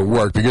this is going to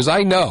work because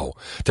I know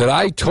that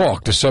I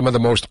talk to some of the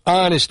most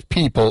honest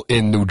people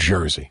in New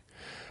Jersey.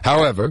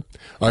 However,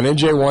 on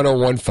NJ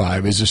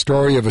 1015 is a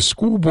story of a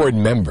school board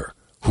member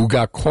who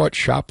got caught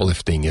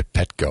shoplifting at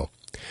Petco.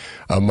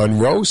 A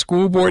Monroe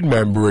school board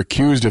member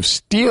accused of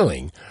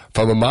stealing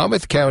from a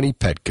Monmouth County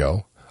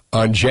Petco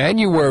On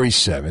January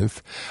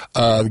 7th,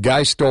 the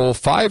guy stole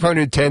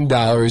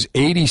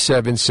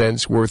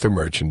 $510.87 worth of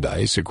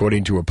merchandise,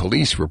 according to a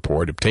police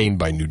report obtained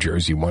by New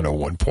Jersey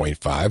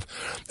 101.5.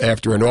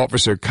 After an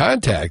officer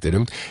contacted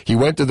him, he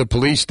went to the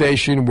police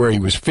station where he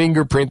was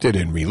fingerprinted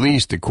and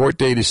released. The court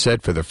date is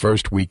set for the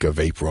first week of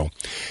April.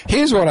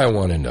 Here's what I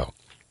want to know.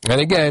 And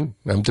again,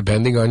 I'm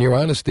depending on your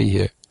honesty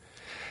here.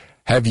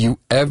 Have you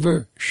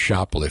ever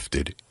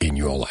shoplifted in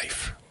your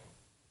life?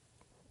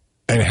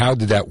 And how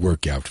did that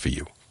work out for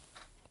you?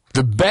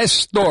 The best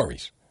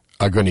stories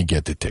are going to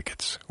get the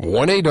tickets.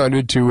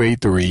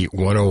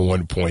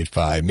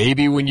 1-800-283-101.5.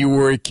 Maybe when you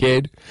were a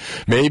kid,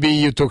 maybe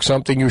you took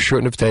something you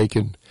shouldn't have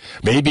taken.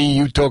 Maybe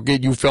you took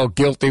it, you felt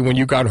guilty when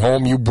you got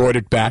home, you brought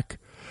it back.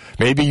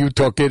 Maybe you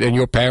took it and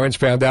your parents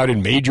found out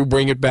and made you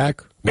bring it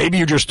back. Maybe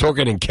you just took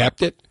it and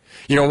kept it.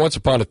 You know, once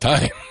upon a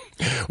time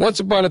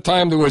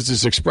there was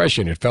this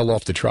expression, it fell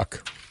off the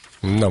truck.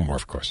 No more,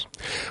 of course.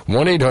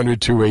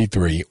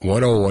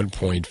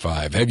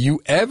 1-800-283-101.5. Have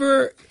you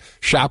ever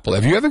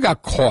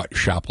got caught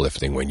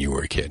shoplifting when you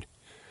were a kid?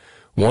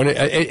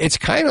 It's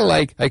kind of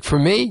like for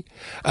me,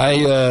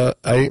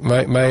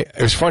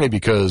 it was funny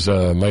because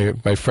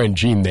my friend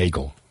Gene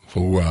Nagel,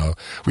 who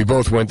we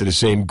both went to the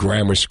same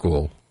grammar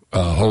school,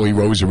 Holy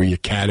Rosary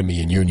Academy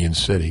in Union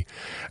City,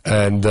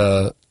 and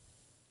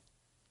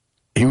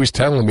he was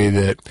telling me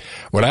that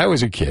when I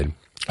was a kid,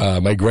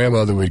 my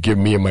grandmother would give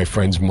me and my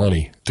friends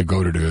money to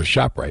go to the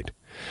ShopRite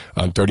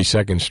on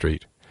 32nd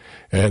Street.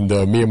 And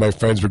me and my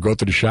friends would go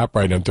to the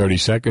ShopRite on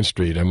 32nd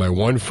Street. And my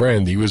one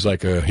friend, he was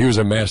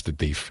a master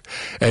thief.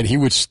 And he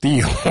would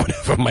steal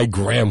whatever my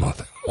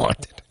grandmother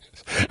wanted.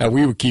 And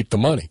we would keep the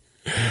money.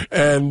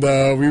 And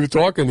we were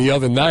talking the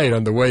other night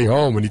on the way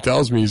home, and he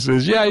tells me, he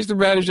says, yeah, I used to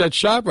manage that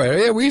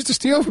ShopRite. Yeah, we used to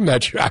steal from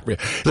that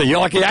ShopRite. He's like, you're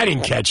lucky I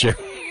didn't catch you.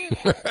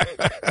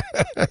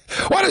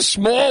 What a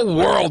small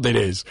world it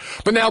is.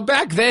 But now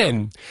back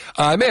then,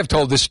 I may have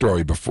told this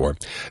story before.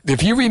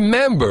 If you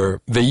remember,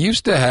 they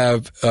used to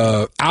have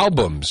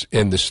albums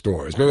in the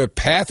stores. Remember,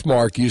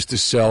 Pathmark used to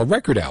sell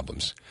record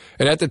albums.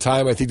 And at the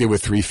time, I think they were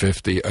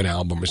 $3.50 an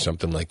album or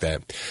something like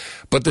that.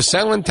 But the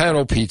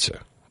Celentano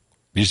pizza,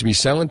 used to be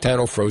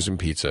Celentano frozen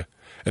pizza.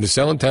 And the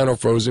Celentano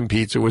frozen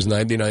pizza was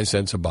 99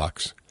 cents a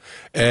box.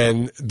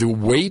 And the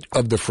weight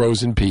of the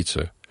frozen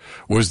pizza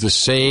was the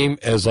same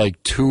as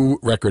like 2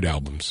 record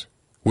albums,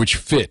 which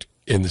fit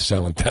in the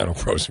Celentano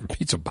frozen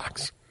pizza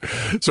box.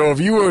 So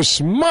if you were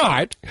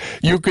smart,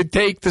 you could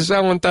take the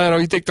Celentano,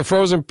 you take the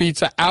frozen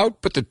pizza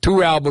out, put the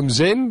 2 albums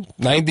in,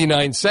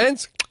 99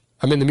 cents.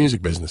 I'm in the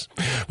music business.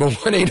 But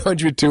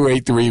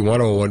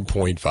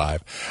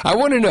 1-800-283-101.5. I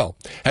want to know,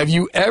 have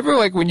you ever,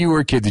 like when you were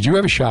a kid, did you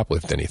ever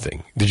shoplift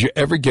anything? Did you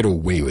ever get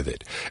away with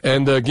it?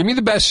 And give me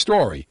the best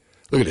story.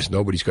 Look at this.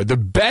 Nobody's good. The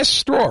best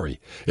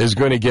story is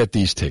going to get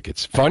these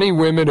tickets. Funny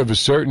women of a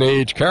certain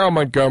age, Carol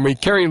Montgomery,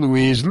 Kerry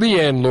Louise,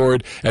 Leanne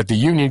Lord at the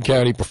Union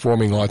County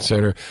Performing Arts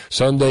Center,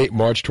 Sunday,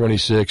 March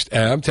 26th.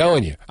 And I'm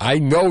telling you, I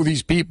know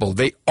these people.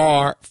 They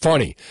are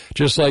funny.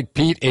 Just like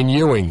Pete and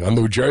Ewing on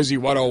New Jersey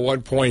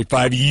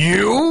 101.5.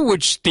 You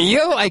would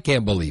steal? I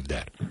can't believe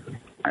that.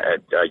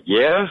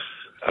 Yeah.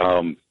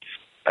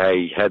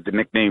 I had the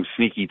nickname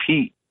Sneaky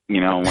Pete.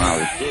 When I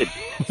was a kid.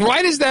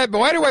 Why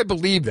do I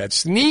believe that?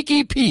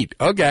 Sneaky Pete.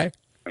 Okay.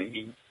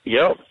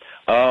 Yep.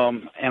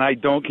 And I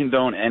don't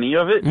condone any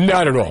of it.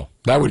 Not at all.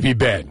 That would be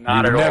bad.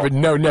 Not at all.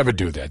 No, never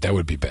do that. That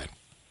would be bad.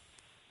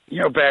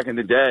 Back in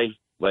the day,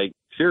 like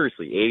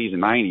seriously, 80s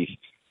and 90s,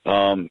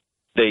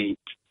 they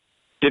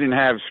didn't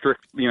have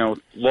strict,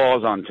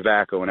 laws on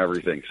tobacco and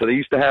everything. So they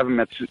used to have them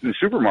at the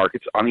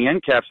supermarkets on the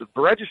end caps of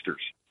the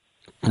registers.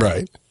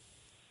 Right.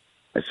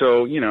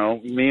 So,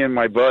 me and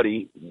my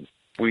buddy,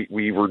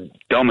 we were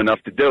dumb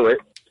enough to do it,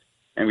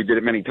 and we did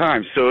it many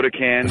times. Soda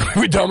cans.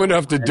 We're dumb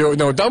enough to do it.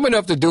 No, dumb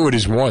enough to do it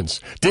is once.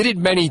 Did it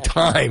many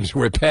times.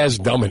 We're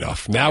past dumb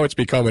enough. Now it's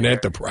become an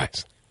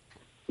enterprise.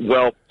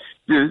 Well,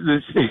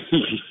 the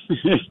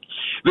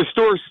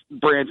store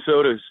brand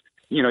sodas,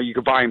 you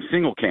could buy them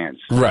single cans.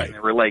 Right. And they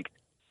were like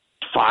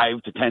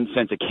 5 to 10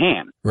 cents a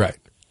can. Right.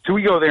 So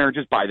we go there and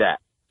just buy that.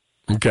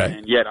 Okay.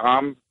 And yet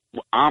I'm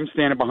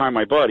standing behind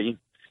my buddy,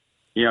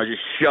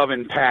 just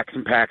shoving packs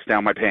and packs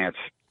down my pants.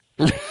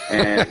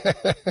 And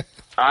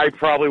I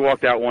probably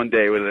walked out one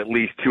day with at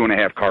least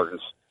 2.5 cartons,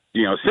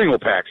 single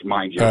packs,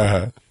 mind you.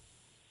 Uh-huh.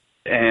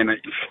 And,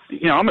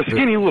 I'm a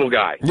skinny little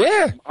guy.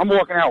 Yeah. I'm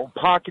walking out with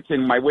pockets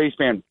and my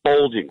waistband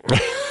bulging.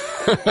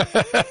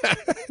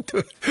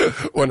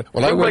 when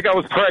I looked like I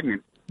was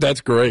pregnant.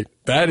 That's great.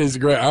 That is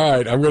great. All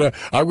right, I'm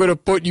gonna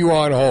put you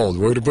on hold.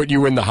 We're gonna put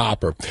you in the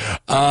hopper.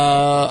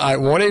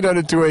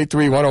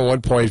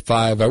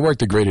 1-800-283-101.5. I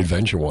worked at Great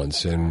Adventure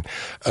once, and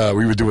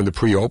we were doing the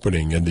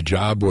pre-opening, and the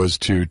job was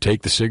to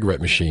take the cigarette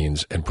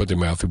machines and put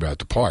them out throughout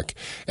the park.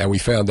 And we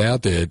found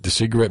out that the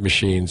cigarette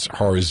machines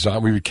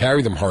we would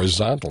carry them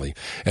horizontally,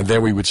 and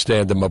then we would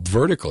stand them up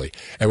vertically.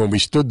 And when we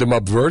stood them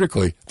up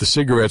vertically, the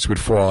cigarettes would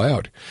fall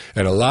out.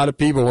 And a lot of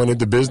people went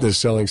into business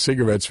selling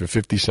cigarettes for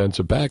 50 cents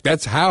a pack.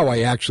 That's how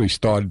I actually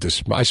started to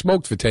I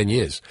smoked for 10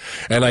 years,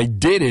 and I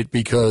did it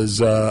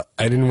because I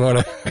didn't want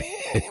to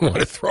You want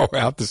to throw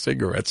out the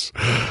cigarettes.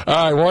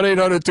 All right,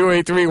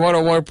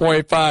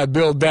 1-800-283-101.5.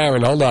 Bill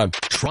Darren, hold on.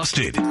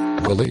 Trusted.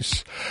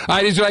 Release. All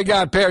right, here's what I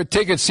got. A pair of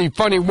tickets. See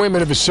Funny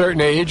Women of a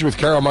Certain Age with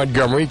Carol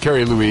Montgomery,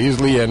 Carrie Louise,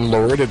 Leanne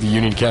Lord at the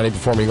Union County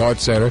Performing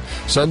Arts Center.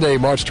 Sunday,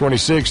 March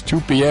 26,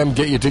 2 p.m.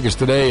 Get your tickets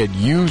today at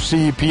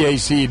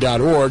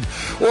ucpac.org.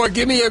 Or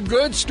give me a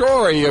good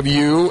story of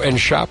you and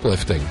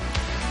shoplifting.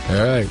 All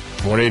right,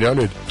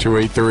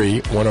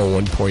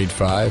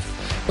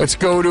 1-800-283-101.5. Let's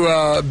go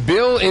to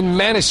Bill in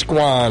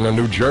Manasquan on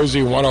New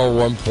Jersey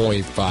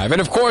 101.5.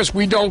 And, of course,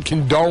 we don't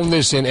condone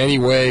this in any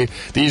way.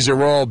 These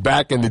are all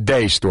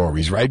back-in-the-day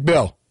stories, right,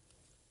 Bill?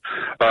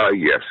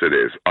 Yes, it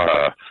is.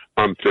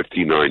 I'm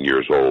 59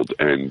 years old,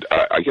 and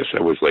I guess I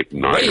was like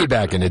 9. Way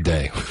back in the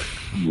day.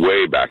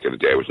 Way back in the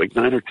day. I was like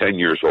 9 or 10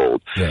 years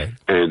old,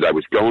 and I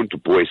was going to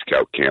Boy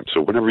Scout camp. So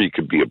whenever you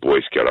could be a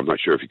Boy Scout, I'm not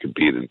sure if you could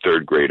be it in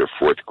 3rd grade or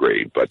 4th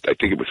grade, but I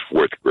think it was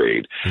 4th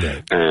grade.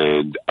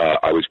 And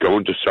I was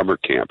going to summer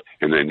camp,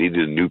 and I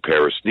needed a new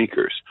pair of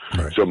sneakers.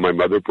 So my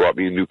mother brought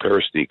me a new pair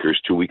of sneakers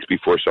 2 weeks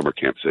before summer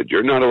camp, said,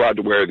 you're not allowed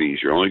to wear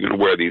these. You're only going to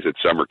wear these at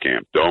summer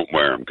camp. Don't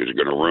wear them because you're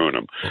going to ruin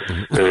them.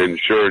 And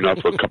sure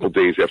enough, a couple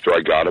days after I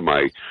got them,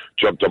 I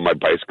jumped on my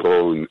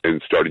bicycle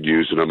and started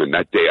using them. And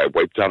that day I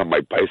wiped out on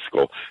my bicycle.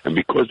 And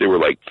because they were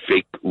like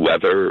fake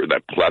leather,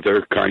 that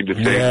pleather kind of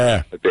thing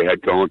that they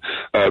had going,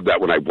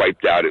 that when I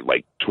wiped out, it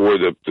like tore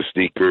the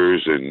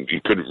sneakers and you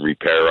couldn't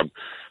repair them.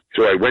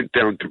 So I went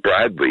down to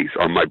Bradley's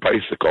on my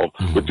bicycle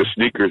with the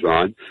sneakers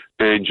on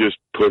and just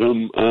put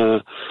them,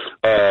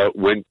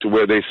 went to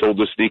where they sold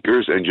the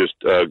sneakers and just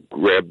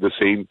grabbed the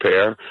same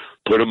pair,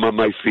 put them on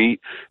my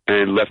feet,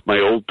 and left my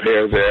old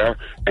pair there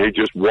and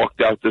just walked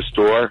out the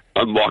store,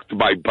 unlocked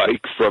my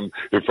bike from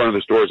in front of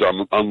the store as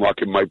I'm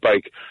unlocking my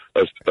bike.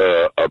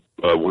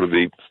 One of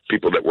the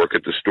people that work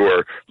at the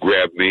store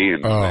grabbed me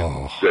and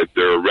said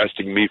they're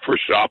arresting me for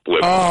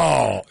shoplifting.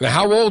 Oh, now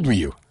how old were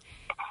you?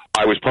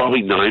 I was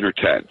probably 9 or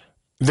 10.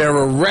 They're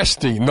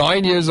arresting,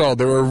 9 years old,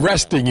 they're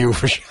arresting you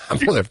for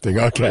shoplifting.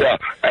 Okay. Yeah,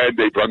 and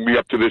they brought me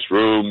up to this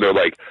room. They're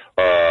like,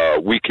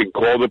 we can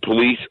call the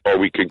police or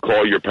we can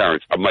call your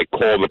parents. I'm like,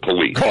 call the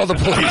police. Call the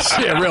police.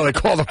 Yeah, really,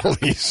 call the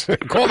police.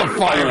 Call the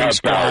firing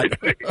squad.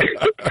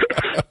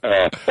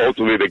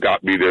 Ultimately, they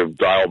got me to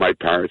dial my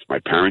parents. My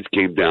parents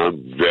came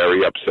down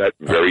very upset,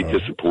 very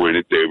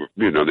disappointed. They were,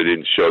 they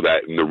didn't show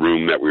that in the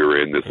room that we were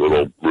in, this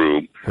little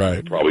room.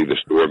 Right. Probably the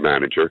store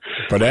manager.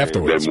 But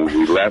afterwards. And then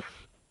when we left,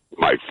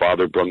 my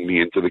father brought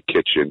me into the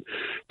kitchen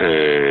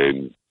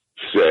and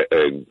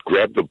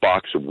grabbed a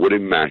box of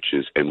wooden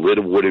matches and lit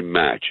a wooden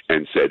match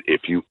and said,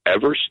 if you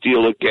ever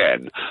steal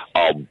again,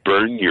 I'll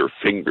burn your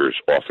fingers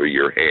off of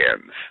your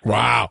hands.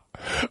 Wow.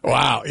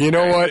 You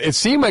know what? It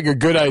seemed like a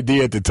good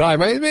idea at the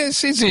time. I mean,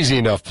 it's easy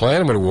enough plan.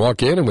 I'm going to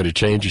walk in. I'm going to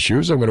change the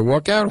shoes. I'm going to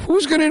walk out.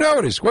 Who's going to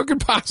notice? What could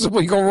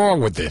possibly go wrong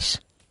with this?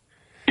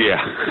 Yeah.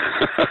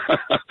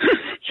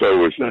 So it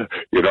was, and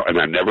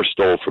I never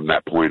stole from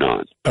that point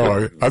on.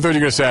 Oh, I thought you were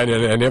going to say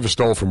I never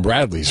stole from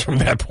Bradley's from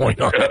that point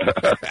on.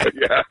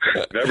 Yeah,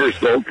 never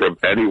stole from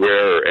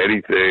anywhere or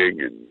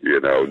anything, and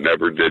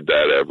never did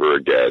that ever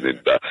again.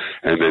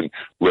 And then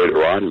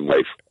later on in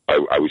life,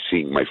 I was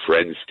seeing my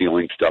friends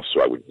stealing stuff,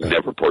 so I would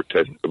never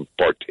partake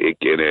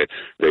in it.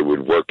 They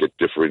would work at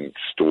different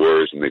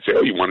stores, and they'd say,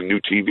 oh, you want a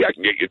new TV? I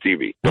can get you a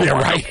TV. Yeah,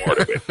 right. Part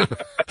of it.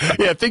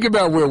 Yeah, think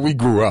about where we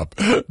grew up.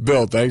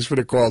 Bill, thanks for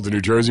the call to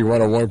New Jersey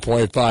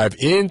 101.5.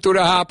 Into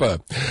the hopper.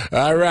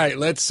 All right,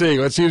 let's see.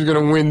 Let's see who's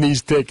going to win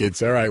these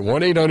tickets. All right,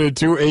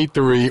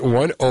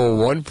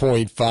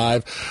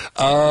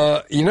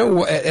 1-800-283-101.5. You know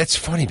what? It's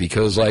funny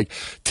because, like,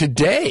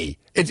 today,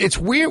 it's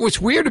weird. What's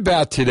weird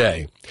about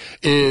today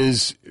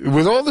is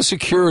with all the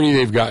security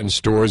they've got in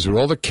stores, with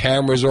all the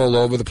cameras all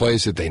over the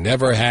place that they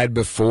never had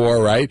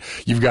before, right?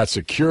 You've got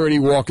security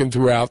walking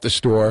throughout the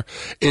store.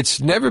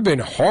 It's never been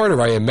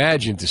harder, I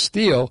imagine, to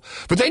steal.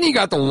 But then you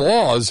got the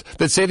laws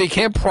that say they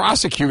can't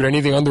prosecute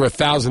anything under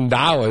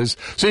 $1,000.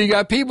 So you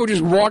got people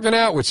just walking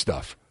out with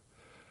stuff.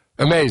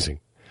 Amazing.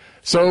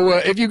 So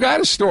if you got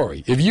a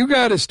story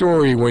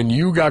when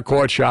you got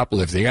caught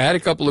shoplifting, I had a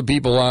couple of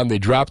people on. They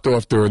dropped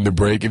off during the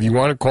break. If you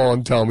want to call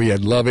and tell me, I'd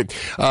love it.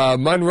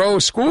 Monroe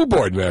school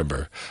board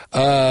member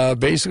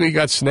basically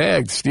got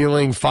snagged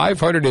stealing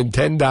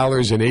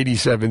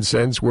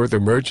 $510.87 worth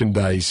of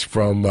merchandise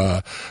from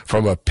a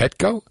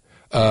Petco,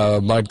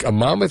 a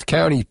Monmouth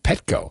County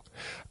Petco,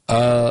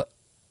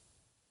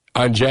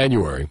 on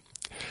January.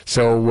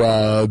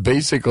 So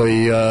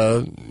basically,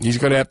 he's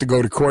going to have to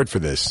go to court for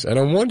this. And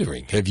I'm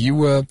wondering, have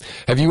you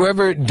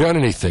ever done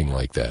anything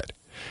like that?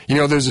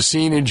 There's a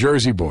scene in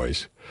Jersey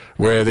Boys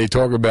where they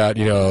talk about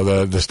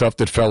the stuff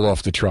that fell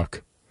off the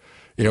truck.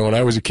 When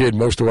I was a kid,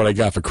 most of what I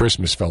got for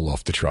Christmas fell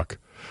off the truck.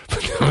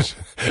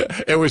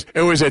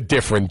 It was a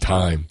different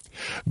time.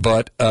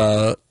 But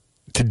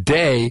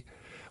today,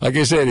 like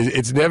I said,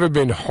 it's never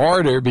been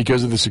harder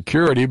because of the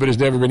security, but it's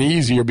never been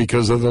easier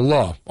because of the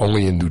law.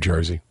 Only in New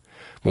Jersey.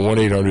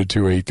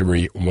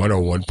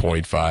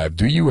 1-800-283-101.5.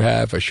 Do you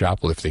have a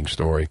shoplifting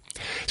story?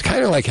 It's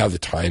kind of like how the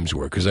times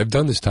were, because I've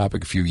done this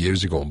topic a few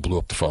years ago and blew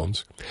up the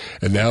phones.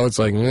 And now it's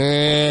like,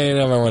 I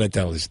don't want to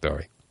tell this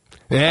story.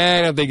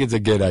 I don't think it's a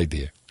good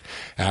idea.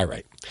 All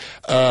right.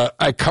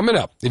 Coming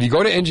up, if you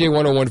go to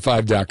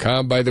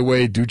NJ1015.com, by the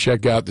way, do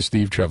check out the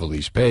Steve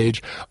Trevelise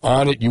page.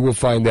 On it, you will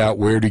find out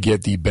where to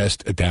get the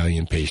best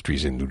Italian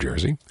pastries in New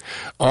Jersey.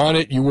 On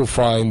it, you will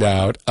find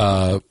out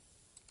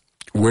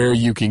where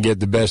you can get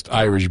the best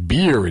Irish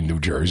beer in New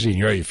Jersey.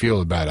 You know how you feel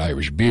about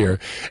Irish beer.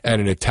 And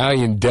an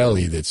Italian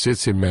deli that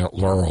sits in Mount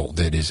Laurel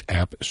that is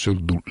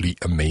absolutely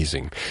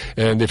amazing.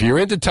 And if you're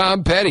into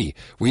Tom Petty,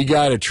 we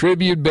got a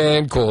tribute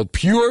band called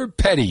Pure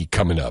Petty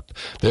coming up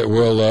that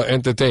will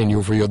entertain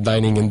you for your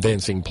dining and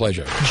dancing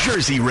pleasure.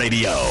 Jersey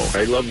Radio.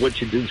 I love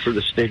what you do for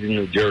the state of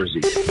New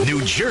Jersey.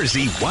 New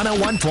Jersey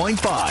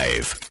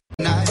 101.5.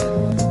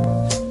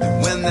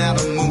 When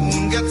that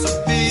moon gets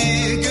so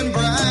big and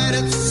bright,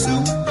 it's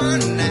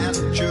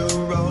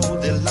supernatural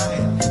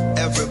delight.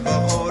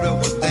 Everybody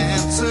was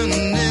dancing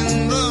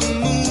in the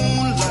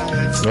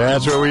moonlight.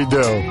 That's what we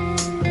do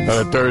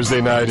on a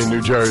Thursday night in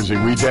New Jersey.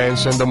 We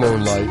dance in the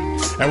moonlight,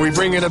 and we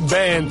bring in a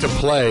band to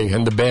play,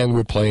 and the band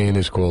we're playing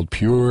is called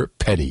Pure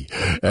Petty,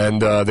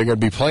 and they're going to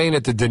be playing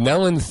at the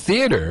Denellen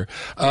Theater.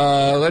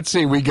 Let's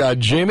see, we got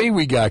Jimmy,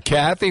 we got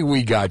Kathy,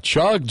 we got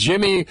Chuck.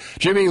 Jimmy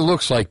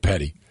looks like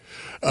Petty.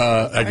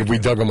 Like if we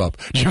dug him up.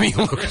 Jimmy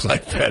looks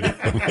like Petty.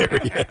 There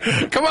he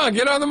is. Come on,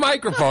 get on the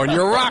microphone.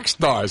 You're rock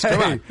stars.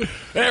 Come on.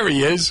 There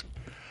he is.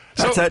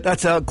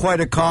 That's quite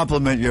a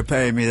compliment you're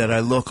paying me that I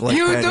look like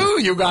Petty. You do.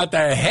 You got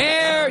the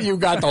hair, you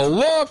got the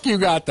look, you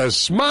got the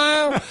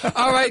smile.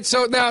 All right,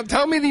 so now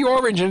tell me the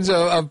origins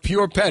of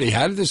Pure Petty.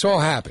 How did this all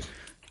happen?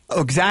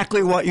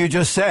 Exactly what you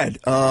just said.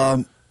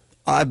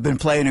 I've been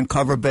playing in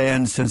cover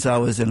bands since I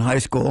was in high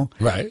school.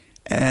 Right.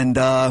 And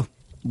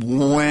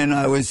when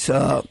I was...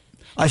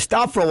 I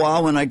stopped for a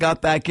while. When I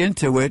got back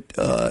into it,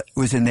 it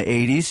was in the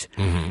 80s.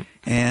 Mm-hmm.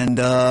 And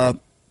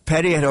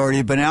Petty had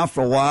already been out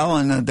for a while,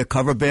 and the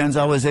cover bands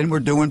I was in were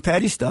doing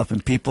Petty stuff.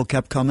 And people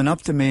kept coming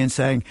up to me and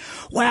saying,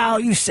 wow,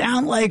 you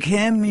sound like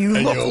him. You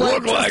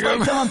look like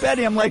him. Tom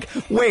Petty. I'm like,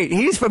 wait,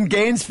 he's from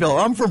Gainesville.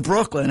 I'm from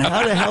Brooklyn.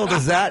 How the hell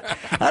does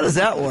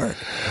that work?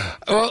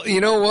 Well,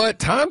 you know what?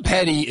 Tom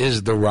Petty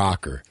is the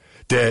rocker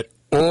that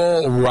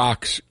all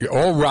rockers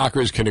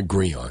can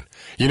agree on.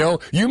 You know,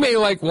 you may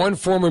like one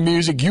form of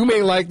music, you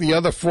may like the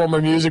other form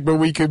of music, but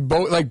we could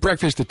both, like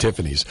Breakfast at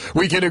Tiffany's,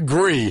 we could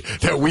agree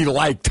that we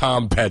like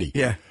Tom Petty.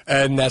 Yeah.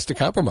 And that's the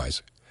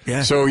compromise.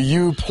 Yeah. So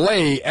you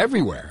play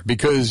everywhere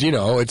because, you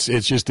know, it's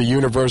just the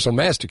universal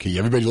master key.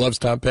 Everybody loves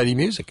Tom Petty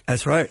music.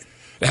 That's right.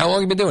 Now, how long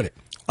have you been doing it?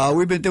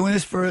 We've been doing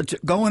this for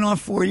going on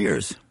 4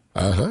 years.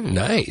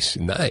 Nice.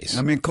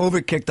 I mean,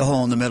 COVID kicked a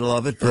hole in the middle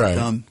of it, but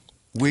right.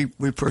 We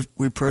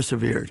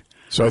persevered.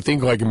 So I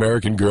think, like,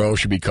 American Girl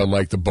should become,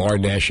 like, the bar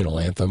national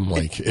anthem.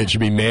 Like, it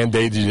should be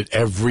mandated at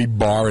every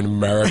bar in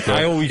America.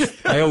 I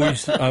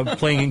always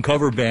playing in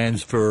cover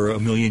bands for a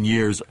million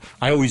years,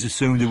 I always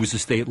assumed it was a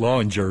state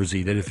law in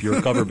Jersey that if you're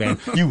a cover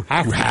band, you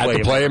have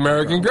to play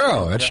American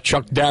Girl. That's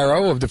Chuck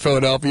Darrow of the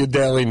Philadelphia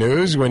Daily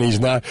News when he's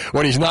not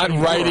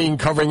writing,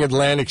 covering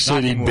Atlantic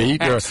City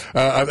beat, or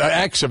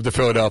X of the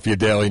Philadelphia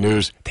Daily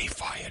News. They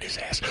fired his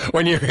ass.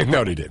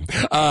 No, they didn't.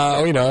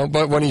 You know,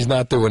 but when he's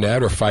not doing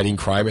that or fighting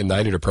crime at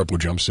night in a purple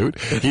jumpsuit,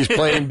 he's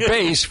playing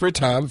bass for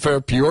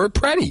Pure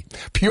Petty.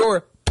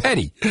 Pure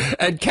Petty.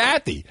 And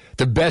Kathy,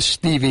 the best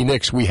Stevie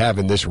Nicks we have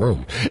in this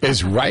room,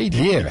 is right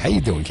here. How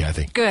you doing,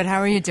 Kathy? Good. How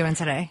are you doing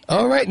today?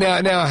 All right.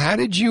 Now, how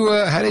did you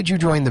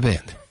join the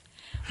band?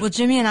 Well,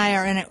 Jimmy and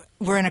I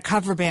we're in a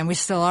cover band. We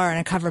still are in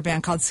a cover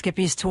band called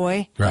Skippy's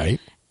Toy.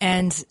 Right.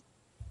 And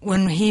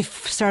when he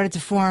started to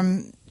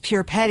form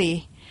Pure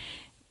Petty,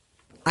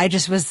 I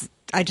just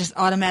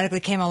automatically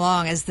came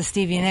along as the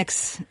Stevie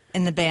Nicks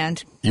in the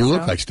band. You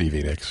look like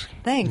Stevie Nicks.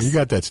 Thanks. You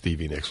got that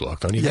Stevie Nicks look,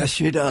 don't you? Yes,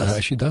 she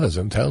does. She does,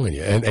 I'm telling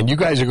you. And you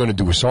guys are going to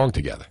do a song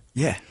together.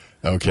 Yeah.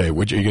 Okay, are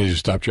you going to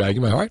Stop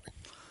Dragging My Heart?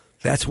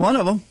 That's one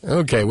of them.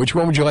 Okay, which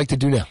one would you like to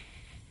do now?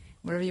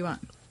 Whatever you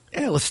want.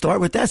 Yeah, let's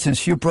start with that.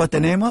 Since you brought the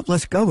name up,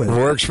 let's go with it.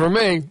 Works for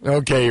me.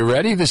 Okay, you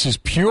ready? This is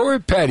Pure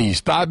Petty.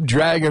 Stop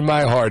Dragging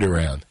My Heart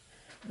Around.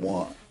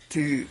 1,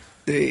 2,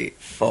 3,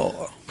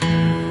 4.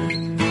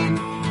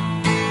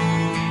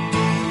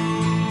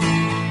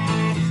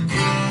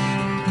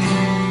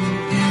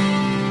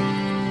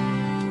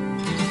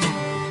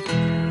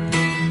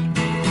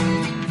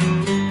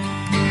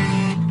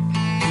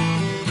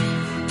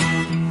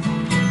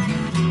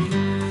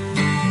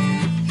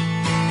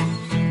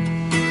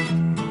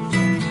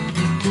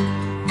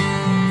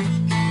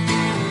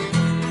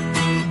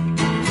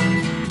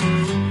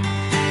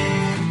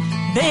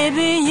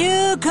 Baby,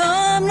 you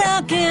come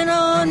knocking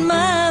on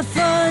my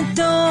front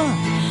door.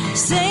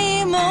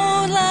 Same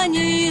old line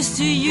you used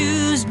to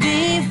use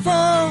before.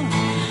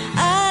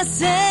 I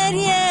said,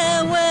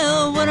 yeah,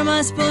 well, what am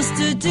I supposed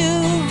to do?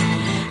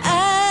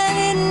 I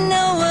didn't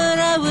know what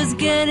I was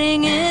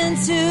getting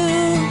into.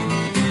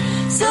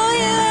 So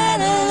you had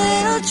a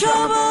little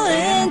trouble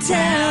in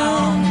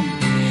town.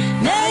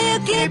 Now you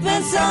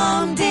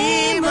some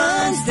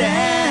demons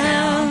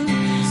down.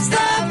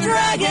 Stop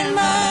dragging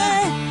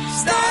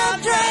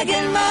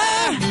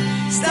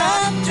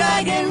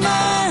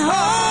my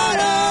heart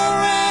around.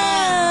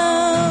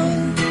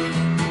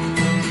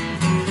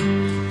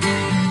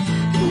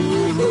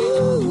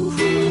 Ooh.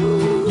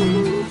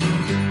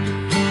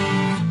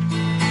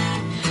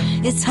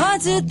 It's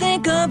hard to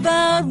think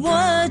about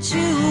what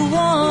you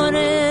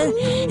wanted.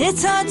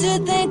 It's hard to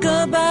think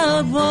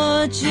about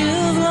what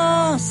you've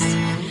lost.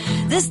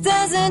 This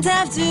doesn't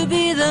have to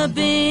be the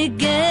big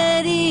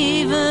get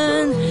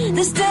even.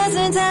 This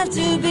doesn't have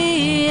to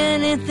be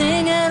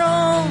anything at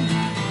all.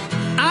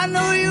 I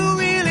know you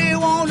really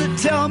want to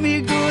tell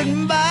me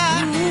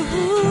goodbye.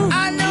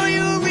 I know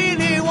you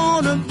really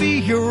want to be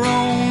your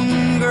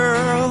own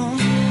girl.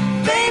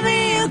 Baby,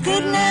 you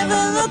could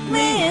never look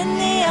me in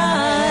the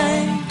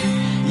eye.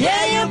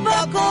 Yeah, you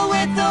buckle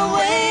with the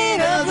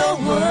weight of the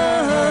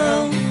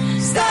world.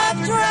 Stop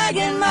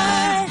dragging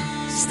my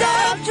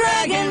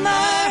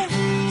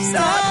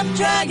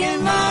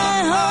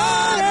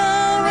heart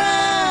around.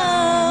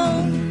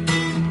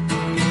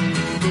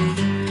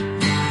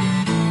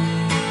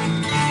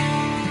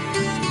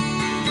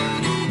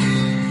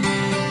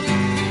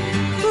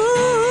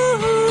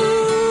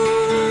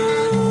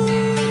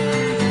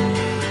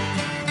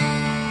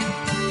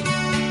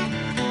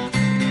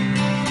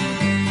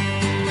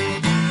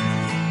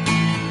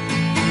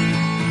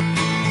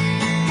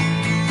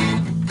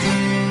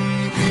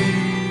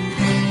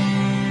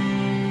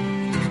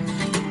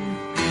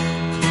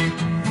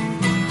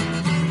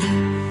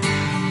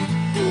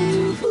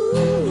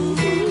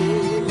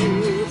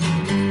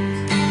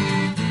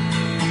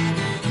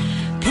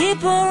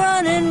 People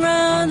running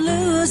round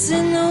loose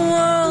in the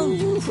world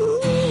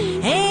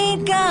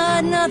ain't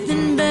got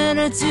nothing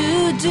better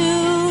to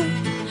do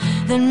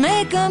than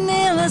make a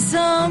meal of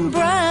some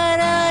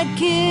bright-eyed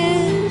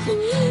kid.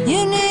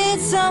 You need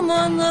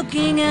someone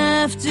looking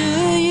after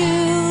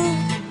you.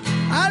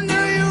 I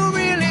know you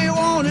really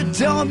want to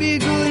tell me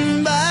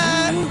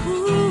goodbye.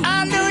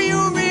 I know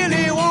you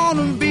really want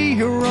to be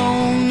your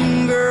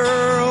own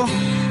girl.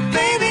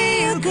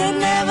 Baby, you could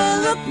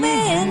never look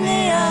me in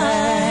the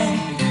eye.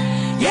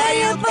 Yeah,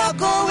 you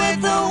buckle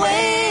with the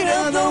weight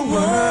of the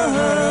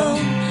world.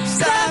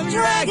 Stop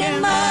dragging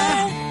my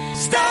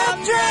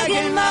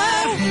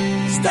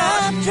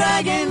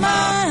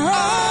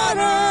heart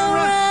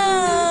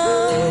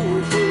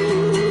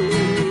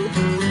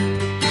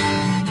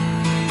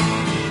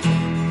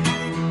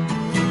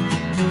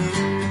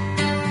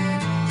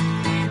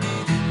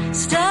around.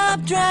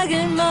 Stop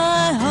dragging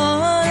my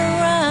heart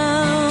around.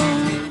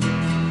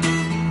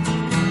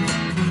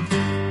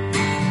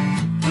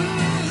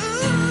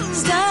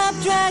 Stop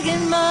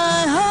dragging my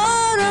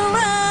heart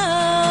around.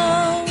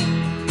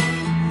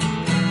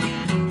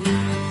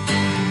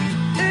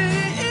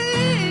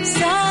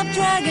 Stop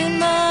dragging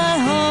my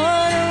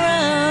heart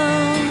around.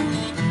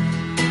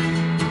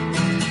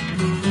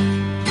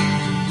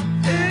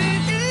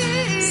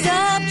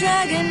 Stop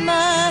dragging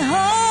my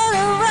heart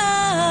around.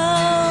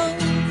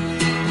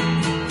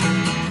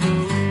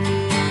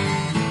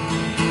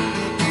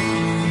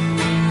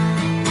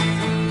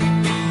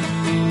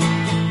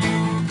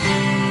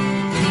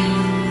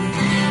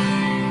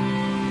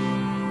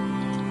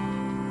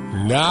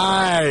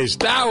 Nice.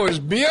 That was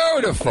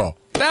beautiful.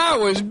 That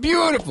was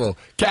beautiful.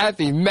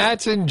 Kathy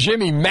Matson,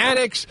 Jimmy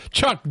Mannix,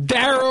 Chuck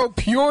Darrow,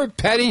 Pure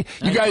Petty.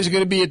 You guys are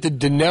going to be at the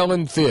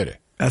Denellen Theater.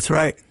 That's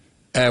right.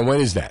 And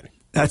when is that?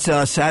 That's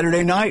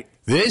Saturday night.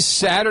 This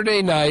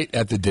Saturday night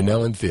at the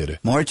Denellen Theater.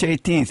 March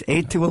 18th,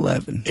 8 to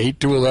 11. 8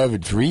 to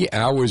 11, 3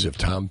 hours of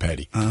Tom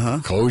Petty.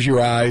 Close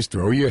your eyes,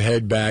 throw your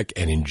head back,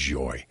 and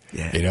enjoy.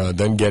 Yeah. You know, it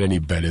doesn't get any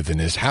better than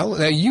this. How long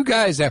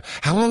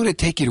did it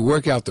take you to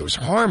work out those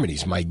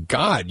harmonies? My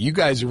God, you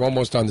guys are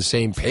almost on the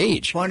same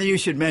page. Funny you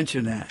should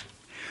mention that.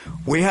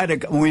 We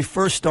had when we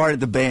first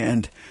started the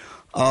band,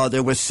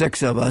 there was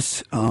 6 of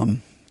us,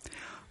 and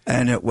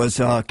it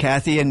was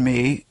Kathy and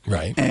me,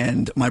 right,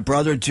 and my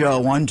brother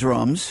Joe on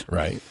drums,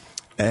 right,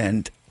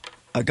 and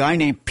a guy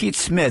named Pete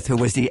Smith who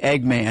was the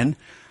Eggman.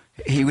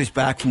 He was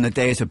back from the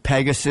days of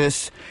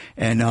Pegasus,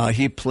 and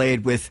he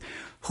played with.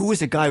 Who was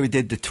the guy who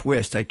did the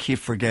twist? I keep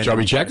forgetting.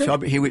 Chubby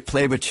Checker? He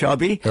played with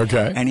Chubby.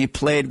 Okay. And he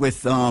played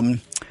with the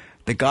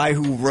guy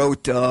who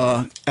wrote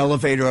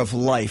Elevator of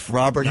Life,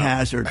 Robert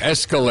Hazard.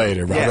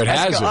 Escalator, Robert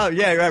Hazard. Oh,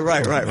 yeah,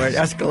 right.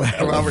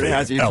 Escalator, Robert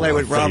Hazard. You play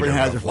with Robert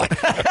Hazard.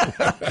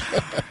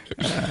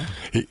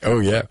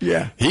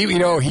 Yeah.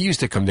 He used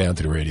to come down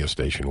to the radio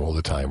station all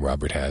the time,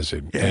 Robert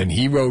Hazard, and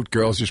he wrote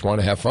 "Girls Just Want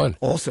to Have Fun."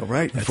 Also,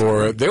 right.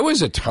 There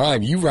was a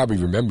time, you probably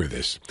remember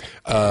this,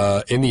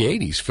 in the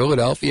 '80s,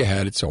 Philadelphia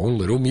had its own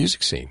little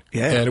music scene,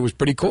 and it was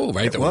pretty cool,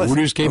 right? The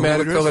Hooters came out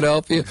of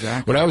Philadelphia.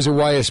 Exactly. When I was at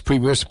YSP, we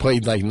must have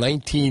played like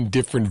 19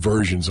 different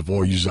versions of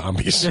All You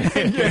Zombies,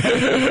 and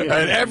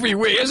every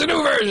week there's a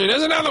new version,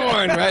 there's another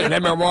one, right? And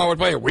MMR would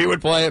play it, we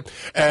would play it,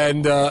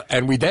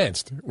 and We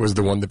Danced was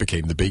the one that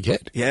became the big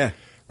hit. Yeah.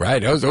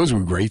 Right, those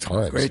were great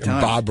times. Great And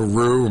times. Bob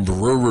Baru and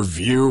Baru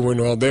Review and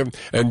all them.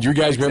 And you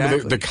guys remember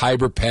Exactly. the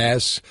Khyber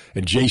Pass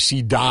and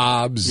J.C.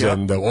 Dobbs Yep.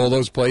 and all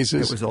those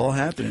places? It was all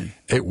happening.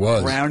 It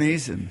was.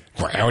 Brownies and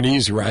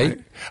Brownies, right?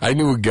 I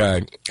knew a guy.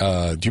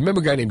 Do you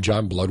remember a guy named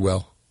John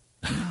Bloodwell?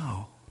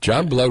 No.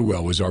 John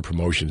Bloodwell was our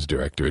promotions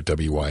director at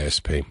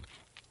WYSP.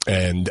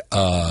 And,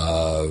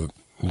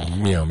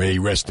 may he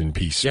rest in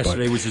peace.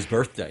 Yesterday was his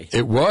birthday.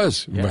 It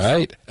was, Yes.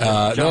 right?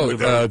 John was a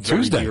very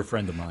Tuesday. dear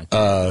friend of mine.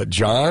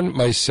 John,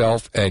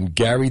 myself, and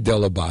Gary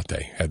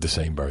Delabate had the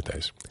same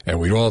birthdays, and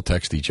we'd all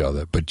text each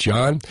other. But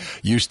John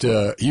used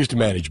to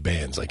manage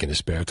bands like in his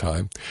spare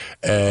time,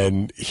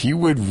 and he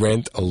would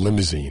rent a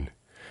limousine.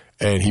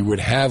 And he would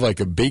have like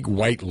a big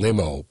white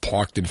limo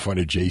parked in front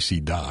of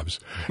J.C. Dobbs.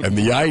 And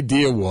the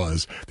idea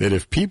was that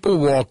if people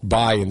walked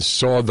by and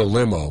saw the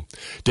limo,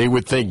 they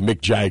would think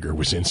Mick Jagger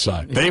was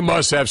inside. They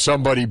must have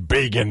somebody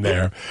big in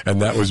there. And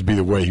that would be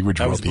the way he would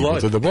draw people Blood.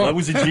 to the bar. Blood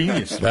was a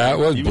genius. That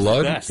was He was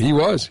Blood. the best. He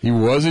was. He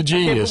was a I can't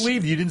genius.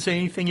 believe you didn't say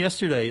anything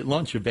yesterday at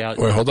lunch about.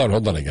 Wait, hold on. I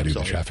got to do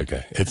the traffic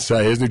guy. It's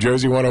here's New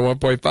Jersey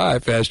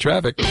 101.5, fast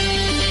traffic.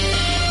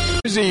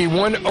 Jersey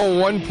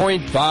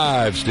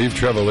 101.5, Steve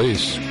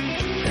Trevelise.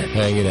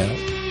 Hanging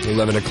out.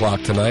 11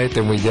 o'clock tonight.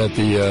 Then we get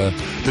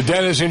the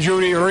Dennis and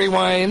Judy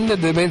rewind, the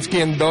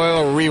Dubinsky and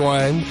Doyle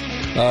rewind.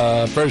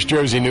 First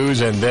Jersey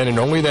news, and then and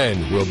only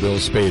then will Bill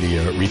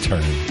Spadia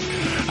return.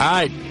 All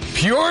right.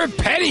 Pure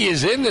Petty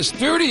is in the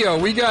studio.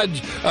 We got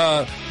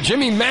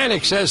Jimmy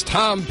Mannix as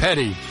Tom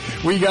Petty.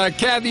 We got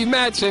Kathy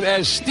Matson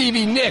as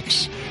Stevie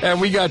Nicks. And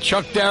we got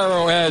Chuck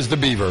Darrow as the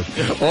Beaver.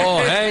 All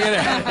hanging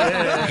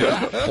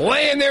out.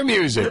 Playing their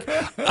music.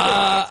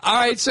 All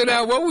right, so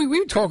now what we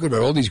were talking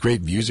about, all these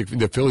great music,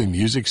 the Philly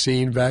music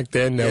scene back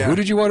then. Now, who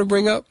did you want to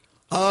bring up?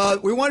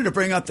 We wanted to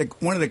bring up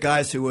one of the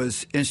guys who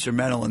was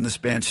instrumental in this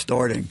band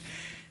starting.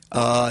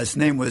 His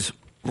name was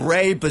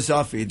Ray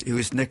Bazuffi. He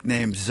was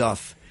nicknamed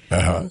Zuff.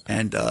 Uh-huh.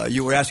 And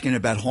you were asking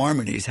about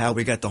harmonies, how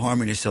we got the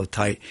harmonies so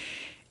tight.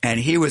 And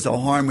he was a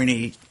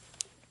harmony.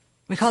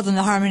 We called him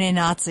the Harmony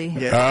Nazi.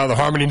 Yeah. The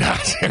Harmony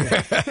Nazi.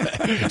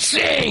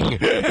 Sing!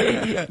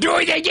 Do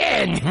it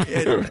again!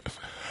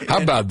 How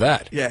about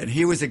that? Yeah, and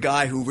he was a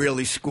guy who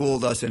really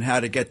schooled us in how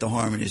to get the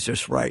harmonies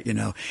just right, you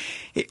know.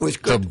 It was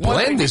good. The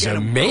blend is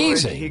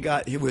amazing.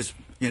 He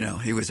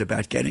was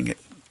about getting it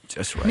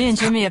just right. Me and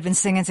Jimmy have been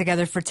singing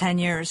together for 10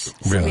 years.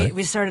 So Really?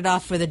 we started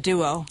off with a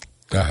duo.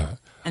 Uh-huh.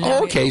 And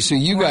then Okay, so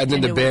you worked got,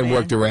 then the into a band band.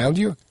 worked around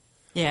you?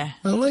 Yeah.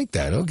 I like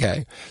that.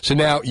 Okay. So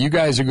now you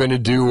guys are going to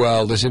do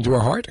Listen to Her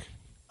Heart?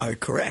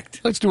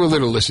 Correct. Let's do a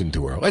little Listen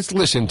to Her. Let's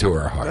listen to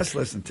her heart. Let's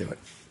listen to it.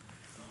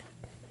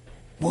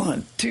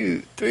 1,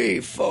 2,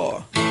 3,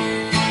 4.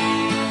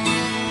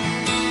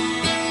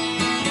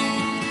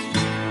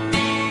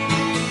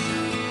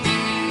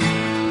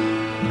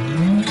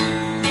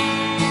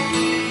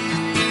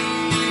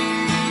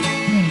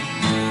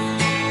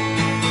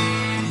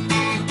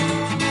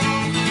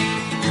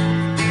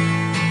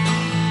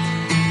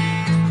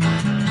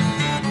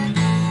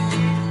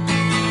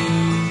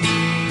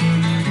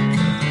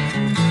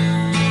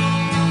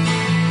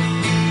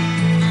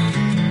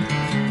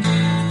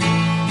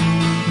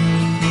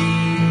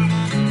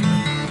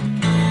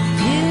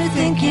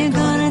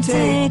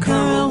 Take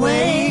her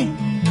away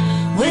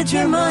with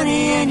your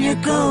money and your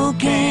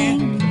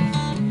cocaine.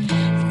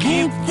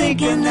 Keep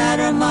thinking that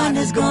her mind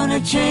is gonna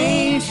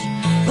change,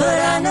 but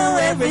I know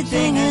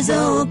everything is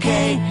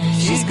okay.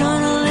 She's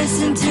gonna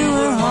listen to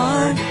her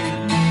heart.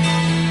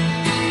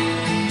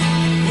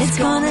 It's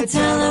gonna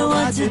tell her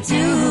what to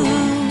do.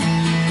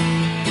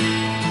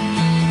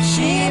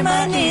 She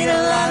might need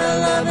a lot of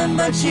loving,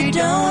 but she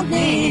don't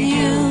need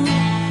you.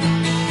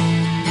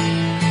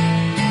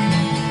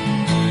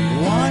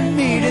 Want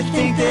me to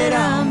think that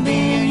I'm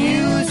being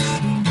used,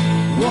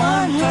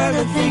 want her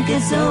to think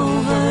it's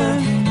over.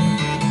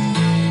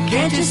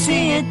 Can't you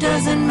see it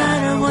doesn't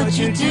matter what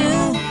you do,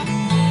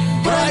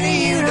 buddy,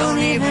 you don't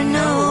even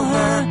know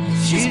her.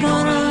 She's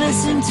gonna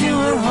listen to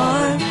her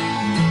heart.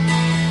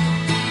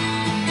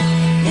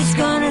 It's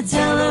gonna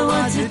tell her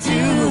what to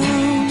do.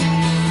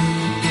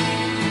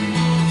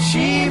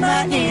 She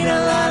might need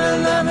a lot of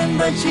loving,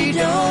 but she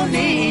don't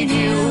need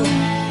you.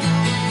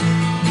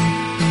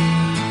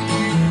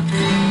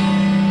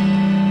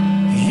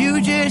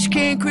 You just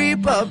can't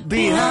creep up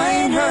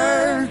behind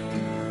her.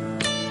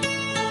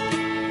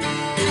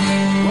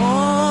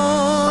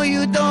 Oh,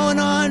 you don't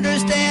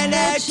understand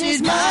that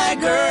she's my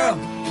girl.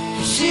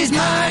 She's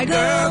my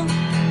girl.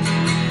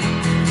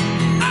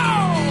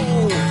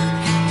 Oh!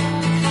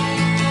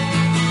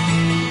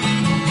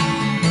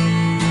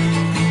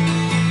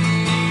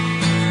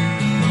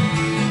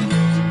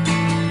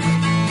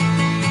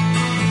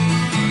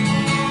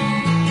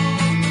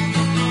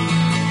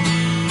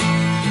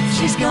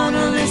 She's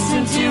gonna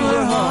listen to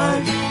her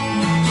heart.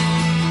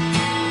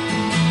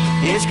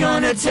 It's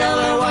gonna tell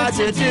her what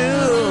to do.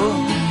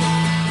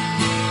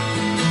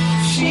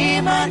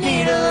 She might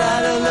need a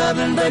lot of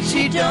loving, but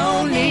she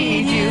don't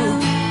need you.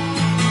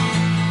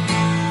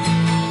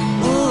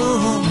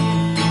 Ooh.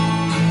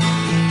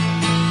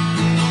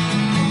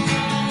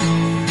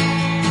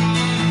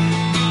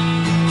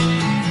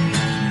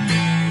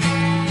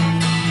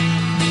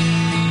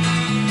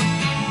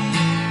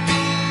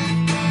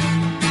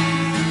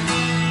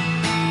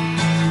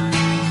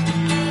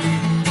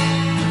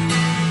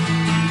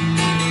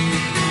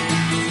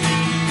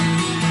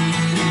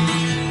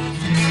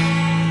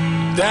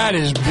 That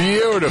is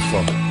beautiful.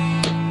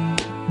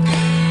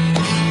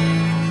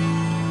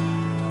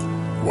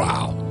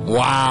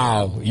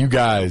 Wow. You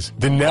guys.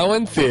 The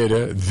Nellen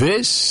Theater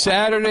this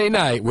Saturday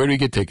night. Where do we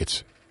get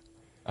tickets?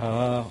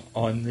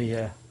 On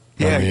the... the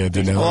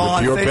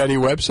Pure Petty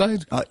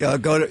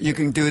website? You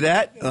can do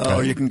that,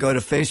 or you can go to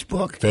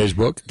Facebook.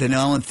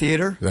 Denellen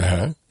Theater.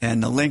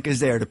 And the link is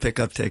there to pick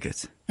up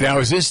tickets. Now,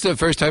 is this the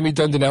first time you've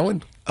done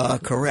Denellen?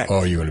 Correct.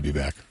 Oh, you want to be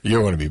back. You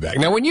want to be back.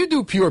 Now, when you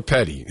do Pure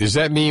Petty, does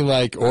that mean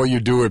like all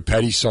you do are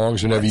Petty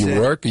songs whenever you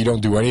work? You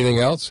don't do anything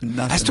else?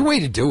 Nothing. That's the way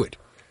to do it.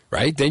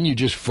 Right? Then you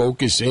just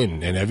focus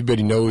in and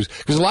everybody knows.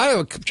 Because a lot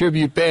of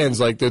tribute bands,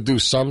 like, they'll do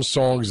some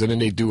songs and then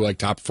they do, like,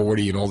 top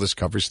 40 and all this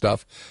cover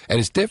stuff. And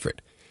it's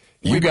different.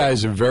 You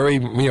guys are very,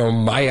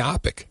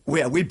 myopic.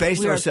 We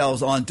based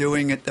ourselves on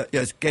doing it,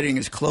 getting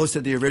as close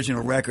to the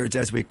original records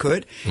as we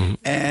could,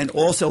 and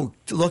also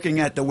looking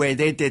at the way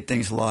they did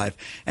things live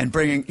and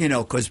bringing,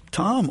 because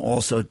Tom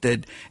also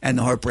did, and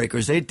the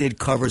Heartbreakers, they did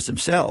covers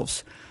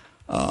themselves.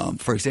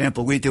 For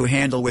example, we do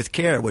 "Handle with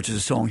Care," which is a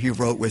song he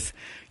wrote with,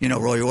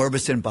 Roy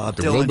Orbison, Bob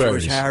Dylan,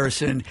 George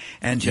Harrison,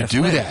 and Jeff.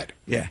 You do Lynne. that,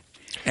 yeah.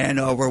 And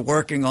we're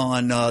working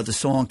on the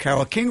song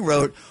Carole King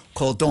wrote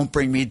called "Don't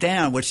Bring Me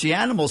Down," which the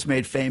Animals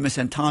made famous,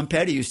 and Tom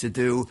Petty used to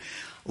do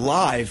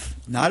live,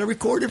 not a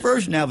recorded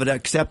version now, but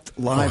except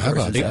live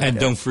versions. And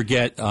don't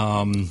forget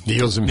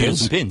Needles and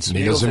Pins.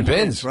 Needles and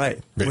Pins,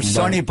 right? Which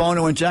Sonny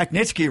Bono and Jack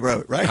Nitsky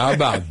wrote, right? How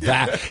about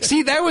that?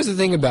 See, that was the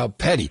thing about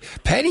Petty.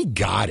 Petty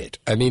got it.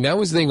 I mean, that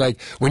was the thing. Like,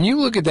 when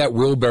you look at that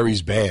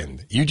Wilburys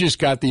band, you just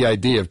got the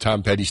idea of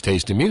Tom Petty's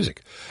taste in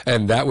music,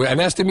 and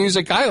that's the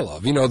music I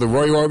love. The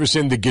Roy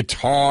Orbison, the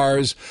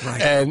guitars,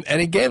 right. and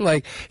again,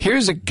 like,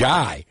 here's a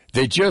guy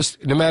that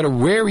just, no matter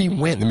where he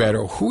went, no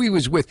matter who he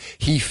was with,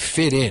 he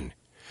fit in.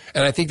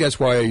 And I think that's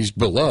why he's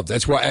beloved.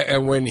 That's why,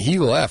 and when he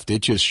left,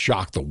 it just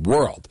shocked the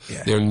world.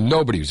 Yeah.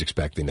 Nobody was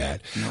expecting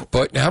that. Nope.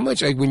 But how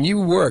much, like, when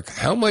you work,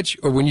 or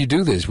when you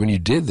do this, when you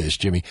did this,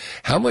 Jimmy,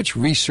 how much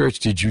research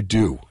did you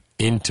do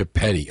into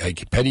Petty?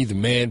 Like, Petty the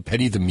man,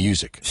 Petty the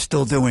music?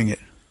 Still doing it.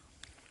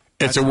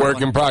 It's a work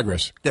in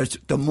progress.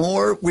 The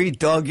more we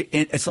dug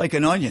in, it's like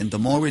an onion. The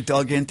more we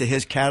dug into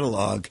his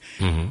catalog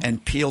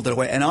and peeled it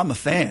away. And I'm a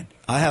fan.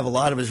 I have a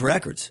lot of his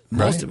records,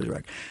 most of his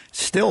records.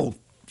 Still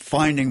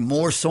finding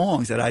more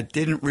songs that I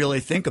didn't really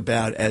think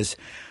about as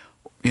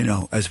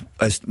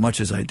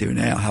much as I do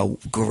now. How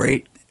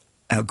great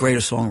a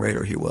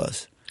songwriter he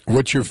was.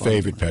 What's your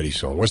favorite Petty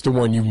song? What's the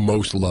one you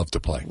most love to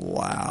play?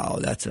 Wow,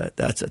 that's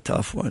a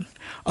tough one.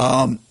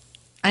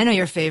 I know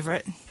your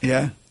favorite.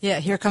 Yeah? Yeah,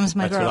 Here Comes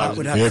My Girl.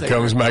 Here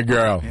Comes My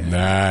Girl.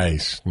 Yeah.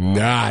 Nice.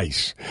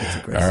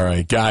 All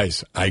right,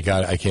 guys, I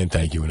can't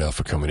thank you enough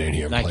for coming in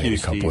here and playing a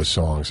couple of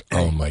songs.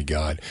 Oh, my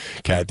God.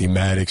 Kathy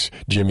Maddox,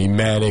 Jimmy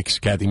Maddox,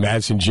 Kathy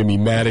Madison, Jimmy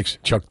Maddox,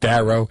 Chuck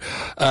Darrow.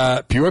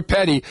 Pure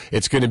Petty.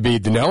 It's going to be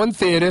at the Nellen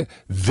Theater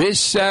this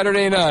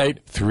Saturday night,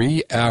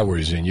 3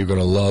 hours, and you're going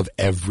to love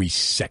every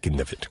second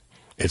of it.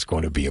 It's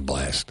going to be a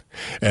blast.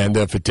 And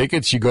for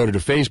tickets, you go to the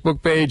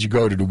Facebook page, you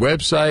go to the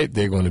website.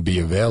 They're going to be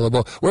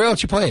available. Where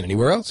else you playing?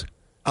 Anywhere else?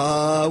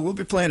 We'll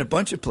be playing a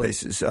bunch of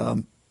places.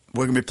 We're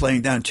going to be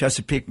playing down in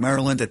Chesapeake,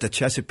 Maryland at the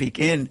Chesapeake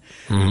Inn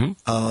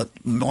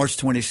March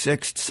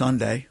 26th,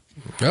 Sunday.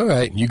 All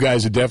right. You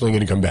guys are definitely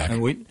going to come back.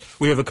 And we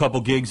have a couple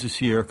gigs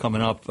this year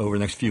coming up over the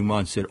next few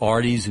months at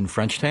Artie's in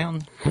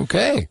Frenchtown.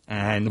 Okay.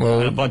 And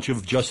a bunch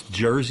of Just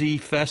Jersey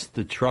Fest,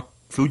 the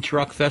food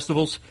truck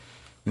festivals.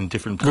 In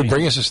different places.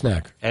 Bring us a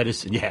snack.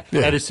 Edison,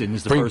 Edison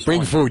is the first one.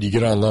 Bring food. You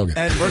get on Logan.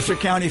 And Mercer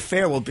County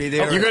Fair will be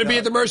there. You're going to be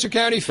at the Mercer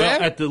County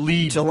Fair? At the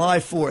lead. July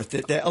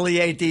 4th, the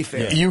LEAD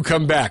Fair. Yeah. You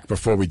come back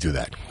before we do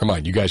that. Come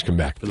on, you guys come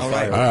back. All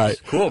right. All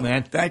right. Cool,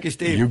 man. Thank you,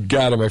 Steve. You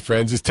got it, my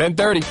friends. It's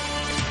 10:30.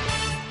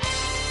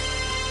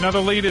 Now, the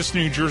latest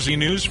New Jersey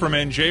news from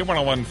NJ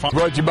 101.5.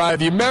 Brought to you by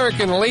the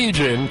American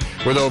Legion,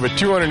 with over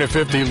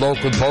 250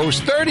 local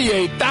posts,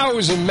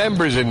 38,000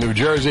 members in New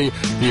Jersey.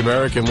 The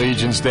American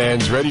Legion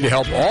stands ready to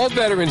help all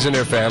veterans and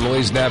their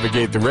families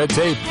navigate the red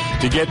tape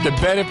to get the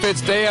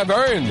benefits they have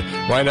earned.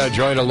 Why not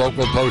join a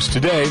local post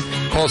today?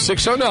 Call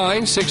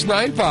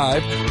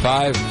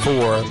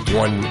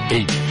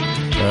 609-695-5418.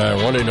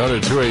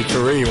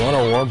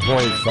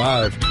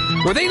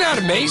 1-800-283-101.5. Were they not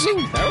amazing?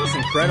 That was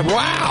incredible.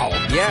 Wow.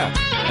 Yeah.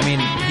 I mean,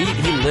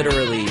 he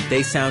literally,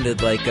 they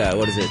sounded like,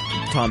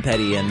 Tom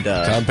Petty and...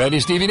 Tom Petty,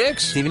 Stevie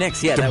Nicks. Stevie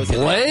Nicks, yeah. The that was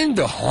blend,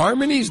 the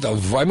harmonies,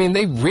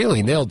 they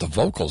really nailed the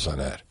vocals on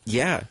that.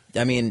 Yeah.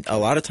 I mean, a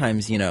lot of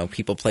times,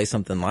 people play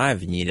something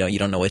live and you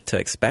don't know what to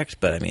expect,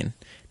 but I mean...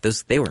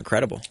 They were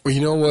incredible. Well,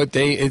 you know what?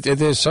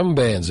 There's some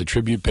bands, the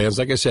tribute bands,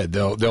 like I said,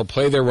 they'll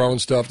play their own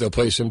stuff. They'll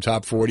play some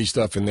top 40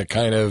 stuff, and they're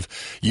kind of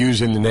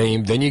using the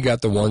name. Then you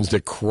got the ones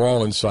that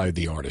crawl inside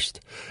the artist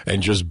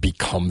and just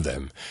become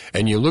them.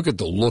 And you look at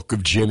the look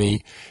of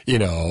Jimmy,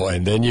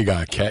 and then you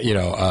got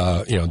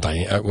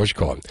Diane. What you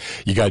call him?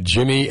 You got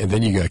Jimmy, and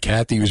then you got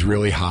Kathy, who's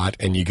really hot,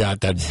 and you got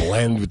that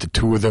blend with the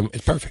two of them.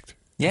 It's perfect.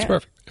 Yeah. It's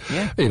perfect.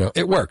 Yeah.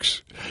 It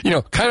works.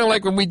 Kind of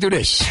like when we do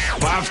this.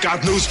 Bob's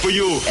got news for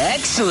you.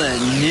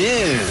 Excellent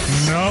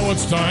news. Now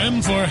it's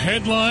time for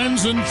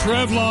headlines and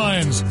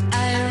Trevelines.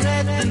 I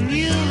read the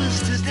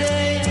news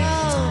today.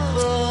 Oh,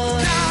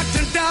 boy.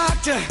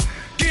 Doctor,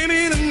 give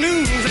me the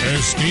news.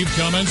 As Steve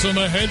comments on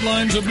the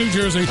headlines of New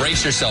Jersey.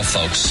 Brace yourself,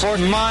 folks. For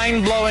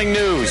mind-blowing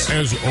news.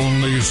 As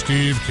only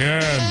Steve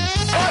can.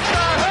 What the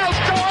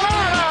hell's going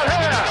on out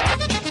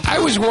here? I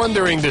was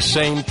wondering the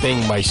same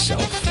thing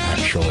myself,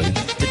 actually.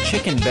 The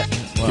chicken... by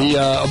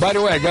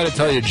the way, I got to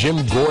tell you,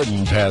 Jim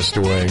Gordon passed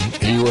away.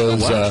 He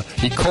was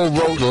he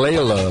co-wrote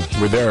Layla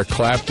with Eric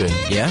Clapton.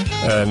 Yeah?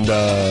 And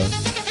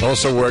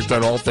also worked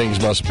on All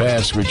Things Must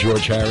Pass with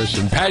George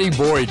Harrison. Patty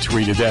Boyd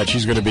tweeted that.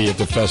 She's going to be at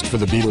the fest for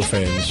the Beatle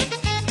fans.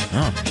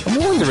 Oh. I'm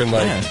wondering,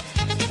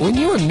 when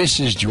you're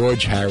Mrs.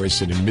 George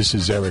Harrison and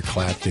Mrs. Eric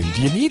Clapton,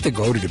 do you need to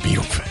go to the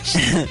Beatle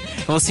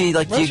Fest? Well, see,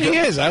 like, she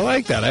is. I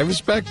like that. I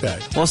respect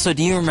that. Well, so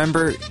do you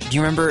remember in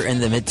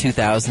the mid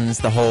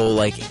 2000s the whole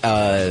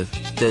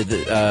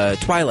the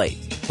Twilight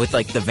with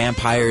like the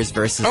vampires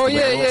versus the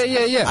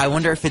werewolves? Yeah. I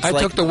wonder if it's I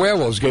took the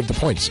werewolves, gave the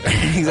points.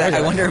 Exactly.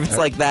 I wonder if it's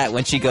like that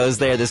when she goes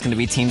there. There's going to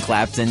be Team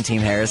Clapton,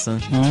 Team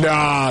Harrison.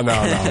 No.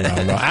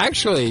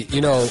 Actually,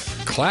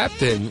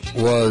 Clapton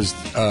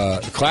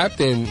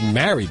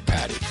married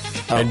Patty.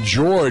 And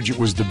George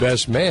was the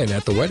best man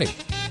at the wedding.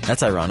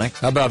 That's ironic.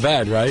 How about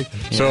that, right?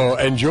 Yeah. So,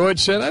 and George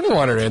said, I don't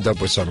want her to end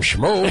up with some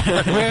schmo.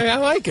 I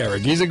like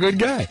Eric. He's a good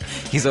guy.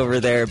 He's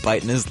over there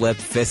biting his lip,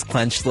 fist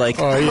clenched like,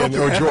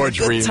 George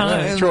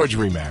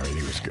remarried.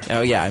 He was good.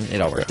 Oh, yeah, it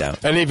all worked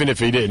out. And even if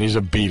he didn't, he's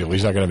a Beatle.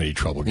 He's not going to have any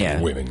trouble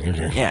getting women.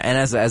 Yeah, and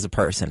as a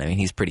person, I mean,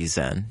 he's pretty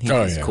zen.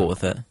 He's cool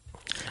with it.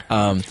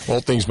 All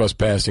things must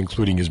pass,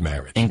 including his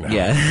marriage.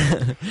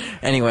 Yeah.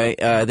 Anyway,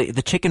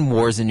 the chicken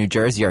wars in New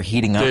Jersey are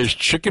heating up. There's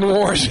chicken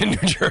wars in New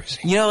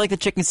Jersey. Like the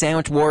chicken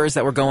sandwich wars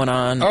that were going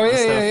on? Oh,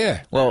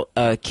 yeah. Well,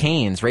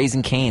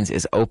 Raising Cane's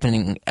is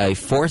opening a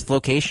 4th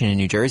location in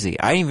New Jersey.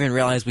 I didn't even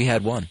realize we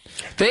had one.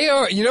 They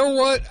are, you know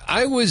what?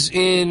 I was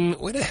in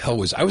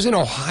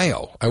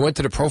Ohio. I went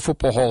to the Pro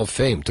Football Hall of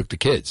Fame, took the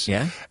kids.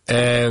 Yeah?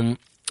 And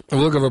I'm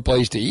looking for a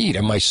place to eat,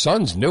 and my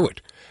sons knew it.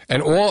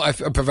 And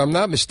if I'm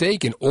not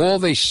mistaken, all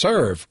they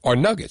serve are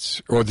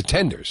nuggets or the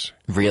tenders.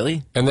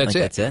 Really? And that's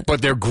That's it?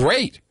 But they're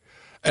great.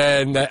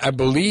 And I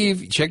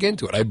believe, check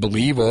into it, I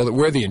believe where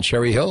are they, in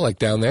Cherry Hill, like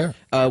down there?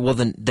 Well,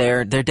 then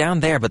they're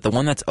down there, but the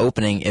one that's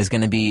opening is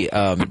going to be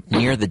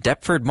near the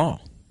Deptford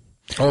Mall.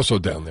 Also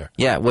down there.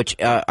 Yeah, which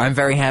I'm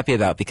very happy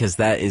about because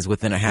that is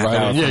within a half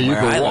hour from you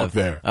where can I walk live.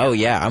 there. Oh,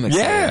 yeah, I'm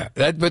excited.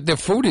 Yeah, but the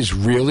food is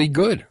really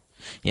good.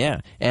 Yeah,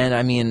 and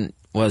I mean...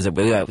 What is it?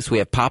 We have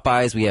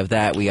Popeyes. We have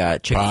that. We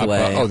got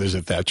Chick-fil-A. Oh, there's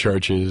that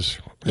Church's.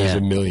 There's a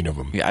million of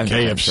them. Yeah,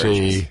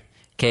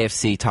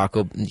 KFC,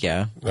 Taco.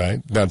 Yeah.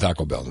 Right. No,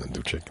 Taco Bell doesn't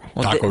do chicken.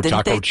 Well,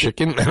 Taco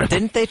chicken.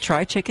 Didn't they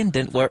try chicken?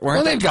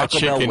 Weren't they've got Taco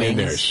chicken Bell wings? in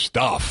their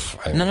stuff.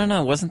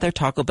 No. Wasn't there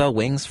Taco Bell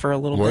wings for a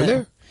little bit? Were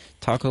there?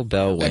 Taco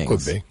Bell wings. That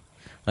could be.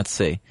 Let's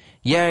see.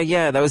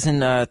 Yeah. That was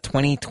in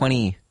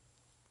 2023.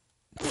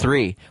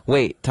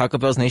 Wait, Taco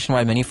Bell's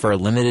nationwide menu for a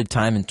limited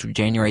time in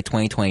January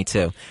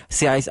 2022.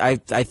 See, I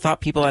thought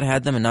people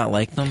had them and not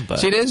liked them. But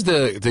see, there's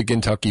the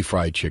Kentucky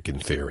Fried Chicken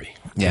theory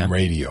in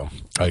radio.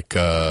 Like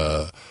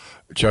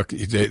Chuck,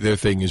 their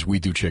thing is we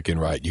do chicken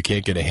right. You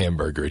can't get a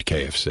hamburger at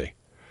KFC.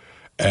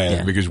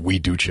 And because we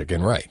do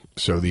chicken right.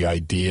 So the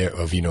idea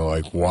of,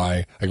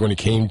 why, when it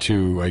came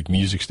to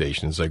music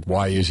stations,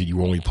 why is it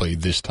you only play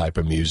this type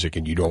of music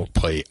and you don't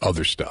play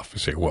other stuff? I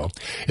say, well,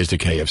 it's the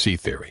KFC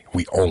theory.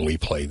 We only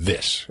play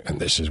this, and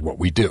this is what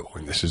we do,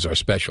 and this is our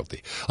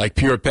specialty. Like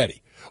Pure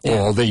Petty. Yeah.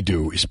 All they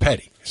do is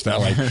petty. It's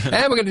not like,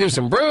 we're going to do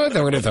some brood,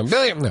 then we're going to do some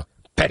billion. No,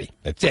 petty.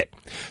 That's it.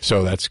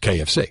 So that's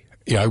KFC.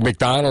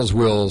 McDonald's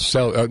will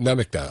sell, not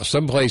McDonald's,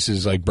 some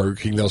places like Burger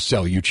King, they'll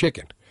sell you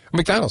chicken.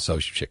 McDonald's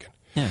sells you chicken.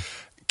 Yeah.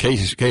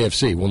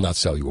 KFC will not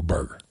sell you a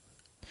burger.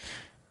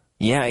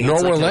 Yeah.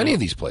 Nor will any of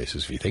these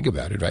places, if you think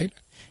about it, right?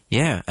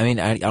 Yeah. I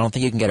mean, I don't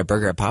think you can get a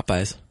burger at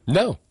Popeyes.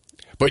 No.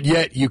 But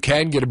yet, you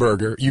can get a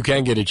burger, you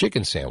can get a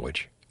chicken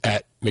sandwich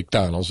at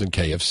McDonald's and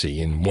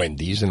KFC and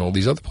Wendy's and all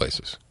these other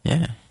places.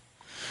 Yeah.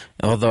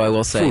 Although I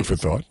will say... Food for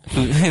thought.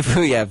 Food now for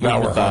we're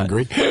thought.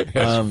 hungry.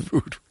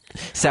 Food.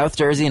 South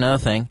Jersey,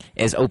 another thing,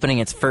 is opening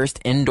its first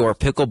indoor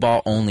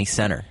pickleball-only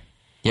center.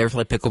 You ever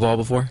played pickleball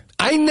before?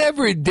 I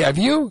never have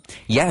you?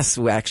 Yes,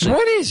 actually.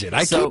 What is it?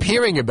 I keep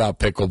hearing about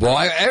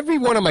pickleball. Every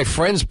one of my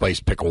friends plays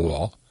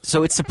pickleball.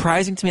 So it's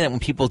surprising to me that when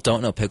people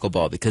don't know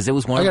pickleball because it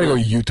was one. I gotta go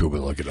to YouTube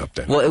and look it up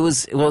then. Well, it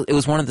was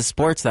one of the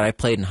sports that I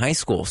played in high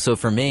school. So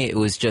for me, it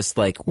was just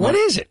like what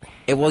is it?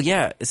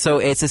 So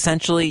it's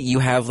essentially you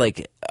have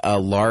like a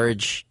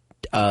large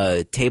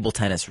table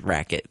tennis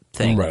racket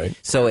thing. Right.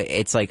 So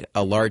it's like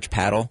a large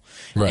paddle,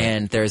 right.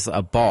 And there's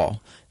a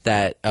ball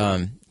that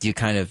you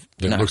kind of.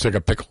 It looks like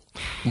a pickle.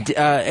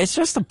 It's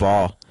just a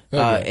ball.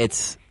 Okay.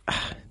 It's.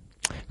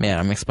 Man,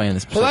 I'm explaining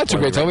this. Well, that's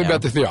okay. Tell me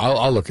about the theory.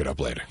 I'll look it up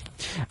later.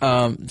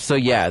 So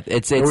yeah,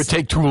 it would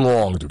take too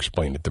long to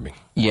explain it to me.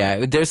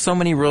 Yeah, there's so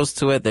many rules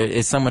to it. There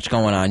is so much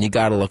going on. You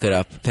got to look it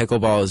up.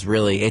 Pickleball is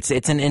really it's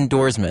an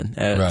indoorsman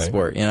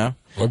sport.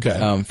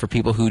 Okay. For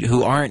people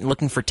who aren't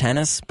looking for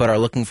tennis but are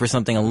looking for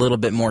something a little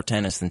bit more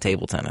tennis than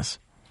table tennis.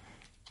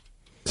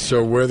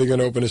 So where are they going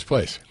to open this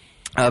place?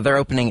 They're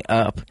opening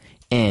up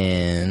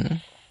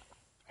in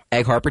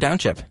Egg Harbor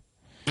Township.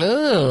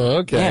 Oh,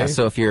 okay. Yeah,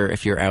 so if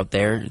you're out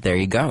there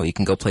you go. You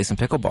can go play some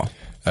pickleball.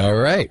 All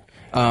right.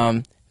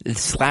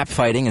 Slap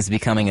fighting is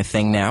becoming a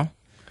thing now.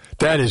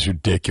 That is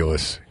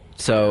ridiculous.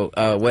 So,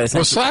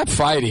 slap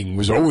fighting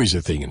was always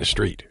a thing in the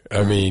street.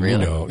 I mean,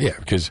 Really?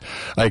 because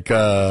like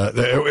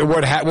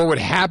what would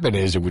happen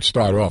is it would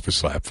start off as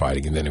slap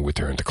fighting, and then it would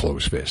turn to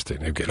closed fist,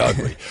 and it would get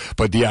ugly.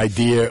 But the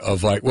idea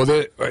of like,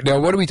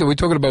 now what are we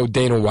talking about? What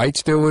Dana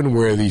White's doing,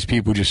 where these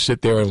people just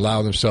sit there and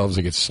allow themselves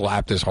to get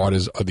slapped as hard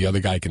as the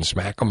other guy can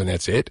smack them, and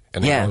that's it,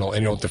 and they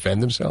don't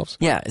defend themselves.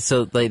 Yeah,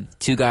 so like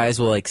two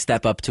guys will like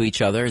step up to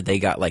each other. They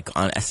got like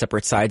on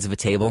separate sides of a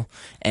table,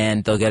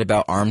 and they'll get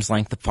about arm's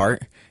length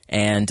apart.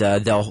 And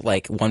they'll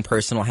one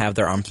person will have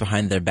their arms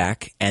behind their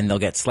back, and they'll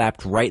get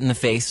slapped right in the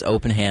face,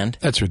 open hand.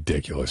 That's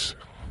ridiculous.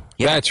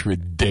 Yep. That's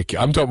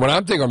ridiculous. When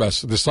I'm thinking about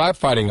the slap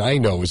fighting, I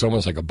know is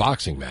almost like a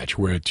boxing match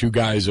where two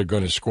guys are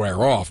going to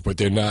square off, but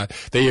they're not.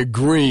 They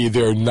agree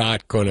they're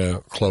not going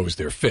to close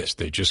their fist.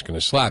 They're just going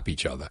to slap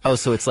each other. Oh,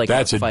 so it's like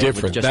that's a fight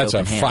different. with just That's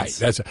open a hands.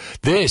 fight.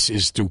 This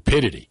is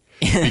stupidity.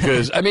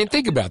 Because, I mean,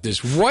 think about this.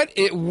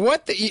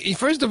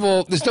 First of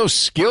all, there's no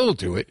skill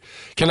to it.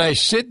 Can I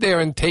sit there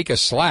and take a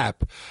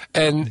slap?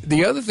 And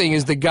the other thing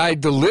is the guy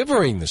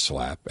delivering the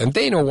slap. And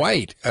Dana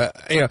White,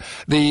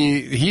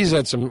 he's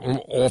had some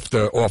off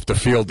the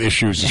field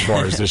issues as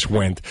far as this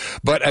went.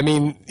 But I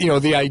mean,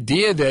 the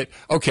idea that,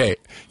 okay,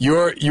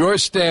 you're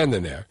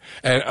standing there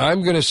and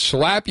I'm going to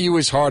slap you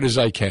as hard as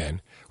I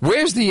can.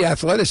 Where's the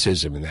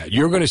athleticism in that?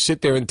 You're going to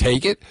sit there and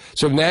take it.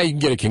 So now you can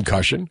get a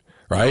concussion.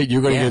 Right,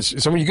 you're going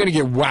to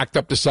get whacked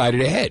up the side of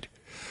the head.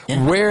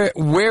 Yeah.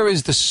 Where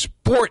is the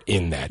sport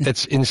in that?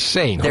 That's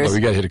insane. Hold on, we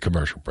got to hit a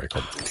commercial break.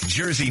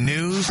 Jersey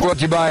News brought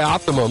to you by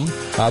Optimum.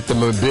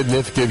 Optimum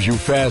Business gives you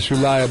fast,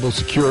 reliable,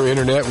 secure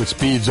internet with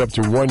speeds up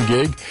to 1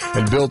 gig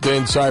and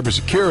built-in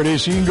cybersecurity,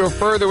 so you can go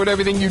further with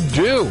everything you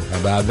do. How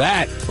about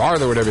that?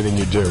 Farther with everything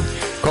you do.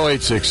 Call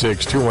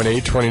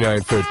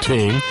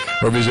 866-218-2913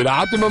 or visit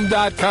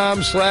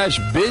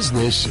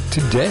Optimum.com/business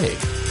today.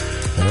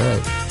 All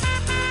right.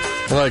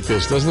 I like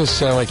this. Doesn't this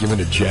sound like you're in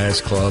a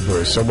jazz club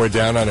or somewhere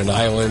down on an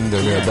island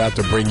and they're about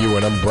to bring you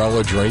an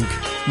umbrella drink?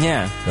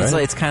 Yeah.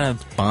 Right? It's kind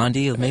of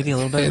Bondy, maybe a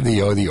little bit. And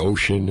the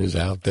ocean is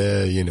out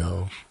there,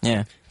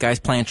 Yeah.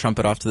 Guys playing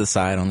trumpet off to the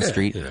side on the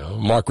street.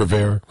 Mark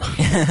Rivera.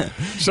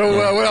 So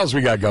what else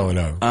we got going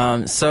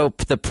on? So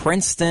the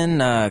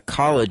Princeton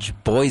College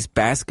boys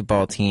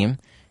basketball team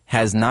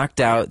has knocked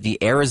out the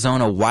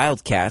Arizona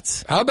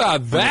Wildcats. How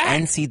about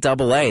that?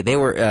 NCAA. They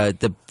were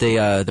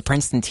the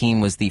Princeton team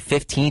was the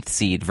 15th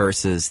seed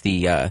versus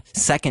the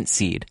 2nd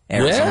seed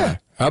Arizona. Yeah.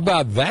 How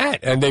about that?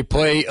 And they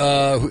play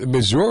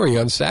Missouri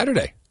on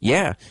Saturday.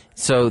 Yeah.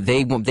 So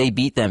they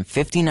beat them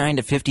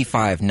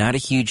 59-55. Not a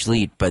huge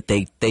lead, but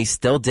they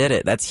still did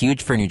it. That's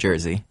huge for New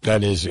Jersey.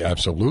 That is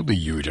absolutely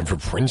huge. And for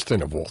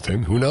Princeton, of all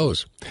things, who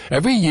knows?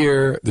 Every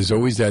year, there's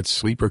always that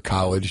sleeper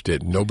college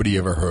that nobody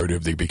ever heard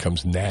of that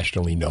becomes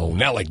nationally known.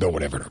 Not like no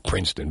one ever heard of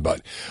Princeton,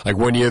 but like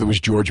one year there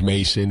was George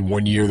Mason.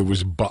 One year there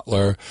was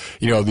Butler.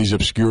 These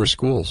obscure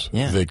schools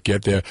that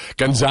get there.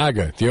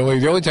 Gonzaga. The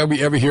only time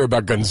we ever hear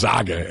about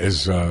Gonzaga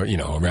is,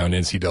 around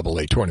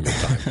NCAA tournament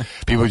time.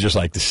 People just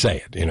like to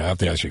say it, have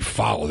to actually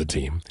follow the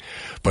team.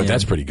 But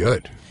that's pretty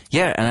good.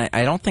 Yeah, and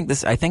I don't think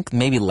I think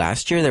maybe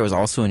last year there was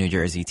also a New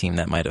Jersey team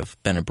that might have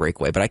been a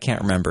breakaway, but I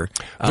can't remember.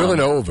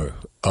 Villanova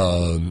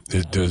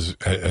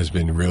has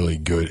been really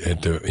good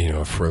at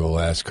for the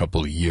last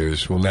couple of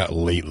years. Well, not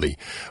lately.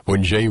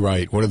 When Jay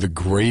Wright, one of the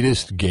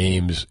greatest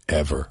games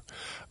ever,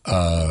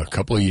 a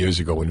couple of years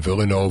ago when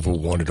Villanova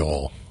won it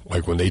all,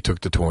 like when they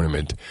took the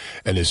tournament,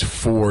 and there's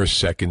 4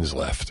 seconds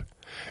left.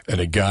 And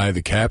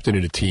the captain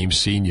of the team,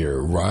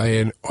 senior,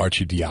 Ryan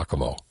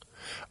Arcidiacono,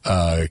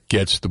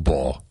 gets the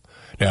ball.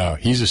 Now,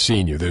 he's a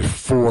senior. There's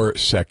 4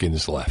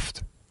 seconds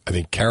left. I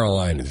think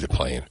Carolina's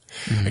playing.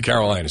 Mm-hmm. And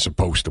Carolina's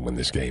supposed to win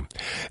this game.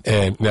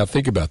 And now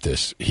think about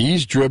this.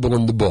 He's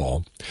dribbling the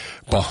ball.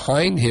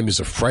 Behind him is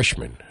a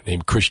freshman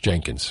named Chris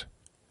Jenkins.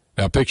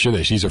 Now picture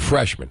this. He's a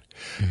freshman.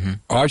 Mm-hmm.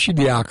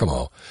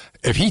 Arcidiacono,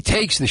 if he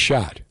takes the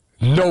shot,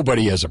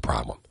 nobody has a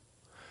problem.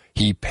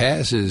 He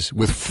passes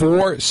with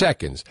 4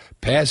 seconds,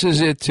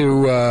 passes it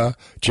to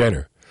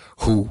Jenner,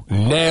 who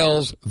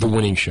nails the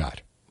winning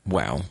shot.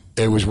 Wow.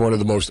 It was one of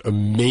the most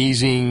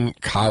amazing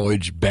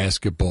college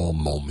basketball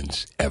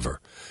moments ever.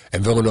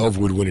 And Villanova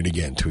would win it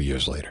again 2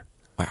 years later.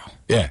 Wow.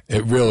 Yeah,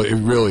 it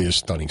really is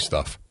stunning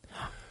stuff.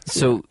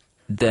 So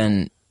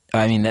then,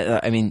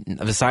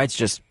 besides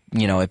just,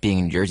 it being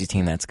a New Jersey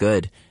team that's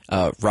good,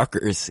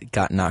 Rutgers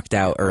got knocked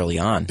out early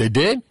on. They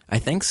did? I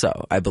think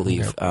so, I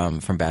believe,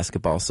 from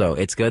basketball. So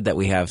it's good that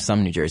we have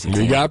some New Jersey teams.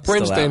 We got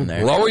Princeton. Still out in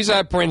there. We'll always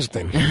have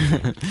Princeton.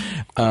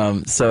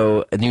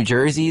 So New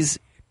Jersey's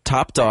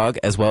top dog,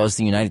 as well as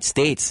the United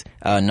States'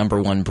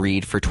 number 1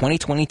 breed for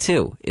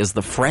 2022 is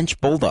the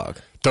French Bulldog.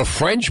 The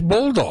French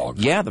Bulldog?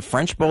 Yeah, the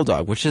French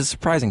Bulldog, which is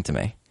surprising to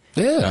me.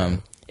 Yeah.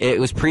 It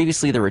was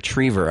previously the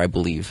Retriever, I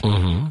believe.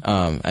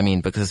 I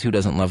mean, because who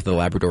doesn't love the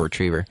Labrador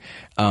Retriever?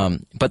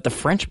 But the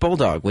French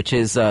Bulldog, which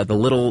is the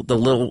little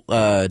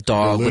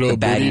dog with the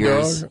bad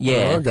ears. Dog? Yeah.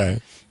 Oh,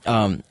 okay.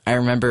 I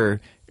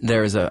remember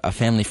there was a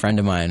family friend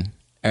of mine,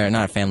 or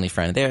not a family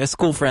friend. They were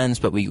school friends,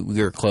 but we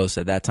were close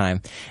at that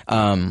time.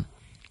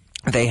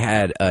 They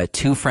had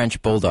 2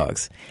 French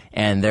Bulldogs,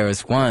 and there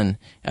was one,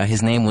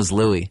 his name was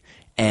Louis,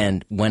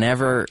 and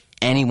whenever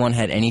anyone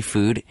had any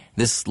food,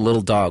 this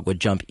little dog would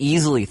jump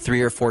easily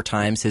 3 or 4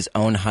 times his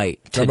own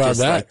height to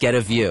just like, get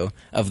a view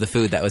of the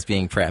food that was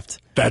being prepped.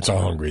 That's a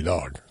hungry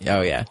dog.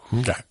 Oh, yeah.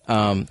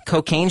 Okay.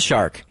 Cocaine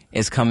Shark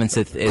is coming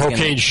to...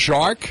 Cocaine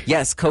Shark?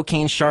 Yes,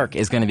 Cocaine Shark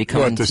is going to be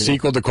coming What, the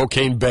sequel to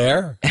Cocaine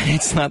Bear?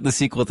 It's not the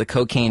sequel to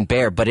Cocaine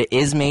Bear, but it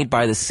is made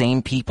by the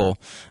same people.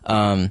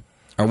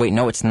 Or wait,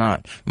 no, it's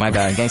not. My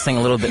bad. I'm saying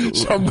a little bit.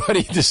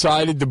 Somebody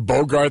decided to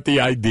bogart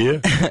the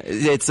idea.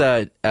 It's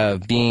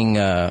being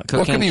cocaine.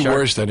 What could be shark.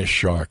 worse than a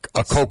shark?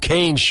 A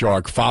cocaine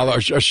shark.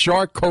 A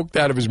shark coked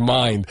out of his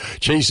mind,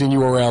 chasing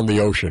you around the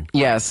ocean.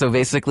 Yeah. So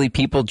basically,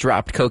 people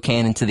dropped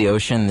cocaine into the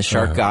ocean. The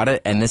shark got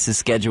it, and this is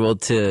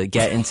scheduled to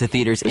get into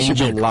theaters in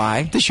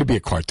July. This should be a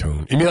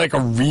cartoon. You mean like a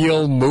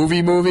real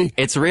movie?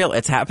 It's real.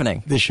 It's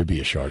happening. This should be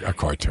a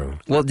cartoon.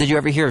 Well, did you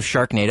ever hear of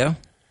Sharknado?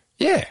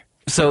 Yeah.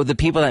 So the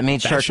people that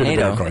made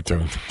Sharknado, a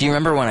cartoon. Do you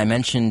remember when I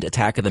mentioned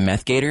Attack of the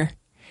Meth Gator?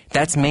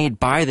 That's made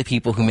by the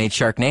people who made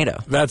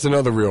Sharknado. That's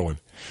another real one.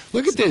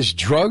 Look at this,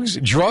 drugs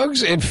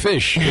and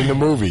fish in the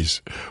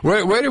movies.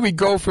 Where do we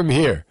go from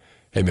here?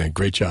 Hey man,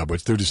 great job.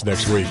 Let's do this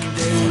next week.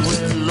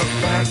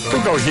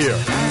 We'll go here.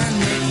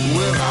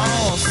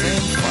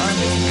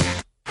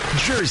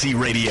 Jersey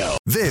Radio.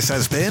 This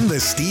has been the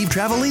Steve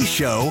Trevelise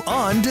Show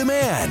on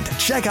demand.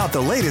 Check out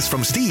the latest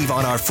from Steve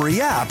on our free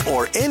app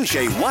or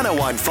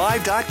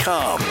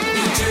NJ1015.com.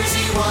 New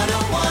Jersey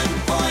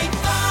 101.